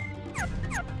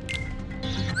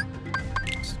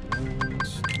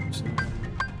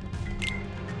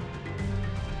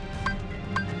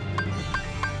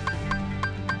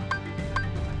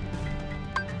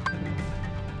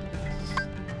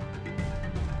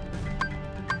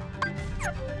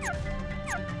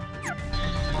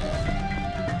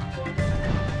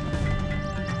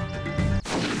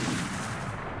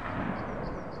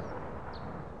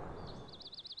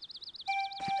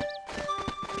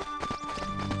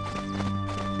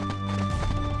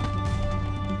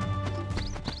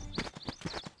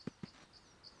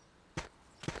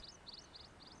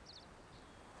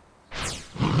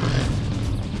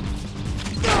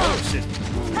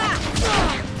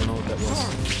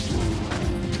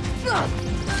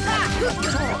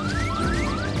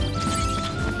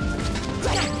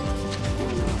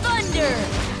 Thunder!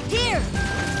 Here!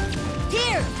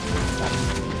 Here!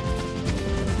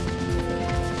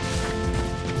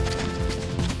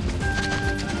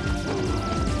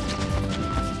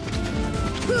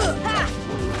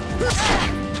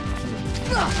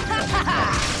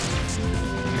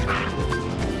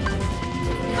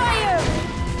 Fire!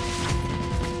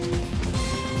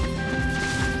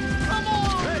 Come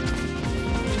on!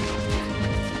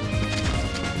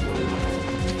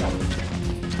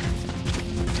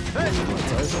 Hey!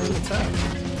 It's always an attack.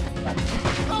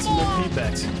 Let's see more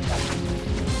feedbacks.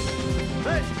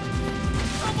 Hey!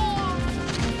 Come on!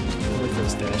 Wait for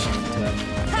his dash attack.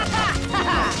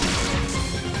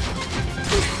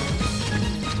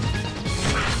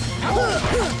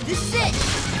 This is it!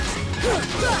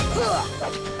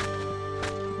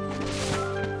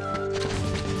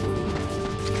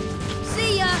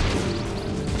 See ya!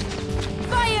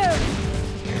 Fire!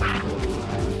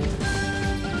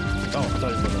 Oh, I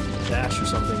thought he was gonna dash or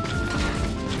something.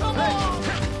 Come on!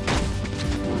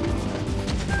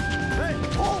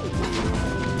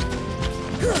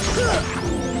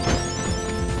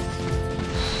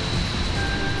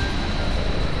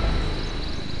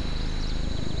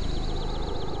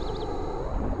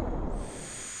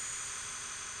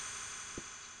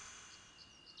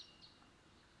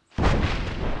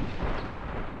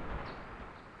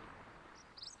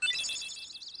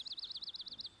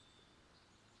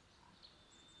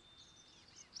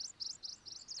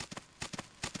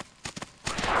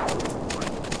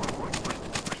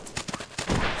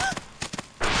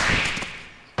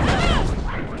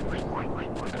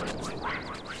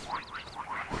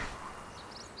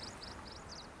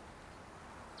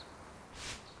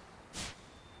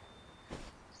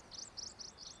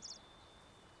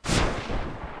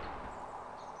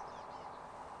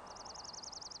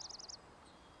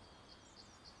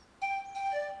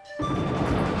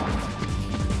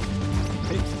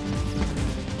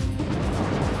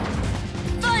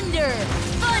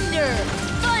 Thunder!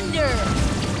 Thunder!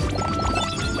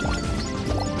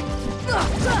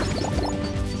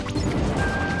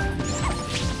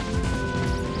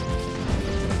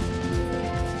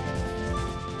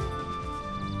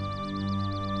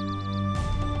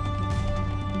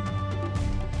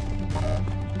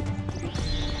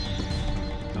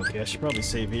 Okay, I should probably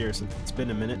save here since it's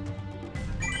been a minute.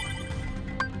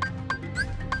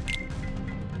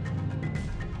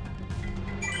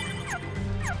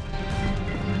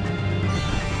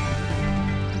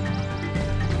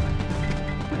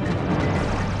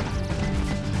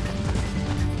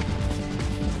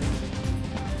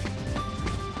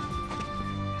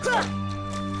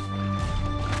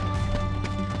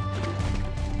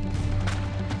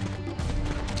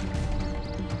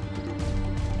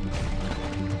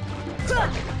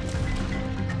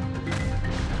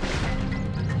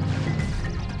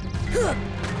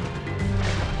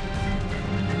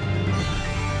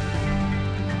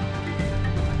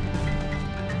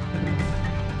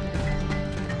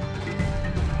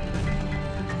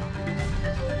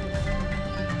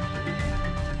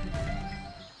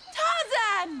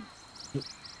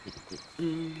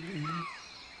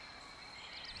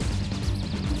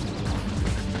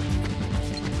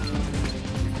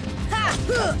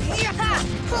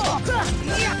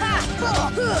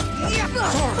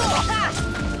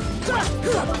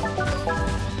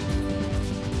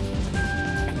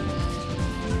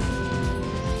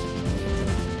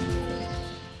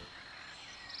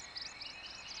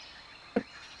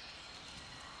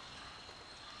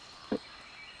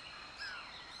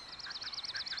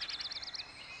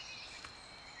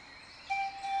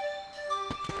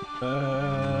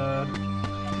 I'm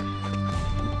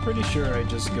pretty sure I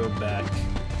just go back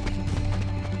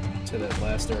to that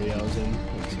last area I was in.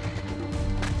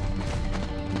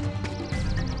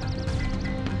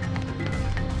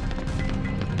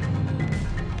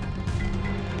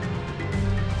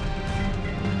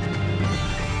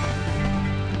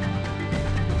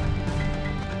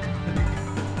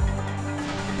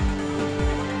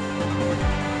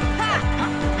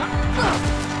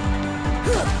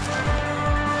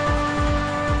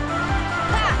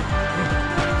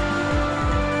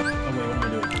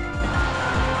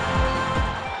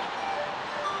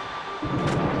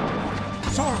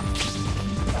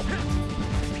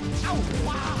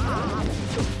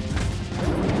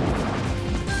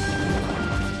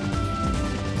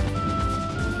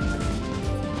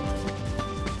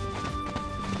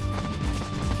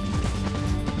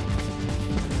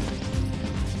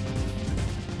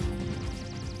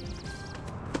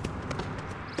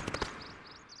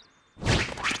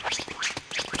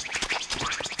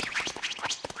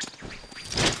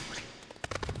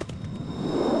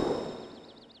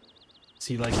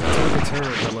 See, like, it's her,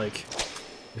 but like,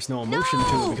 there's no emotion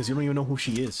to it because you don't even know who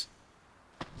she is.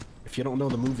 If you don't know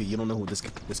the movie, you don't know who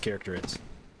this character is.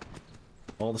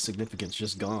 All the significance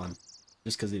just gone,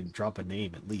 just because they drop a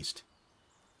name at least.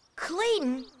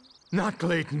 Clayton. Not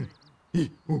Clayton.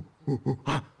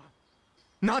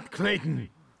 Not Clayton.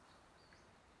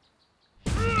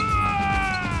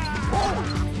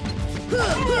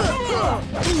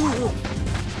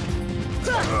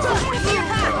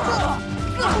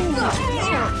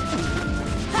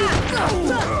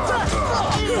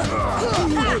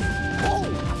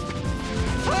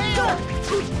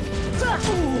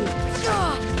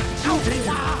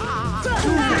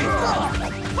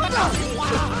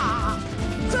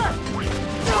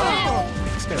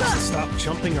 This guy doesn't stop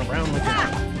jumping around like a...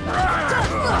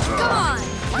 Come on!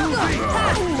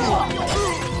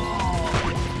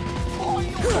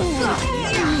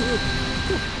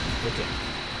 Okay.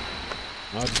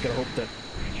 Now I just gotta hope that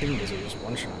thing doesn't just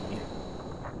one-shot me.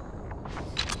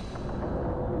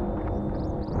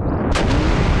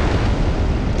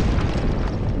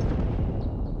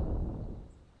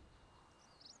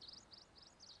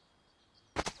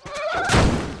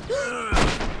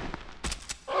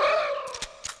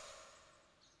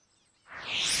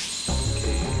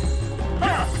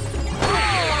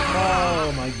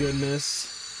 Oh my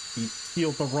goodness. He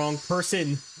healed the wrong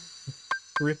person.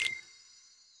 Rip.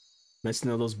 Nice to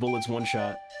know those bullets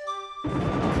one-shot.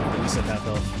 At least at half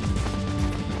health.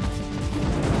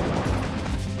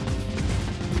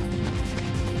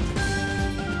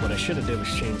 What I should have did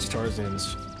was change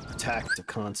Tarzan's attack to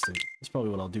constant. That's probably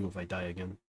what I'll do if I die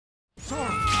again. Take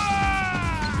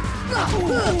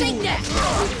that!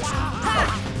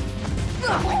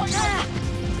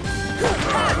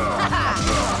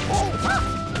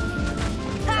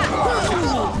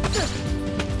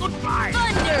 Goodbye!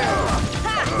 Thunder!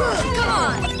 Come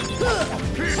on!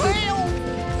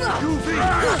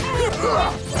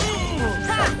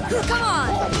 Come on!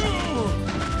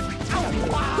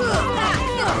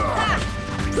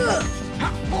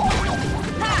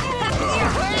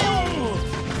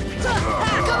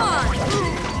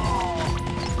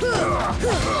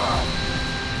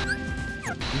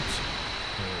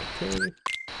 Okay.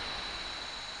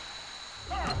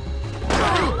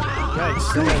 Nice.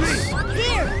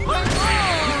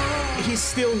 He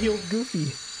still healed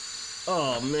Goofy.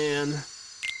 Oh man.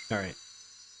 Alright.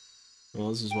 Well,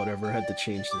 this is whatever. I had to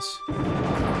change this. Ugh.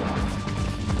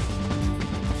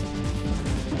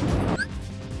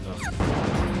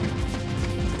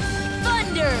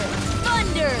 Thunder!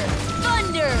 Thunder!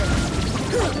 Thunder!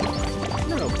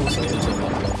 No, of course I am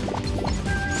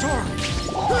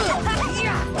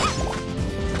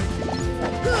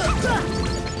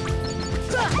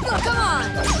Come on!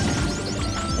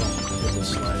 Little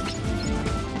slide.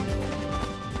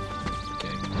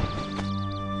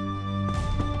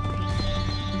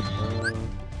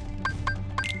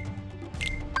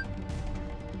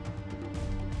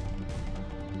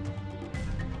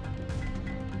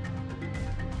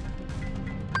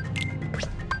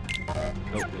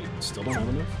 Oh wait, still don't have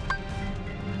enough?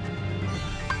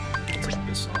 Let's take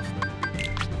this off then.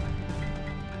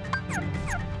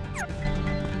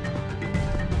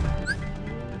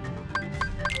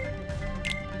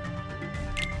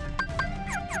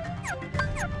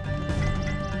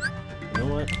 You know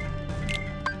what?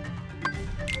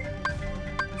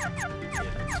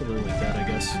 Yeah, something like that, I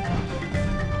guess.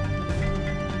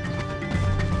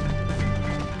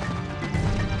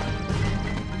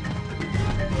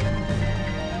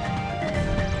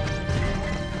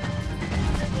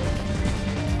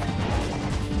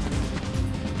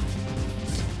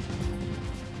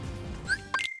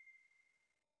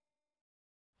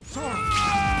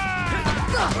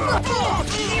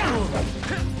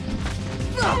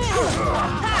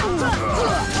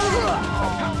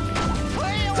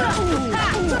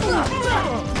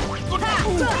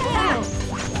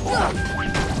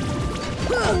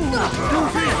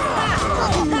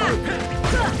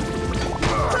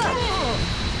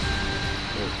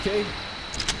 Okay.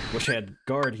 Wish I had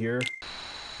guard here.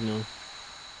 No.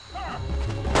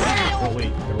 Oh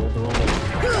wait, I rolled the wrong way.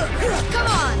 Come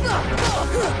on!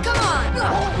 Come on!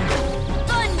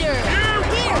 Thunder!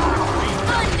 Here!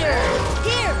 Thunder!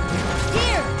 Here!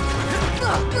 Here!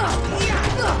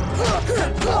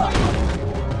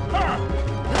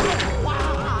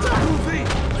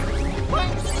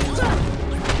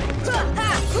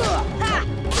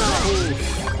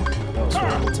 That was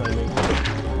horrible timing.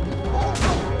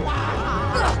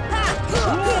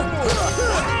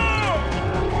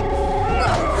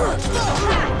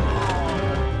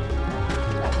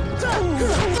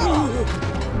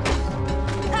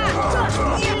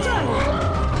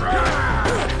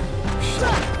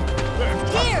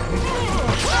 Here!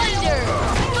 Thunder!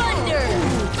 Thunder!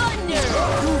 Thunder!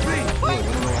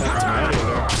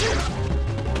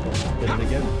 Hit it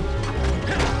again.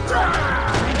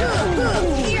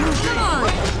 Here! Come on!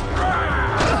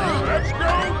 Let's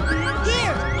go!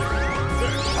 Here!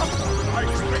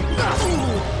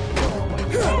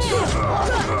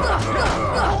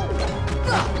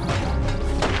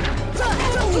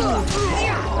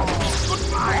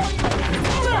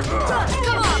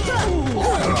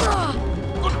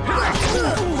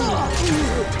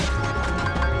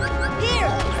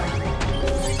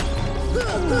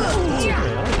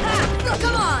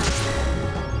 Come on!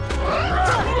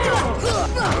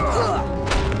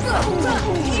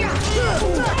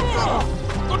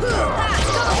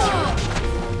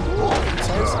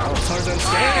 Tarzan's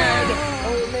dead!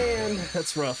 Oh man,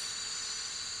 that's rough.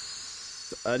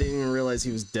 I didn't even realize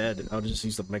he was dead. I'll just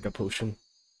use the Mega Potion.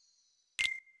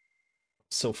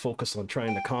 So focused on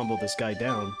trying to combo this guy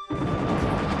down.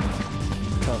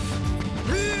 Tough.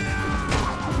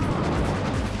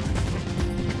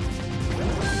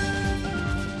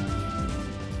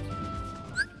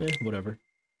 Whatever.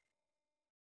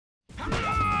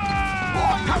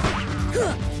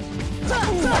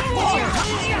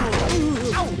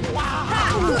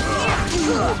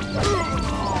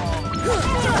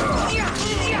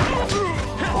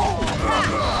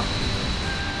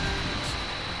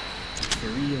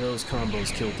 Three of those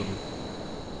combos killed them.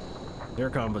 Their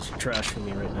combos are trash for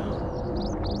me right now.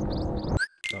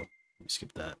 Oh, let me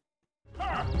skip that.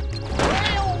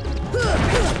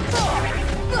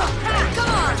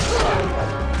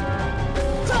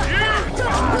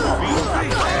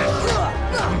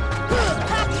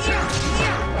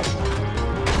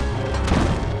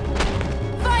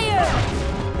 Fire!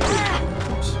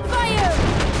 Fire!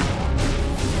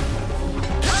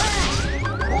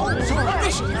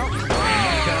 This should help. Oh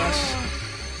my gosh.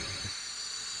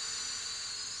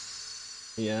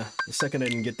 Yeah, this second I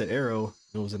didn't get the arrow,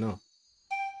 it was a no.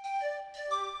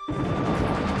 He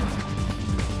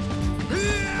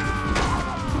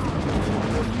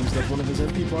used up one of his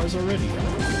MP bars already.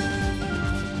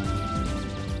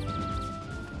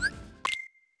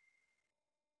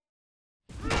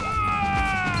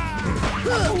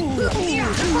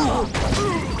 Here!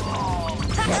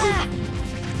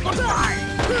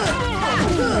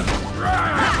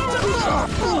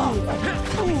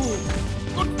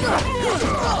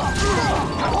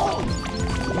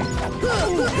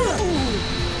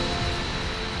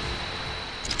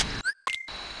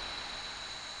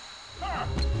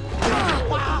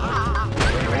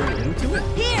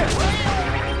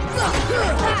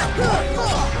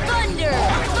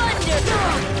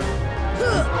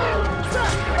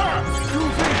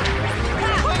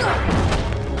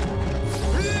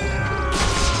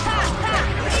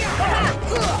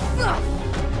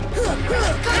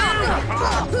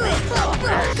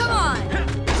 Thunder! Come on!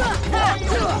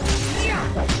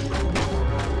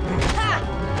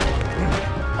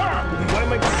 Why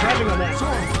am I grabbing on that?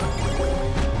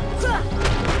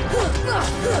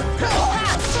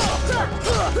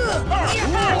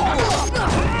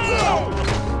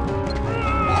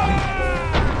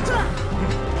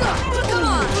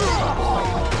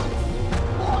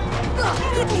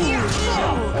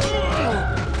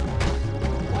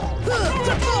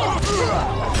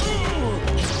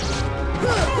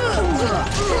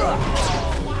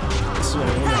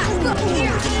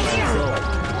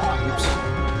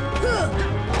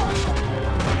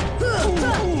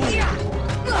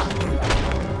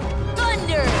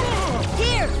 Thunder!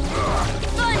 Here!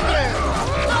 Thunder!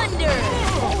 Thunder!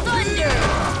 Thunder!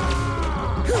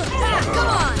 Come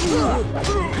on!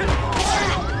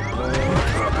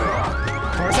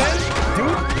 Tarzan?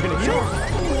 Dude, you're gonna heal?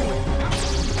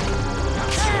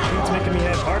 Dude's making me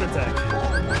have a heart attack.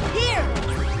 Here!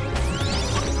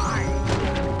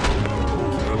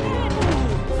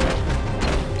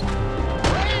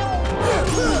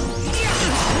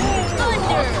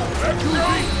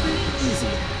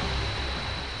 Easy.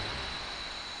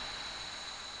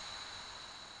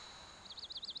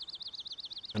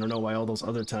 I don't know why all those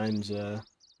other times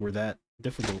were that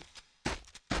difficult.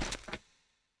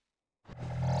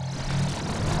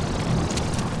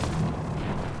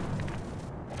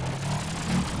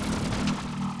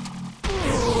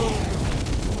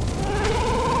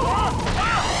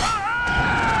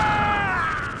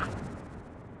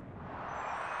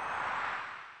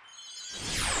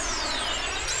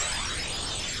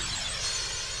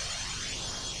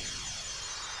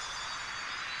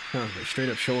 Huh, they straight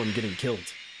up show him getting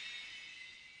killed.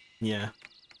 Yeah,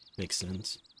 makes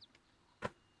sense.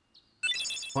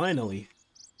 Finally.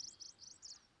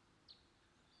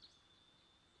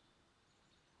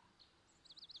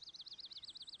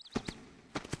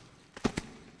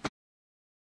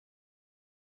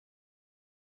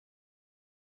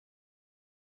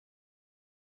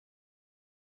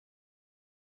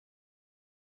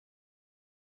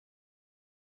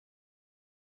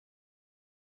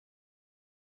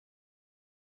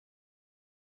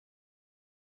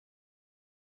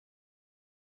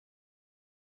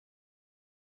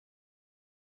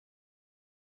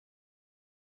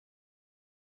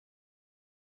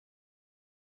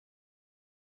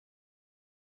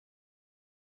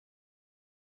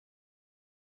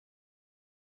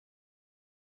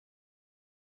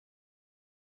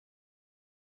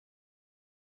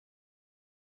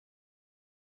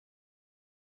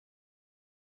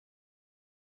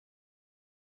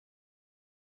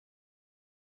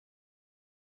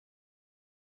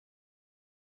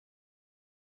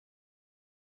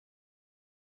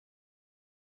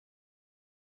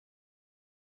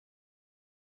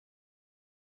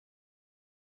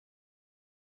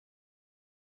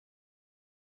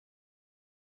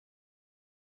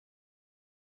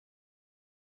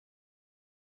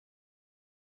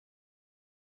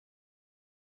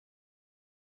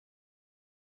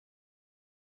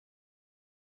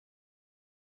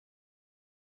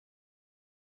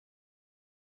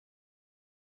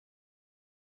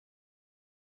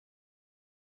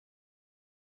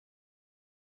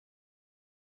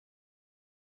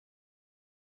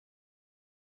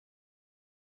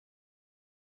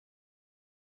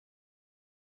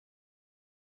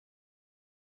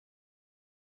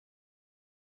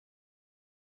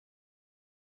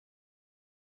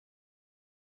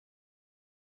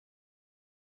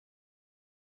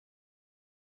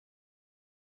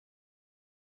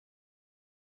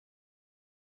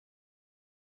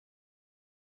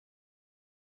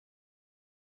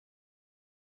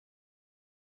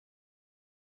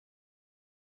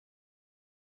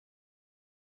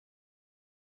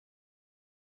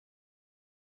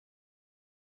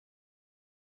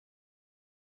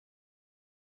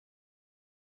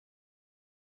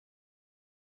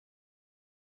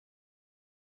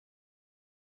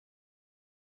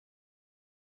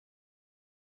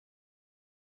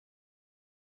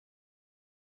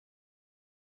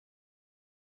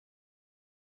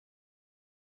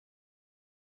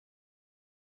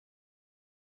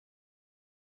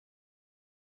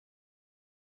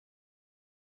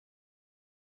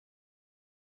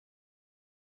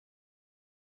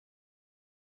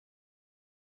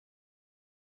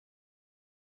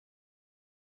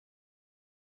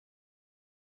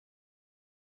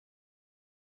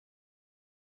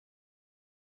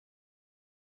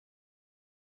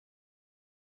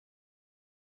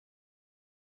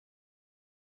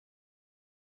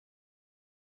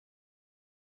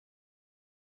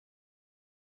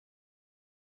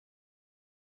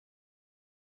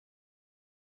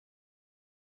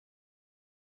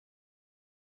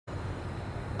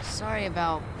 Sorry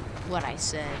about what I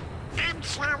said. I'm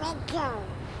sorry too.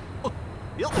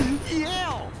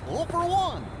 Yeah, all for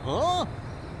one, huh?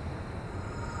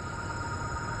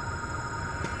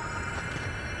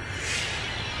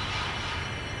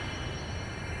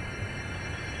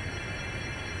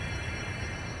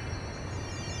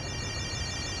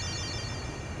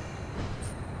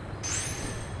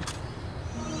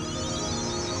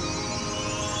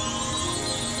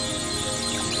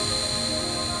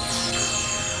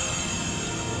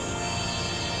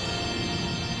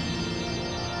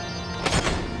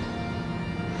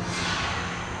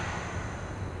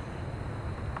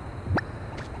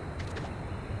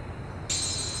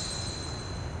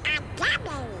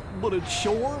 But it's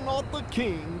sure not the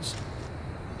king's.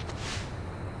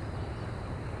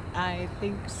 I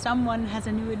think someone has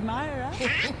a new admirer.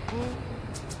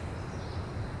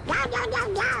 No.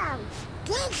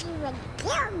 This would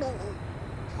kill me.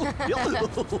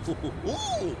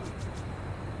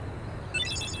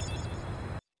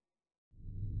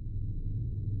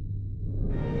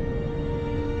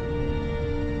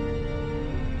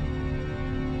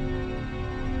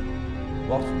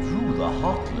 What drew the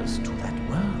Heartless to that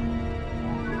world?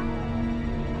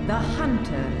 The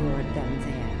hunter lured them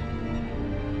there.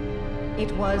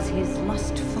 It was his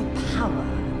lust for power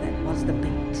that was the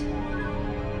bait.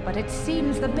 But it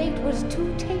seems the bait was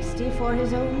too tasty for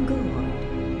his own good.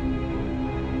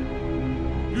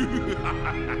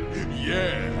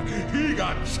 Yeah, he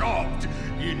got chopped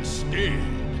instead.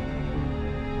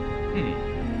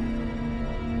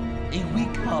 A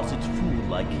weak-hearted fool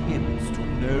like him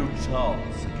stood no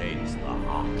chance against the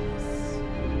Heartless.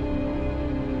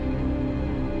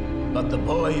 But the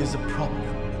boy is a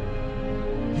problem.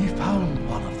 He found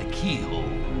one of the keyholes.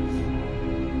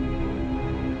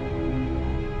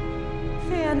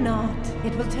 Fear not,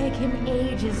 it will take him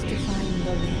ages to find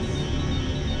the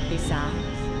ring.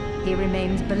 Besides, he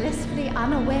remains blissfully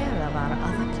unaware of our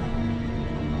other plan.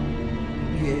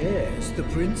 Yes, the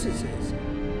princesses.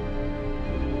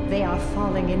 They are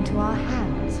falling into our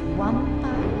hands, one by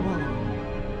one.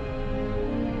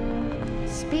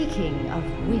 Speaking of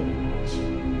which...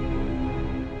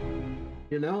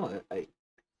 You know, I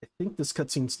think this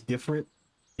cutscene's different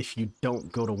if you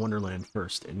don't go to Wonderland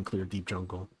first and clear Deep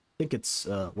Jungle. I think it's,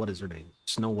 what is her name?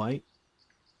 Snow White?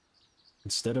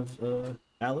 Instead of,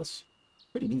 Alice?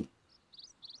 Pretty neat.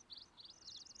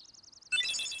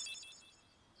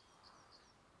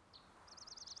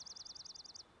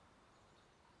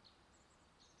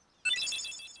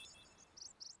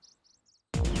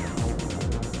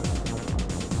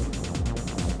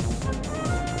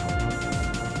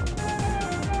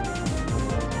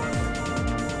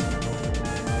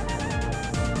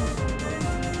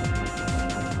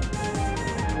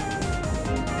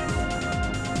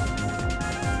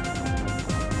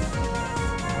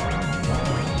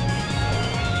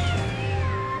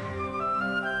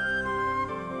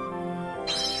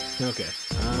 Okay,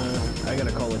 I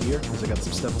gotta call it here because I got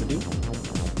some stuff to do.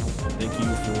 Thank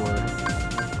you for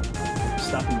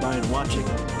stopping by and watching,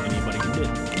 anybody who did.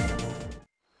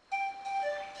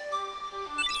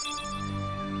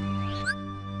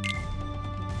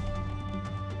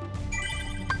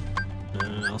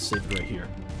 I'll save it right here.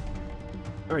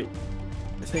 Alright,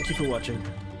 thank you for watching.